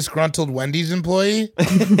like a disgruntled Wendy's employee?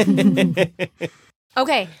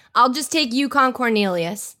 Okay, I'll just take Yukon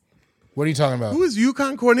Cornelius. What are you talking about? Who is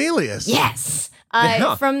Yukon Cornelius? Yes.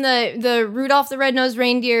 From the Rudolph the Red-Nosed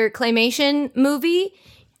Reindeer claymation movie.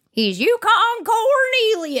 He's Yukon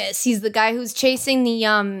Cornelius. He's the guy who's chasing the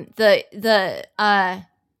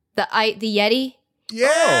Yeti.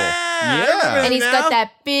 Yeah. And he's got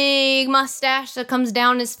that big mustache that comes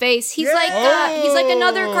down his face. He's like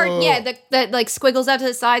another card. Yeah, that like squiggles out to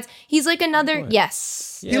the sides. He's like another.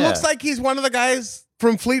 Yes. He looks like he's one of the guys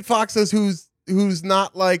from Fleet Foxes who's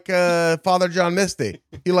not like Father John Misty.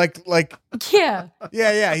 He like Yeah.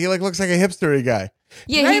 yeah. He like looks like a hipstery guy.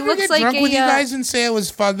 Yeah, Did I he ever looks get like drunk a. with you guys and say I was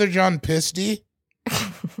Father John Pisty?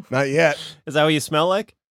 Not yet. Is that what you smell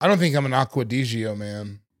like? I don't think I'm an Aqua di Gio,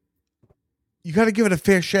 man. You got to give it a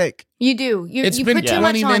fair shake. You do. It's You been put too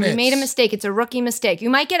much 20 on. You minutes. made a mistake. It's a rookie mistake. You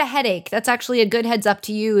might get a headache. That's actually a good heads up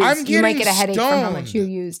to you. I'm You might getting get a headache from how much you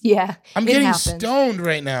stoned. used. Yeah, I'm it getting happens. stoned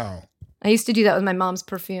right now. I used to do that with my mom's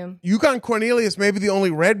perfume. Yukon Cornelius may be the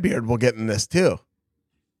only Redbeard we'll get in this too.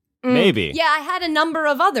 Maybe. Yeah, I had a number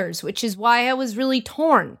of others, which is why I was really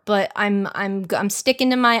torn. But I'm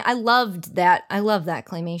sticking to my. I love that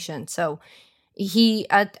claymation. So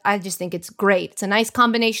I just think it's great. It's a nice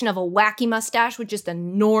combination of a wacky mustache with just a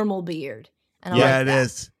normal beard. And I like Yeah, it that.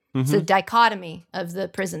 is. It's a dichotomy of the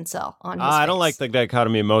prison cell on his I don't face. like the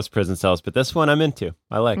dichotomy of most prison cells, but this one I'm into.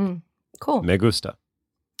 I like. Cool. Me gusta.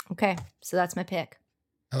 Okay, so that's my pick.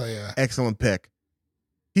 Hell yeah. Excellent pick.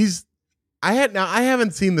 I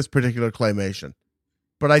haven't seen this particular claymation,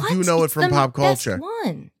 but I do What? know It's it from the pop best culture.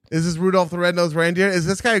 one. Is this Rudolph the Red-Nosed Reindeer? Is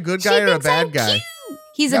this guy a good guy She or a thinks I'm bad guy? cute.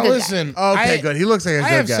 He's a Now good listen, Okay, I- good. He looks like a I good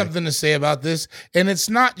have guy. something to say about this, and it's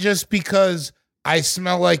not just because I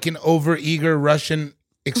smell like an overeager Russian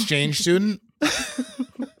exchange student.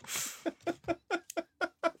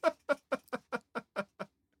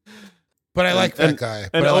 But I like that guy. An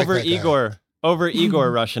But I like over that guy.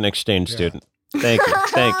 Igor Russian exchange student. Thank you.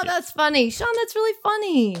 Thank guy. you. That's funny. Sean, that's really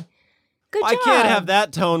funny. Good I job. can't have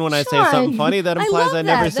that tone when I say something Sean, funny. That implies love I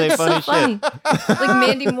never that. say That's funny so shit. Like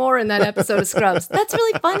Mandy Moore in that episode of Scrubs. That's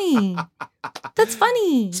really funny. That's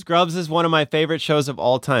funny. Scrubs is one of my favorite shows of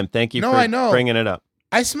all time. Thank you No, for I know. bringing it up.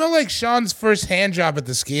 I smell like Sean's first hand job at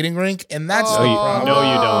the skating rink, and that's No, the you, problem. no,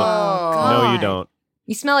 you don't. God. No, you don't.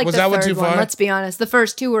 You smell like Was the that one third too one, far? let's be honest. The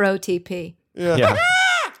first two were OTP. Yeah.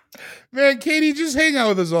 Man, Katie, just hang out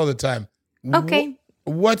with us all the time. Okay.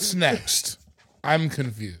 What's next? I'm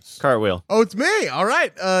confused. Cartwheel. Oh, it's me. All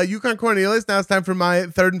right. Yukon Cornelius. Now it's time for my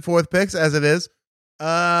third and fourth picks, as it is.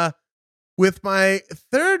 With my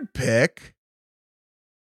third pick.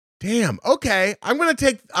 Damn. Okay.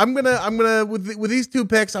 With these two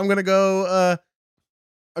picks, I'm gonna go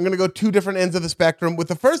two different ends of the spectrum. With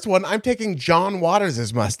the first one, I'm taking John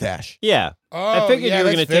Waters' mustache. Yeah. I figured you were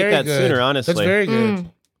that's going to take very that good. sooner, honestly. That's very good.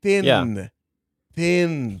 Thin,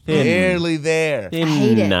 Thin. barely there.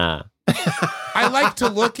 hate it. Nah. I like to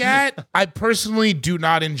look at. I personally do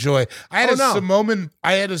not enjoy. I had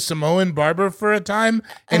a Samoan barber for a time,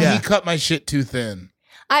 and Yeah. he cut my shit too thin.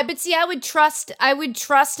 But see, I would trust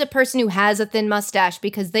a person who has a thin mustache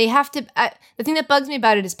because they have to. The thing that bugs me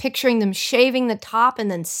about it is picturing them shaving the top and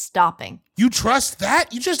then stopping. You trust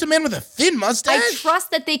that? You trust a man with a thin mustache? I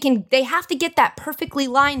trust that they have to get that perfectly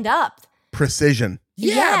lined up. Precision.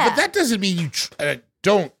 Yeah. But that doesn't mean you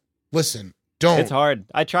don't listen. Don't. It's hard.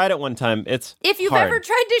 I tried it one time. It's If you've hard. ever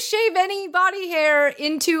tried to shave any body hair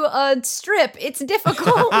into a strip, it's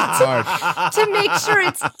difficult to make sure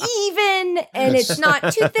it's even and it's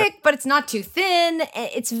not too thick, but it's not too thin.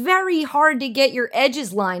 It's very hard to get your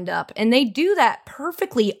edges lined up, and they do that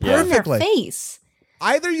perfectly on their face.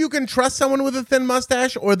 Either you can trust someone with a thin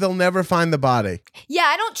mustache or they'll never find the body. Yeah,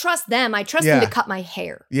 I don't trust them. I trust them to cut my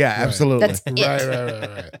hair. Yeah, absolutely. That's it.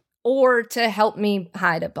 Right. Or to help me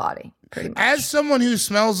hide a body. As someone who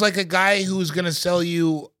smells like a guy who's going to sell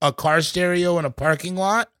you a car stereo in a parking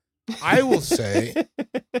lot, I will say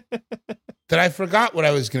that I forgot what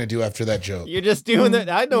I was going to do after that joke. You're just doing that.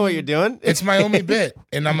 I know what you're doing. It's my only bit,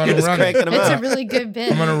 and I'm going to run it. It's a really good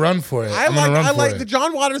bit. I'm going to run for it. I like the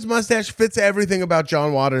John Waters mustache fits everything about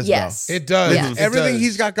John Waters. Yes. Though. It does. Yes. Everything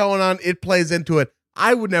he's got going on, it plays into it.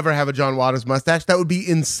 I would never have a John Waters mustache. That would be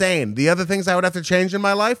insane. The other things I would have to change in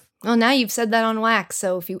my life. Well, now you've said that on wax,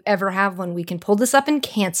 so if you ever have one, we can pull this up and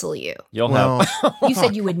cancel you. You'll have. You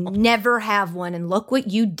said you would never have one, and look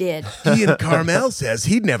what you did. Ian Carmel says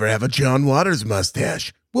he'd never have a John Waters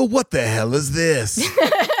mustache. Well, what the hell is this?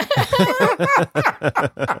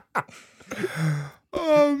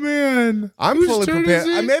 Oh man, I'm Whose fully turn prepared.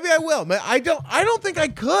 is it? Maybe I will. I don't think I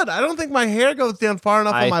could. I don't think my hair goes down far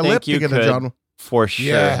enough on my lip to get a John. For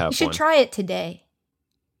sure, have You should one. try it today.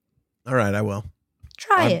 All right, I will.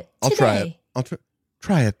 Try it I'll today. try it. I'll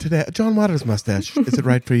try it today. John Waters mustache. Is it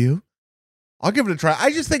right for you? I'll give it a try.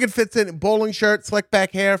 I just think it fits in. Bowling shirt, slick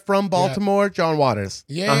back hair from Baltimore. John Waters.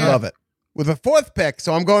 Yeah. I love it. With a fourth pick,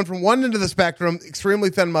 so I'm going from one end of the spectrum. Extremely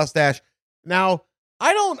thin mustache. Now,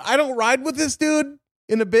 I don't ride with this dude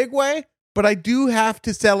in a big way, but I do have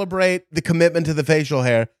to celebrate the commitment to the facial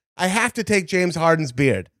hair. I have to take James Harden's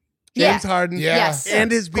beard. James Harden Yes.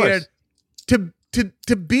 and his beard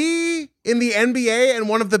to be in the NBA and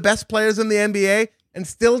one of the best players in the NBA and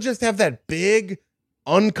still just have that big,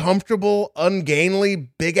 uncomfortable, ungainly,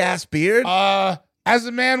 big ass beard. As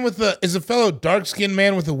a fellow dark-skinned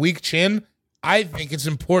man with a weak chin, I think it's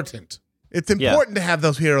important. It's important to have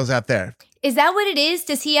those heroes out there. Is that what it is?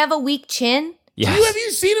 Does he have a weak chin? Yes. Have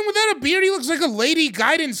you seen him without a beard? He looks like a lady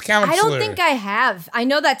guidance counselor. I don't think I have. I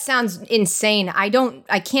know that sounds insane. I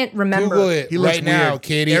can't remember. Google it right now,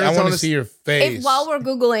 Katie. I want to see your face. While we're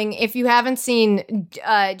Googling, if you haven't seen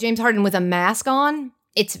James Harden with a mask on,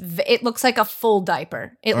 it looks like a full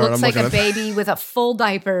diaper. It looks like a baby with a full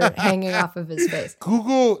diaper hanging off of his face.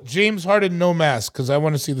 Google James Harden no mask because I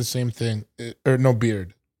want to see the same thing. Or no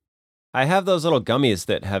beard. I have those little gummies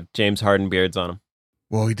that have James Harden beards on them.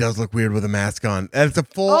 Well, he does look weird with a mask on. And it's a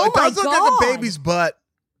full. Oh it does my look God. like a baby's butt.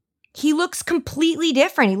 He looks completely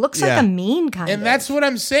different. He looks like a mean kind of. And that's what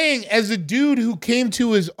I'm saying. As a dude who came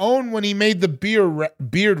to his own when he made the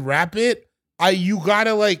beard wrap it, you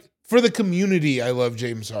gotta for the community. I love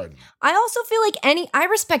James Harden. I also feel like I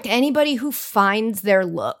respect anybody who finds their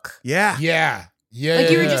look. Yeah.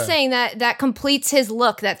 Like you were just saying that completes his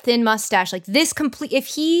look, that thin mustache. Like this if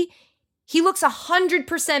he looks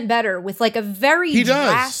 100% better with like a very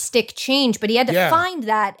drastic change, but he had to find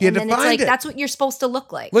that. And then it's like, that's what you're supposed to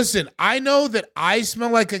look like. Listen, I know that I smell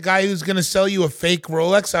like a guy who's going to sell you a fake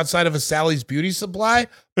Rolex outside of a Sally's Beauty Supply,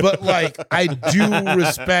 but I do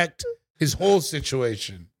respect his whole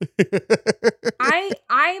situation.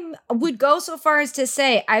 I would go so far as to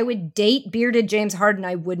say I would date bearded James Harden.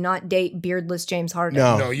 I would not date beardless James Harden.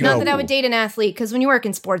 No, not that I would date an athlete, because when you work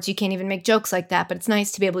in sports, you can't even make jokes like that. But it's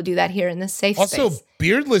nice to be able to do that here in this safe space. Also,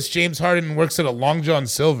 beardless James Harden works at a Long John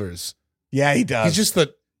Silver's. Yeah, he does.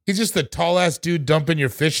 He's just the tall ass dude dumping your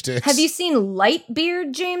fish sticks. Have you seen light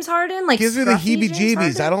beard James Harden? Like gives me the scruffy James heebie-jeebies.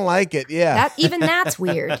 Harden? I don't like it. Yeah, That's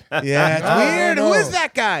weird. Yeah, it's weird. no. Who is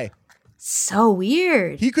that guy? So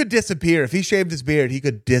weird. He could disappear if he shaved his beard. He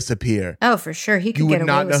could disappear. Oh, for sure. He could You get would away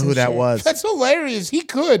not with know some who that shit. was. That's hilarious. He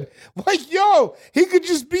could. He could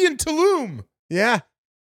just be in Tulum. Yeah.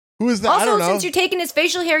 Who is that? I Also, don't know. since you're taking his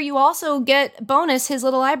facial hair, you also get bonus his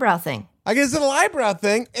little eyebrow thing. I get his little eyebrow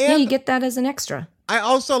thing, Yeah, and you get that as an extra. I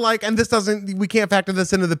also like, and we can't factor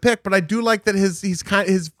this into the pick, but I do like that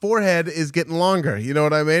his forehead is getting longer. You know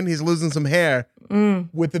what I mean? He's losing some hair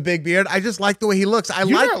with the big beard. I just like the way he looks. You're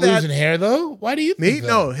like not that. losing hair though. Why do you Me? think that?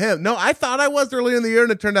 No, him. No, I thought I was earlier in the year,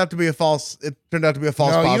 and it turned out to be a false. It turned out to be a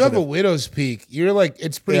false No, positive. you have a widow's peak. You're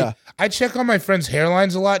it's pretty. Yeah. I check on my friends'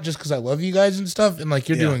 hairlines a lot just because I love you guys and stuff, and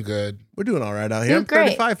you're Yeah. doing good. We're doing all right out here. You're I'm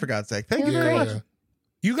great. 35 for God's sake. Thank you You're very great. much.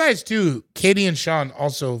 You guys too. Katie and Sean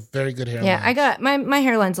also very good hairlines. Yeah, I got my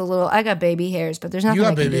hairline's a little. I got baby hairs, but there's nothing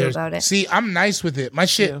I can do about it. See, I'm nice with it. My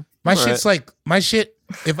shit. Yeah. My shit's right. Like my shit.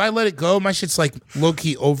 If I let it go, my shit's like low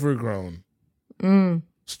key overgrown.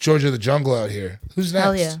 It's Georgia the Jungle out here. Who's next?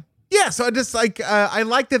 Hell yeah. Yeah, so I just I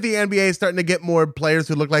like that the NBA is starting to get more players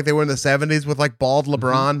who look like they were in the 70s with like bald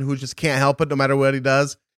LeBron who just can't help it no matter what he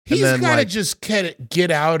does. He's got to just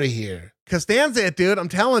get out of here. Costanza it, dude. I'm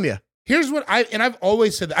telling you. Here's what I've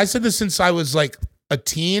always said. I said this since I was like a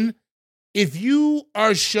teen. If your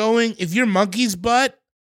monkey's butt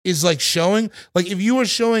is like showing, like if you are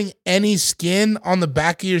showing any skin on the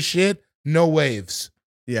back of your shit, no waves.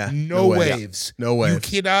 Yeah. No waves. Yeah. No waves.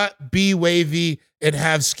 You cannot be wavy and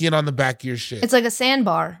have skin on the back of your shit. It's like a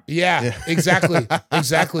sandbar. Yeah. Exactly.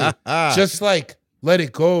 Exactly. Just like let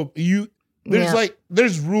it go.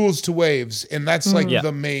 There's rules to waves, and that's like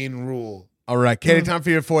the main rule. All right, Katie, time for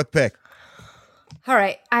your fourth pick. All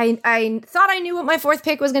right. I thought I knew what my fourth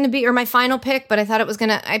pick was going to be, or my final pick, but I thought it was going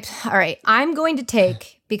to... All right. I'm going to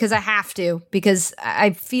take, because I have to, because I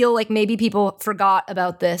feel like maybe people forgot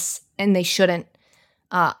about this, and they shouldn't.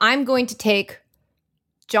 I'm going to take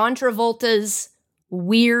John Travolta's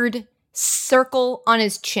weird circle on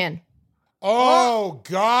his chin. Oh,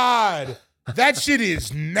 God. That shit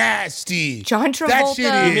is nasty. John Travolta. That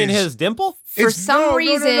shit is. You mean his dimple? For some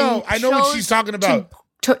reason, no. I know what she's talking about.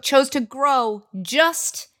 Chose to grow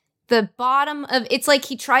just the bottom of. It's like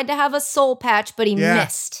he tried to have a soul patch, but he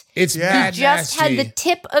missed. It's mad He just nasty. had the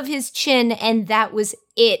tip of his chin, and that was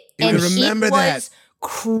it. And remember it was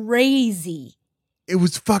crazy. It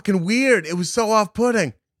was fucking weird. It was so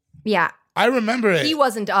off-putting. Yeah. I remember it. He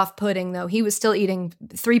wasn't off-putting, though. He was still eating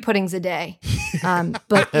 3 puddings a day.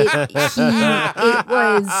 But it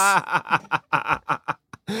was...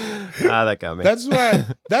 that got me.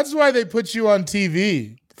 That's why they put you on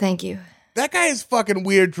TV. Thank you. That guy is fucking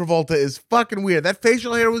weird. Travolta is fucking weird. That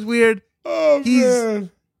facial hair was weird. Oh,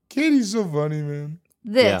 man. Katie's so funny, man.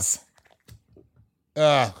 This.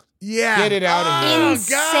 Yeah. Get it out of here.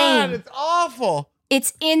 Insane. Oh, God, it's awful.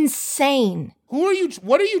 It's insane.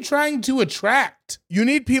 What are you trying to attract? You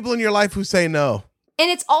need people in your life who say no. And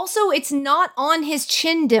it's not on his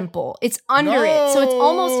chin dimple. It's under it.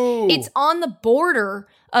 So it's on the border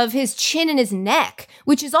of his chin and his neck,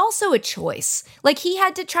 which is also a choice. Like he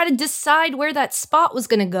had to try to decide where that spot was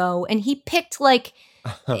going to go. And he picked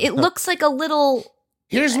it looks like a little,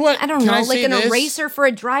 here's what, I don't know, like an eraser for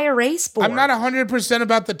a dry erase board. I'm not 100%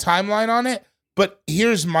 about the timeline on it, but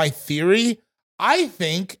here's my theory. I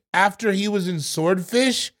think after he was in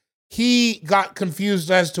Swordfish, he got confused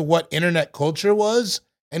as to what internet culture was,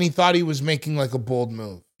 and he thought he was making like a bold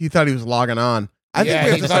move. He thought he was logging on. I think we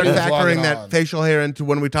have to start factoring that facial hair into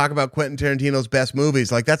when we talk about Quentin Tarantino's best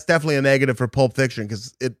movies. Like that's definitely a negative for Pulp Fiction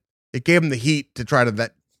because it gave him the heat to try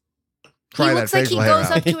that. He looks like he goes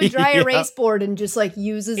up to a dry erase board and just like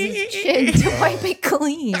uses his chin to wipe it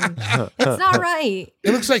clean. It's not right.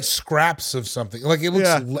 It looks like scraps of something. Like it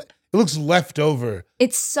looks. It looks left over.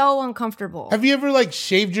 It's so uncomfortable. Have you ever like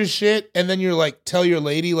shaved your shit and then you're like, tell your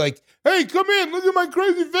lady like, hey, come in, look at my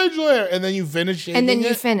crazy facial hair. And then you finish shaving and then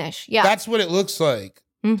you it? finish. Yeah. That's what it looks like.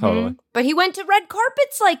 Mm-hmm. Totally. But he went to red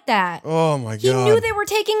carpets like that. Oh my God. He knew they were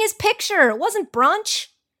taking his picture. It wasn't brunch.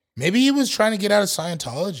 Maybe he was trying to get out of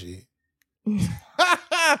Scientology.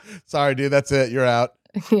 Sorry, dude. That's it. You're out.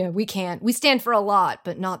 Yeah, we can't. We stand for a lot,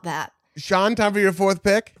 but not that. Sean, time for your fourth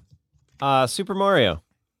pick? Super Mario.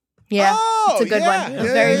 Yeah, it's a good one. A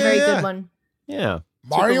very, very good one. Yeah.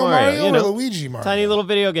 Mario or Luigi Mario? Tiny little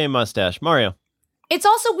video game mustache. Mario. It's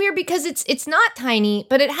also weird because it's not tiny,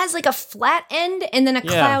 but it has like a flat end and then a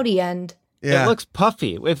cloudy end. Yeah. It looks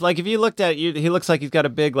puffy. If you looked at it, he looks like he's got a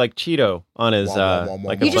big like Cheeto on his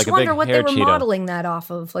You just wonder what they were Cheeto. Modeling that off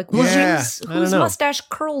of. Like whose mustache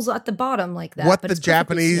curls at the bottom like that. What the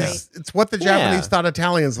Japanese thought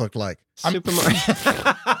Italians looked like. Super Mario.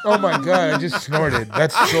 Oh my God, I just snorted.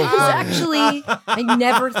 That's so funny. Actually, I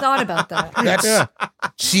never thought about that. That's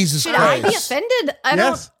Jesus Should Christ. I be offended? I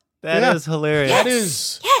don't. That is hilarious. Yes. That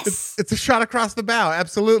is. Yes. It's a shot across the bow.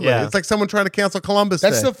 Absolutely. Yeah. It's like someone trying to cancel Columbus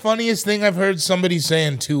That's Day. the funniest thing I've heard somebody say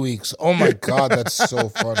in 2 weeks. Oh my God, that's so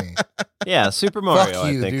funny. Yeah, Super Mario.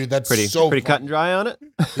 Fuck you, I think. dude. That's pretty so pretty funny. cut and dry on it.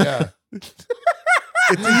 Yeah. It's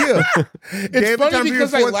you. It's David, funny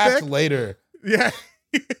because I laughed pick? later. Yeah.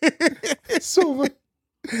 It's so funny.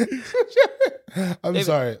 I'm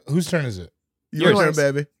sorry. Whose turn is it? Your turn, Yours.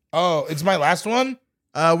 baby. Oh, it's my last one?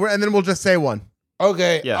 And then we'll just say one.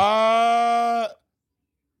 Okay. Yeah.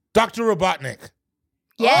 Dr. Robotnik.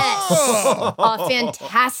 Yes. Oh. A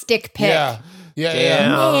fantastic pick. Yeah.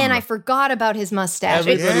 Man, I forgot about his mustache.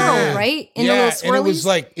 It's Everybody- curl, right? In the little swirlies.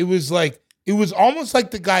 And it was like It was almost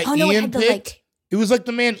like the guy Ian it had picked. It was like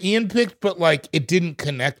the man Ian picked, but like it didn't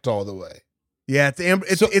connect all the way. Yeah,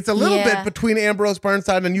 it's a little bit between Ambrose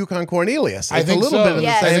Burnside and Yukon Cornelius. It's a little bit of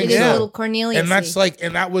the same. It is a little Cornelius. And that's like,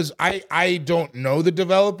 and that was I don't know the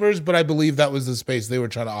developers, but I believe that was the space they were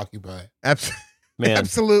trying to occupy. Man.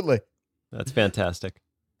 Absolutely. That's fantastic.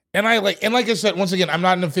 And like I said, once again, I'm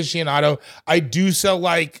not an aficionado. I do smell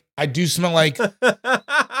like I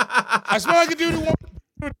smell like a dude who wants.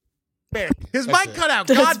 His mic cut out.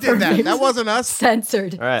 God did that. That wasn't us.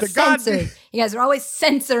 Censored. All right. Censored. You guys are always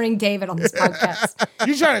censoring David on this podcast.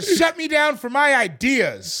 You're trying to shut me down for my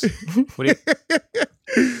ideas. What do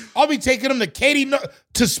you, I'll be taking him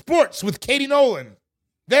to sports with Katie Nolan.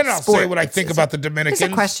 Then I'll say what I think about the Dominicans.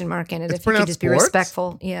 There's a question mark in it. If you could just be sports?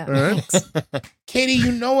 respectful. Yeah. Right. Katie,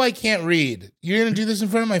 you know I can't read. You're going to do this in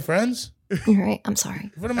front of my friends? You're right. I'm sorry. In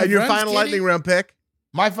front of my And your friends, final Katie? lightning round pick?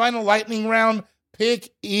 My final lightning round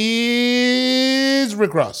pick is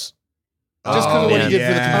Rick Ross. Just because of what he did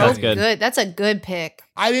for the That's community. good. That's a good pick.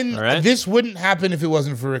 I didn't. All right. This wouldn't happen if it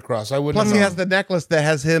wasn't for Rick Ross. I wouldn't. Plus, have he known. has the necklace that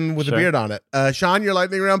has him with a Sure. beard on it. Sean, your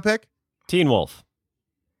lightning round pick? Teen Wolf.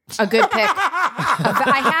 A good pick.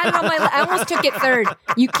 I had it on my. I almost took it third.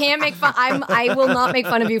 You can't make fun. I will not make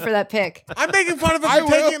fun of you for that pick. I'm making fun of him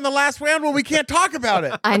for taking it in the last round when we can't talk about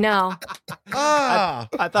it. I know. Ah,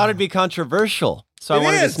 I thought it'd be controversial, so I It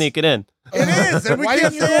wanted to is. sneak it in. it is, and we Why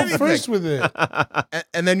can't didn't you say go anything. first with it?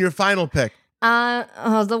 And then your final pick.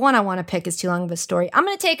 The one I want to pick is too long of a story. I'm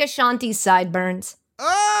going to take Ashanti's sideburns.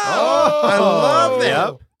 Oh, I love that.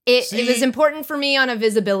 Yep. It was important for me on a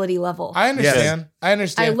visibility level. I understand. Yes. I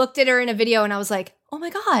understand. I looked at her in a video and I was like, oh my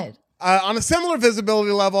God. On a similar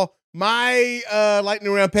visibility level, my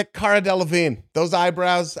lightning round pick, Cara Delevingne. Those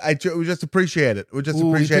eyebrows, we just appreciate it. We just Ooh,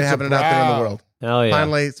 appreciate he picks having a it out there in the brow. world. Hell yeah.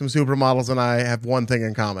 Finally, some supermodels and I have one thing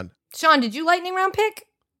in common. Sean, did you lightning round pick?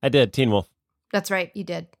 I did. Teen Wolf. That's right, you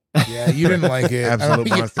did. Yeah, you didn't like it.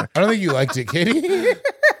 Absolute I monster. don't think you liked it, Katie.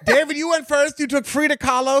 David, you went first. You took Frida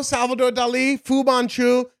Kahlo, Salvador Dali, Fu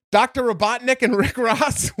Manchu, Dr. Robotnik, and Rick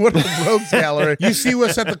Ross. What a rogues gallery. You see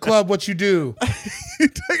what's at the club, what you do. You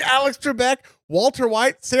took Alex Trebek, Walter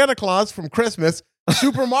White, Santa Claus from Christmas,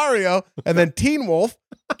 Super Mario, and then Teen Wolf.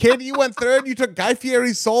 Katie, you went third. You took Guy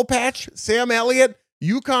Fieri's Soul Patch, Sam Elliott,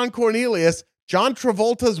 Yukon Cornelius, John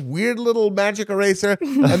Travolta's weird little magic eraser,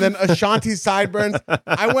 and then Ashanti's sideburns.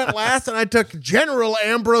 I went last, and I took General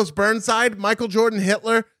Ambrose Burnside, Michael Jordan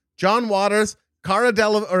Hitler, John Waters,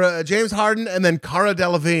 James Harden, and then Cara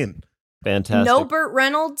Delevingne. Fantastic. No Burt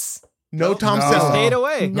Reynolds. No Tom No. Selleck. Stayed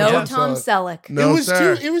away. No Yeah. Tom Selleck. No, it was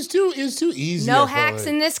sir. too easy. No I felt hacks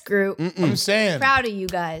like. in this group. I'm saying. Proud of you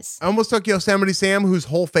guys. I almost took Yosemite Sam, whose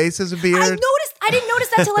whole face is a beard. I didn't notice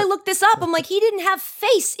that till I looked this up. I'm like, he didn't have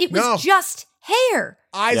face. It was No. just hair.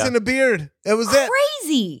 Eyes Yeah. and a beard. It was it.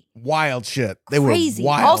 Crazy. Wild shit. They Crazy. were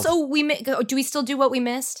wild. Also, do we still do what we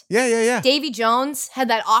missed? yeah. Davy Jones had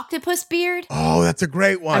that octopus beard. Oh, that's a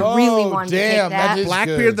great one. I really wanted to take damn, that. is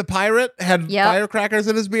Blackbeard good. the pirate had Yep. firecrackers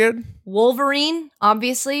in his beard. Wolverine,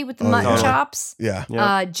 obviously, with the mutton yeah. chops.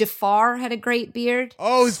 Yeah. Jafar had a great beard.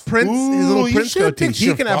 Oh, his prince, his Ooh, little you prince should've goatee. picked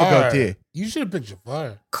He can have a Jafar. goatee. You should have picked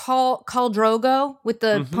Jafar. Khal Drogo with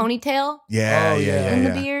the ponytail Yeah, Oh, yeah, yeah. yeah. and yeah.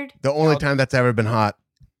 the beard. The only time that's ever been hot.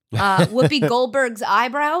 Whoopi Goldberg's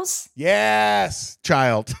eyebrows Yes,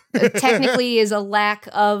 child. technically is a lack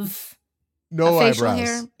of No facial eyebrows.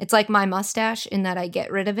 hair. It's like my mustache in that I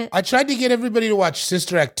get rid of it. I tried to get everybody to watch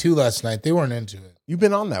Sister Act 2 last night. They weren't into it. You've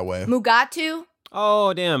been on that wave. Mugatu,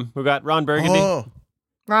 Oh, damn. We got Ron Burgundy. Oh,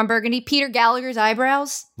 Ron Burgundy, Peter Gallagher's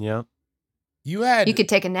eyebrows. Yeah. You had You could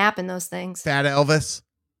take a nap in those things. Fat Elvis.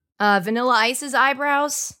 Vanilla Ice's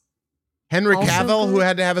eyebrows. Henry Also Cavill, who good.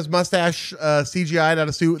 had to have his mustache CGI'd out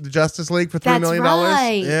of suit with the Justice League for $3 That's million.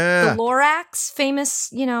 right. Yeah. The Lorax,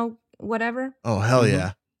 famous, whatever. Oh, hell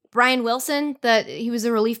yeah. Brian Wilson, that he was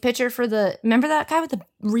a relief pitcher for the. Remember that guy with the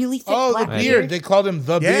really thick the black beard. They called him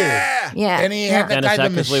the beard. Yeah. Yeah. And he had that Dennis guy,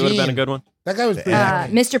 the Eckersley would have been a machine. good one. That guy was pretty Yeah.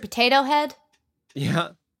 funny. Mr. Potato Head. Yeah.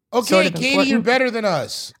 Okay, sort of Katie, important. you're better than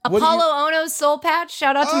us. What do you- Apollo Ono's soul patch.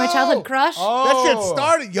 Shout out to my childhood crush. That shit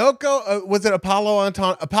started. Yoko, was it Apollo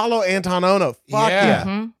Antonono? Fuck Yeah.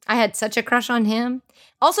 yeah. I had such a crush on him.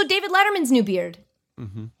 Also, David Letterman's new beard.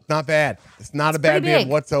 Not bad. It's not a bad pretty beard big.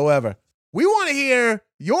 whatsoever. We want to hear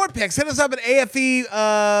your picks. Hit us up at AFE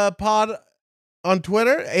Pod on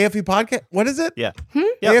Twitter. AFE Podcast. What is it? Yeah.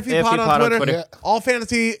 AFE Pod on Twitter. Yeah. All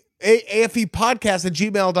Fantasy AFE Podcast at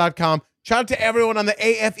gmail.com. Shout out to everyone on the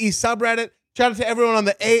AFE subreddit. Shout out to everyone on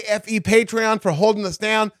the AFE Patreon for holding us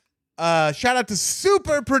down. Shout out to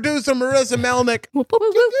super producer Marissa Melnick.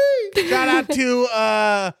 Shout out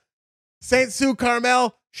to Saint Sue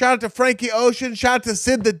Carmel. Shout out to Frankie Ocean. Shout out to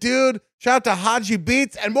Sid the Dude. Shout out to Haji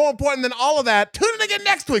Beats. And more important than all of that, tune in again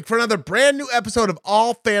next week for another brand new episode of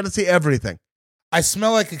All Fantasy Everything. I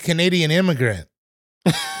smell like a Canadian immigrant.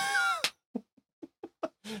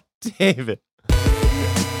 David.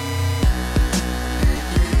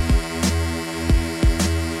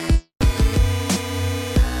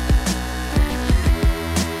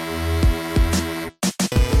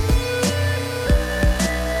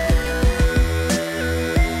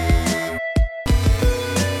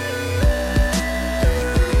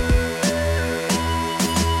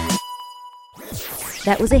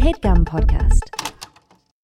 That was a HeadGum podcast.